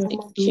 desire you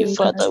do,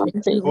 Lord God.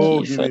 Thank you, Lord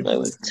Oh, God. give him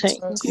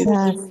thanks. Give you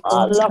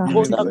Give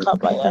him Lord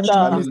thanks.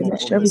 God. You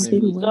finish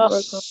everything, Lord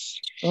God.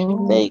 Oh,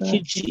 Lord God. In the name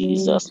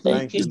of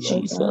Thank you, Jesus,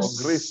 Lord Lord, God.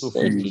 for grace to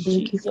finish.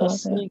 Thank you, Father.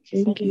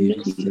 Thank you,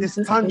 It's Jesus.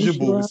 Thank you,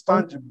 tangible. It's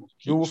Abba. tangible.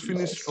 You will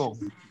finish strong.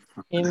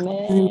 In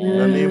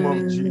the name of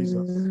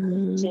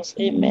Jesus.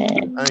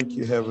 Amen. Thank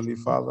you, Heavenly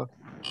Father.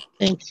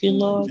 In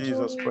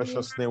Jesus'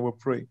 precious name we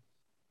pray.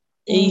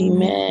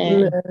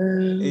 Amen.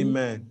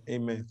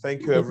 Amen.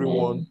 Thank you,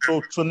 everyone.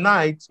 So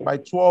tonight, by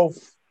 12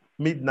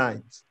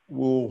 midnight,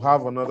 we'll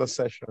have another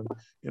session.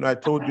 I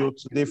told you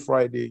today,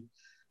 Friday,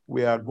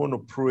 we are going to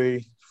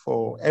pray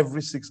for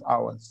every 6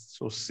 hours.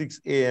 So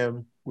 6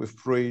 a.m. we've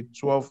prayed,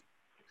 12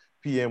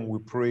 p.m. we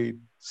prayed,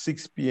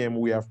 6 p.m.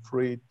 we have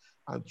prayed,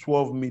 and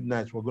 12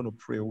 midnight we're going to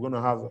pray. We're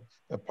going to have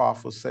a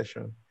powerful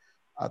session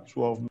at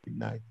 12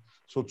 midnight.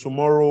 So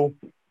tomorrow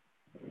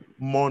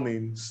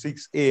morning,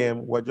 6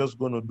 a.m., we're just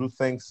going to do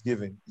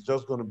Thanksgiving. It's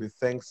just going to be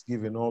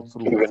Thanksgiving all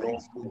through.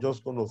 We're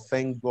just going to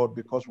thank God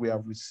because we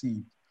have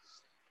received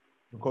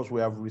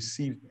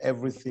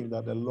everything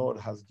that the Lord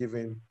has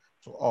given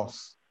to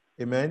us.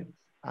 Amen.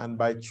 And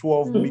by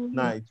 12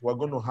 midnight, we're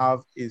going to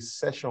have a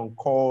session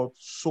called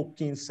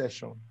soaking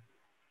session.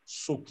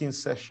 Soaking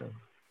session.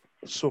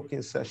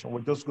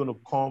 We're just going to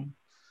come,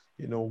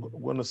 we're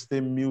going to stay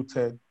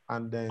muted,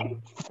 and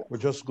then we're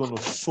just going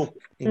to soak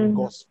in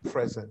God's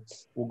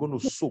presence. We're going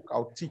to soak.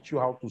 I'll teach you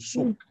how to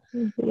soak.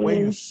 When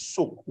you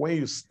soak, when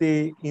you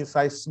stay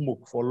inside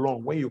smoke for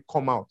long, when you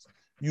come out,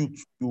 you'll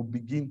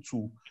begin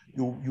to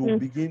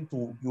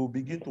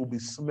be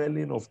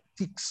smelling of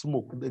thick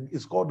smoke.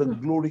 It's called the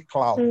glory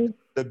cloud.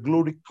 The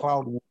glory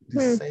cloud will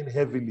descend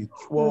heavily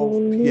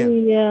 12 p.m.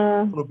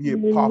 It's going to be a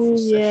powerful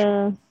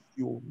session.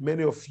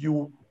 Many of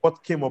you,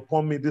 what came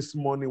upon me this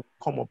morning will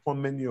come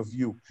upon many of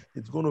you.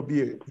 It's going to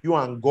be you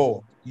and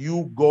God.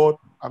 You, God,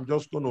 I'm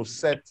just going to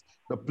set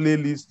the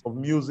playlist of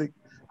music,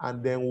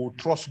 and then we'll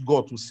trust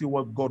God to see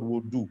what God will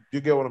do. Do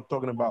you get what I'm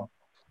talking about?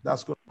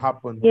 That's going to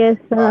happen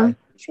by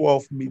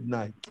 12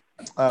 midnight,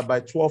 by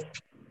 12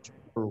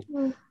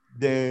 p.m.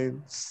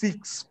 Then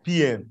 6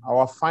 p.m.,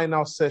 our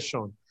final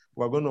session,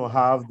 we're going to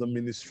have the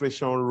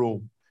ministration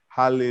room.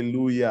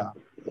 Hallelujah.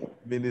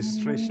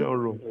 Ministration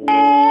room.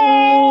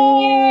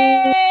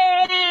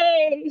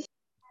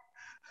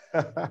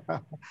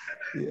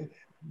 Yeah.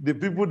 The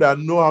people that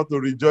know how to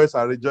rejoice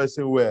are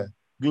rejoicing well.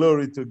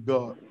 Glory to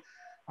God.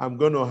 I'm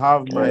going to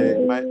have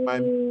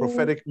my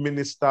prophetic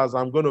ministers.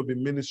 I'm going to be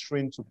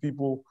ministering to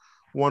people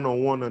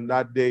one-on-one on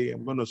that day.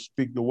 I'm going to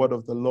speak the word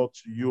of the Lord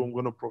to you. I'm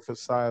going to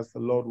prophesy as the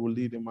Lord will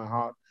lead in my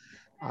heart.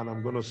 And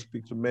I'm going to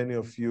speak to many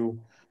of you.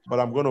 But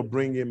I'm going to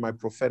bring in my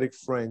prophetic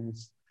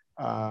friends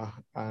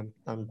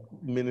and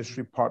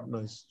ministry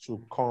partners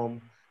to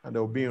come, and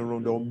they'll be in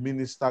room. They'll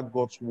minister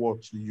God's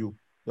word to you.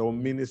 They will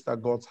minister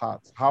God's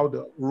heart. How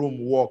the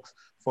room works,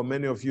 for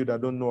many of you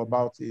that don't know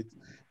about it,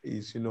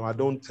 is, I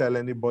don't tell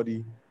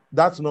anybody.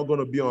 That's not going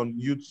to be on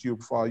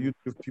YouTube for our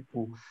YouTube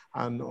people,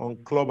 and on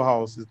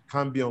Clubhouse. It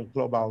can't be on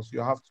Clubhouse.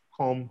 You have to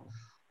come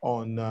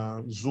on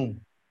Zoom,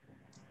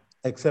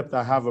 except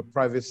I have a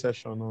private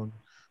session on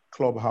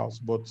Clubhouse.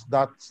 But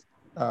that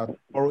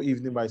tomorrow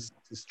evening by 6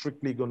 is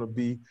strictly going to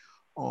be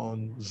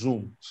on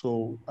Zoom.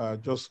 So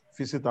just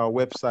visit our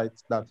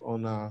website that's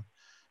on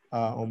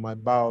my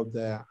bio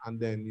there, and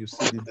then you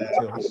see the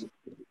details.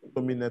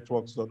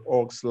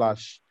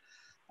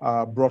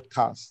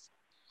 SomiNetworks.org/broadcast.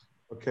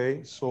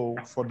 Okay, so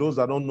for those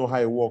that don't know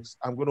how it works,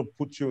 I'm going to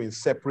put you in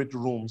separate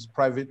rooms,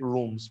 private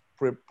rooms,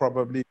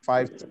 probably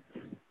 5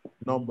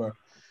 number,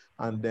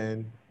 and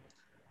then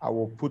I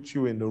will put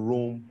you in the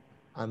room,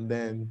 and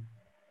then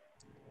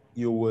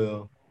you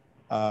will,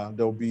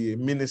 there'll be a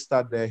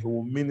minister there who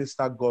will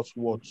minister God's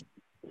word,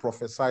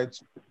 prophesy.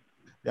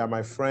 They are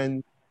my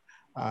friends,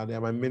 they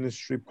are my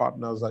ministry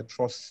partners. I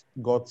trust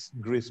God's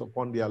grace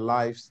upon their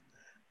lives,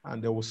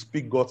 and they will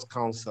speak God's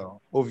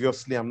counsel.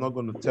 Obviously, I'm not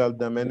going to tell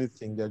them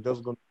anything. They're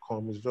just going to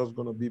come. It's just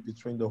going to be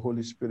between the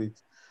Holy Spirit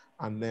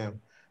and them,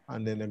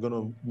 and then they're going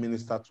to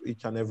minister to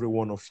each and every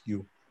one of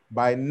you.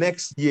 By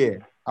next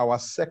year, our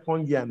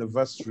 2nd year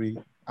anniversary,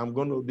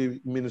 the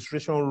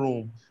administration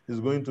room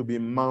is going to be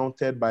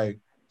mounted by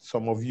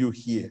some of you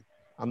here.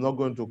 I'm not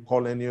going to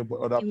call any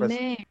other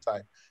person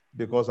inside,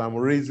 because I'm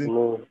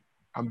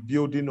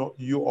building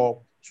you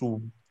up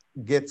to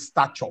get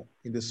stature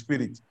in the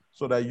spirit,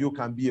 so that you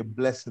can be a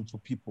blessing to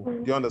people.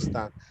 Do you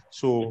understand?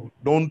 So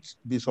don't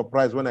be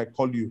surprised when I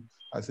call you.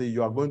 I say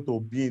you are going to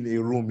be in a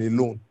room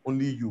alone,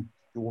 only you.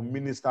 You will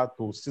minister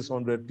to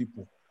 600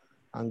 people,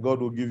 and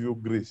God will give you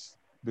grace,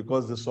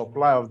 because the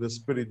supply of the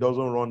spirit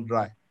doesn't run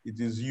dry. It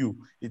is you.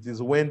 It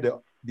is when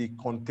the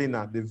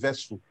container, the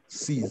vessel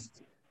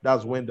ceased,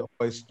 that's when the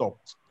oil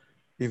stopped.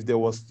 If there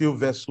was still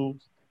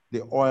vessels,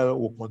 the oil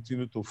will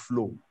continue to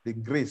flow. The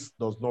grace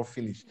does not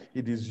finish.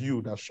 It is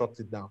you that shut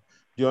it down.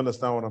 Do you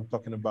understand what I'm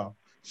talking about?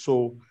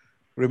 So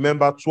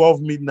remember, 12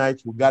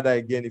 midnight, we'll gather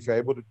again. If you're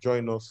able to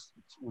join us,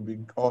 it will be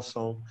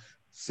awesome.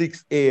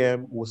 6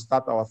 a.m., we'll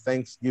start our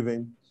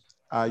Thanksgiving.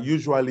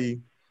 Usually,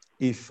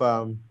 if...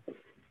 okay,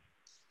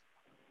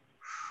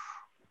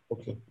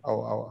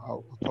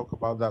 I'll talk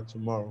about that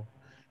tomorrow.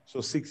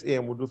 So 6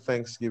 a.m., we'll do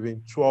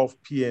Thanksgiving.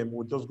 12 p.m.,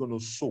 we're just going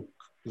to soak.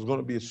 It's going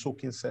to be a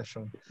soaking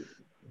session.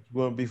 It's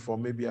going to be for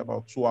maybe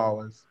about 2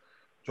 hours.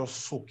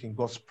 Just soak in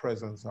God's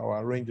presence. I'll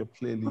arrange a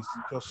playlist.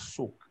 Just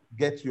soak.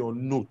 Get your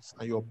notes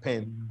and your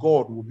pen.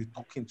 God will be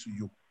talking to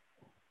you.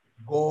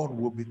 God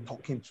will be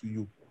talking to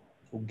you.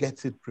 So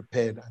get it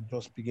prepared and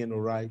just begin to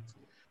write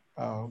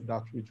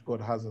that which God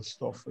has in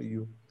store for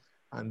you.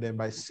 And then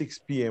by 6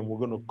 p.m., we're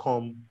going to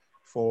come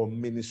for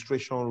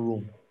ministration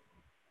room.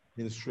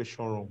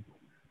 Ministration room.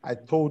 I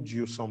told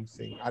you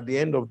something. At the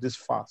end of this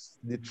fast,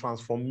 the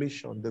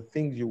transformation, the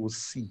things you will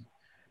see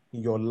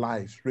in your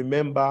life.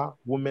 Remember,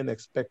 women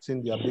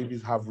expecting their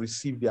babies have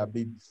received their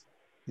babies.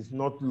 It's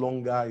not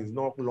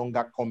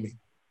longer coming,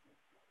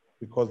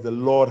 because the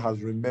Lord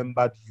has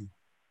remembered you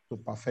to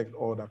perfect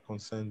all that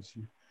concerns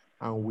you.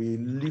 And we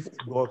lift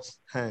God's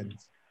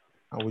hands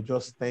and we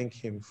just thank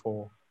him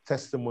for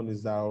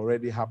testimonies that are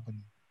already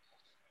happening.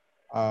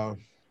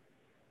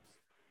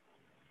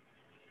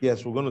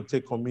 Yes, we're going to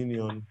take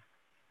communion.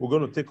 We're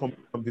going to take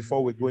communion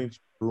before we go into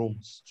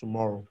rooms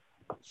tomorrow.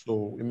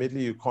 So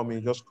immediately you come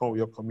in, just come with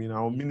your communion.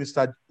 I'll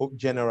minister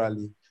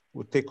generally.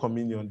 We'll take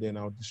communion, then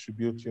I'll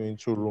distribute you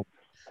into a room.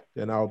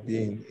 Then I'll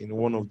be in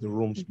one of the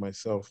rooms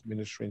myself,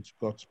 ministering to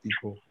God's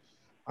people.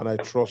 And I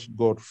trust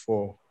God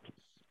for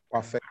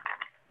perfect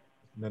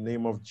in the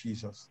name of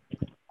Jesus.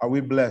 Are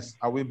we blessed?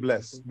 Are we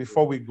blessed?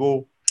 Before we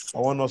go, I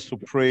want us to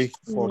pray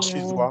for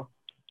Chizwa.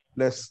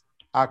 Let's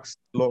ask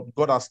Lord.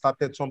 God has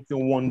started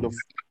something wonderful.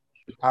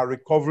 Our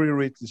recovery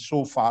rate is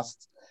so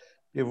fast.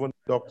 Even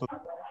doctors.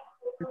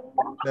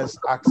 Let's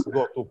ask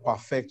God to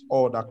perfect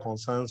all that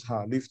concerns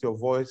her. Lift your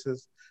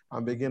voices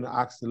and begin to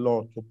ask the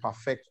Lord to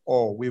perfect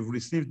all. We've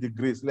received the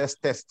grace. Let's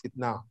test it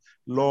now.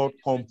 Lord,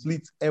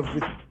 complete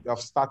everything you have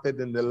started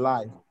in the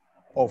life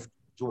of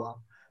Joab.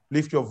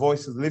 Lift your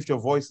voices. Lift your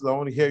voices. I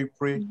want to hear you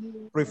pray.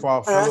 Pray for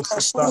our fellow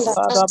sister,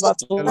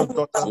 fellow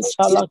daughter.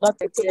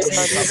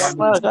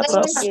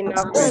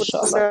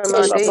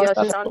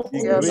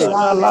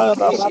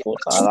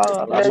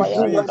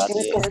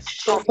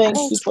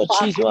 Thank you for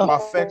Jesus.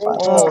 Perfect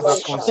all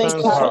that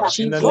concerns her.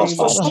 In the name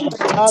of Jesus.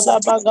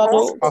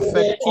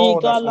 Perfect all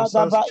that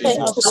concerns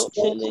Jesus.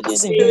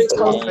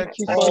 Perfect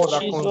all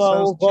that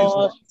concerns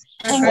Jesus.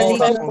 Thank you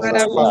for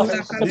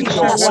perfect Lift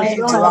your voice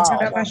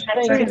loud.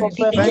 Thank you for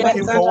Thank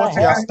him perfecting for what our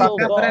he has health, oh started.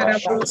 God.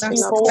 Thank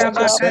you for what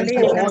you have Thank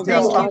you for what he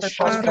has finished. started. Thank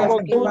Trust you him.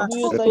 for good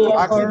news that you have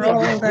Ask him given to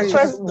be us good.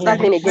 this evening.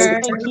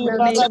 Thank you,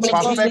 Father, because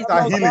Perfect we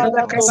our know, healing.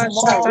 Father,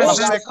 tomorrow.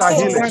 Perfect our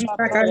healing.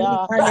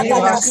 Give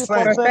her Thank you for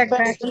strength.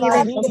 perfecting our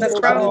healing,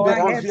 oh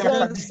God.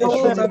 Thank you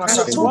for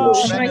perfecting your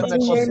word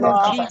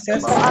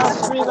in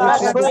answering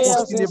our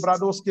prayers to me,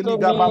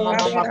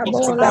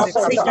 to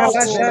answer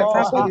us, oh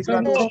Lord.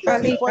 Oh,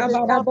 thank you for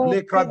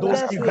the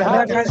confidence we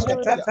have in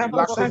you that will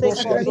not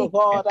forsake us, oh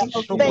God.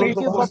 Thank you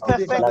for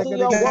perfecting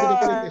your word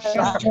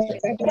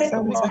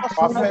Perfect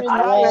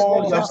concerning life,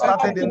 all you have oh,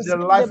 started in the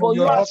life of unstable.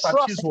 You your are daughter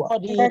Chizwa.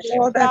 trustworthy.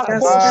 Thank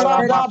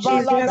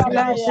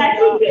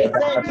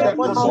you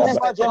for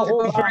Jehovah,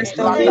 Jehovah.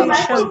 Thank you for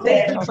strength.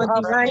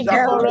 Thank you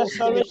for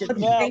restoration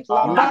of health.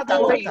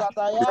 Labado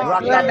Zadaya.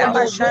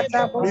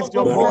 Lift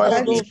your voice.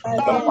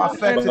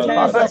 Perfect it,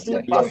 perfect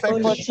it, Thank you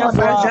perfect for it, perfect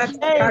Chizwa. it.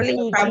 Thank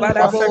you, Jesus.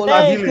 Perfect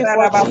our Thank you healing.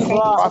 for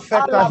Chizwa.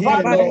 Perfect our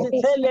healing, Alabado Lord.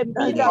 zitele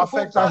bida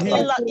Perfect our kuta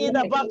healing. ila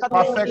ida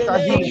Perfect our bakatele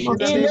healing in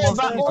the name of ileva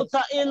Jesus.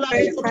 uta ila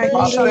kutele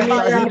Perfect our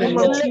kataya healing,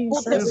 Lord.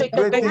 lekute This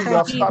great thing you feketuka.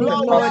 have started,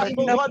 Lord, we ask, perfect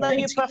oh it. God, that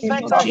you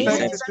perfect our healing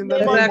Perfect in it the in the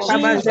name of name of Jesus.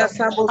 Jesus.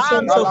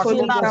 Ando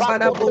kila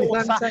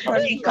bakotosa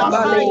Mando,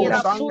 ekabaya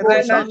Shando,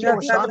 sute Shando,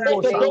 lekute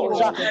Shando, Shando,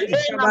 fekedoja Skedi.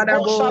 ena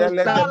kosha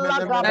Dele de tala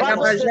mene mene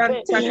mene.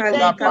 gabarushkete. La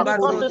Thank you because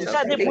pakolo you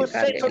said if we eskedi.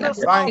 say to this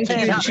Thank you,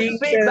 mountain, Jesus.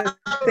 be thou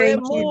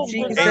removed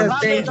without In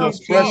having a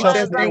Jesus' thought.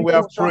 precious name we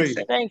have prayed.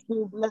 Thank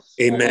you. Bless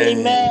you. Amen.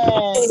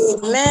 Amen.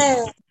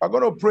 Amen. I'm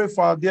going to pray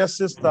for our dear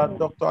sister,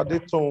 Dr.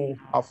 Adeton.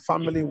 Our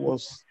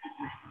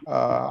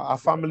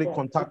family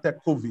contacted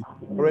COVID.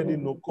 Already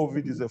know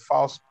COVID is a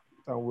foul spirit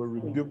and we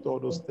rebuked all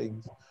those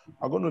things.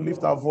 I'm going to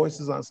lift our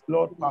voices and say,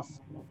 Lord, perfect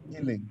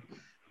healing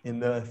in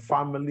the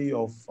family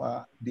of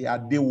the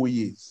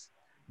Adewoyes,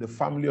 the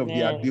family of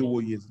the Amen.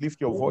 Adewoyes.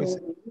 Lift your voice.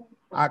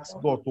 Ask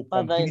God to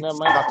Father, in complete the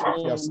mighty that which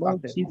He has name of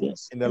started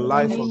Jesus. in the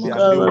lives of the Father,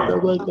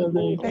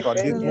 Adewoyes. Dr.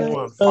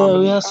 Adeton and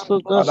we family. ask for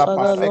God, Father, Father,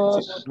 perfect Lord,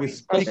 it. We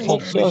speak perfect your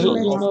completion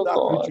healing, of oh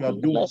that which God. you are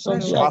doing. Bless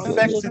us, your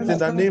Perfect it in healing.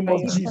 the name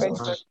of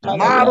Jesus.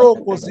 Father, we ask Maro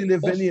for God,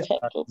 kozilevenia. perfect,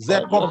 oh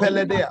God, your healing.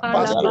 Zekopeledea. Galada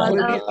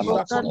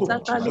Pastovredia Santa zakoto.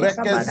 Katuga.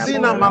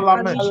 Rekezina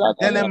malame. Alagada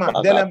Delema,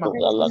 delema. Bagatu,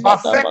 Galagada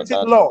Perfect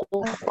it, Lord.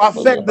 Bagatu,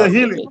 Perfect the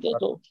healing.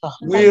 Legedo.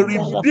 We Father,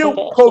 rebuke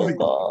perfect, oh COVID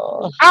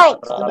God. out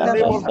in the Father,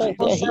 name of perfect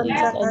their Jesus. healing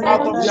in the name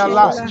Out of of their Jesus.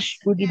 lives.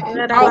 We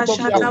rebuke Out of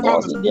COVID, their oh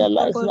God, family. in their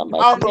lives in the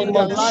mighty Out of name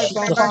their of lives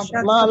and Jesus.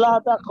 family.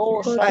 Malada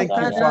Thank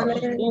you, Koshataya, Father.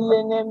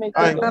 Ilene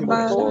Thank you,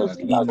 Lord,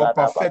 Mekedokotos, for Lagada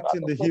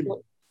perfecting the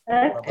healing.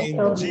 Bagado.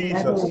 In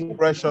Jesus'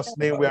 precious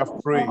name we have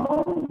prayed.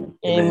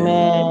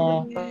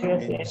 Amen.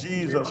 In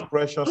Jesus'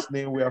 precious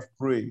name we have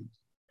prayed.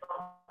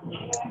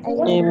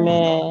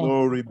 Amen.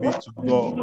 Glory be to God.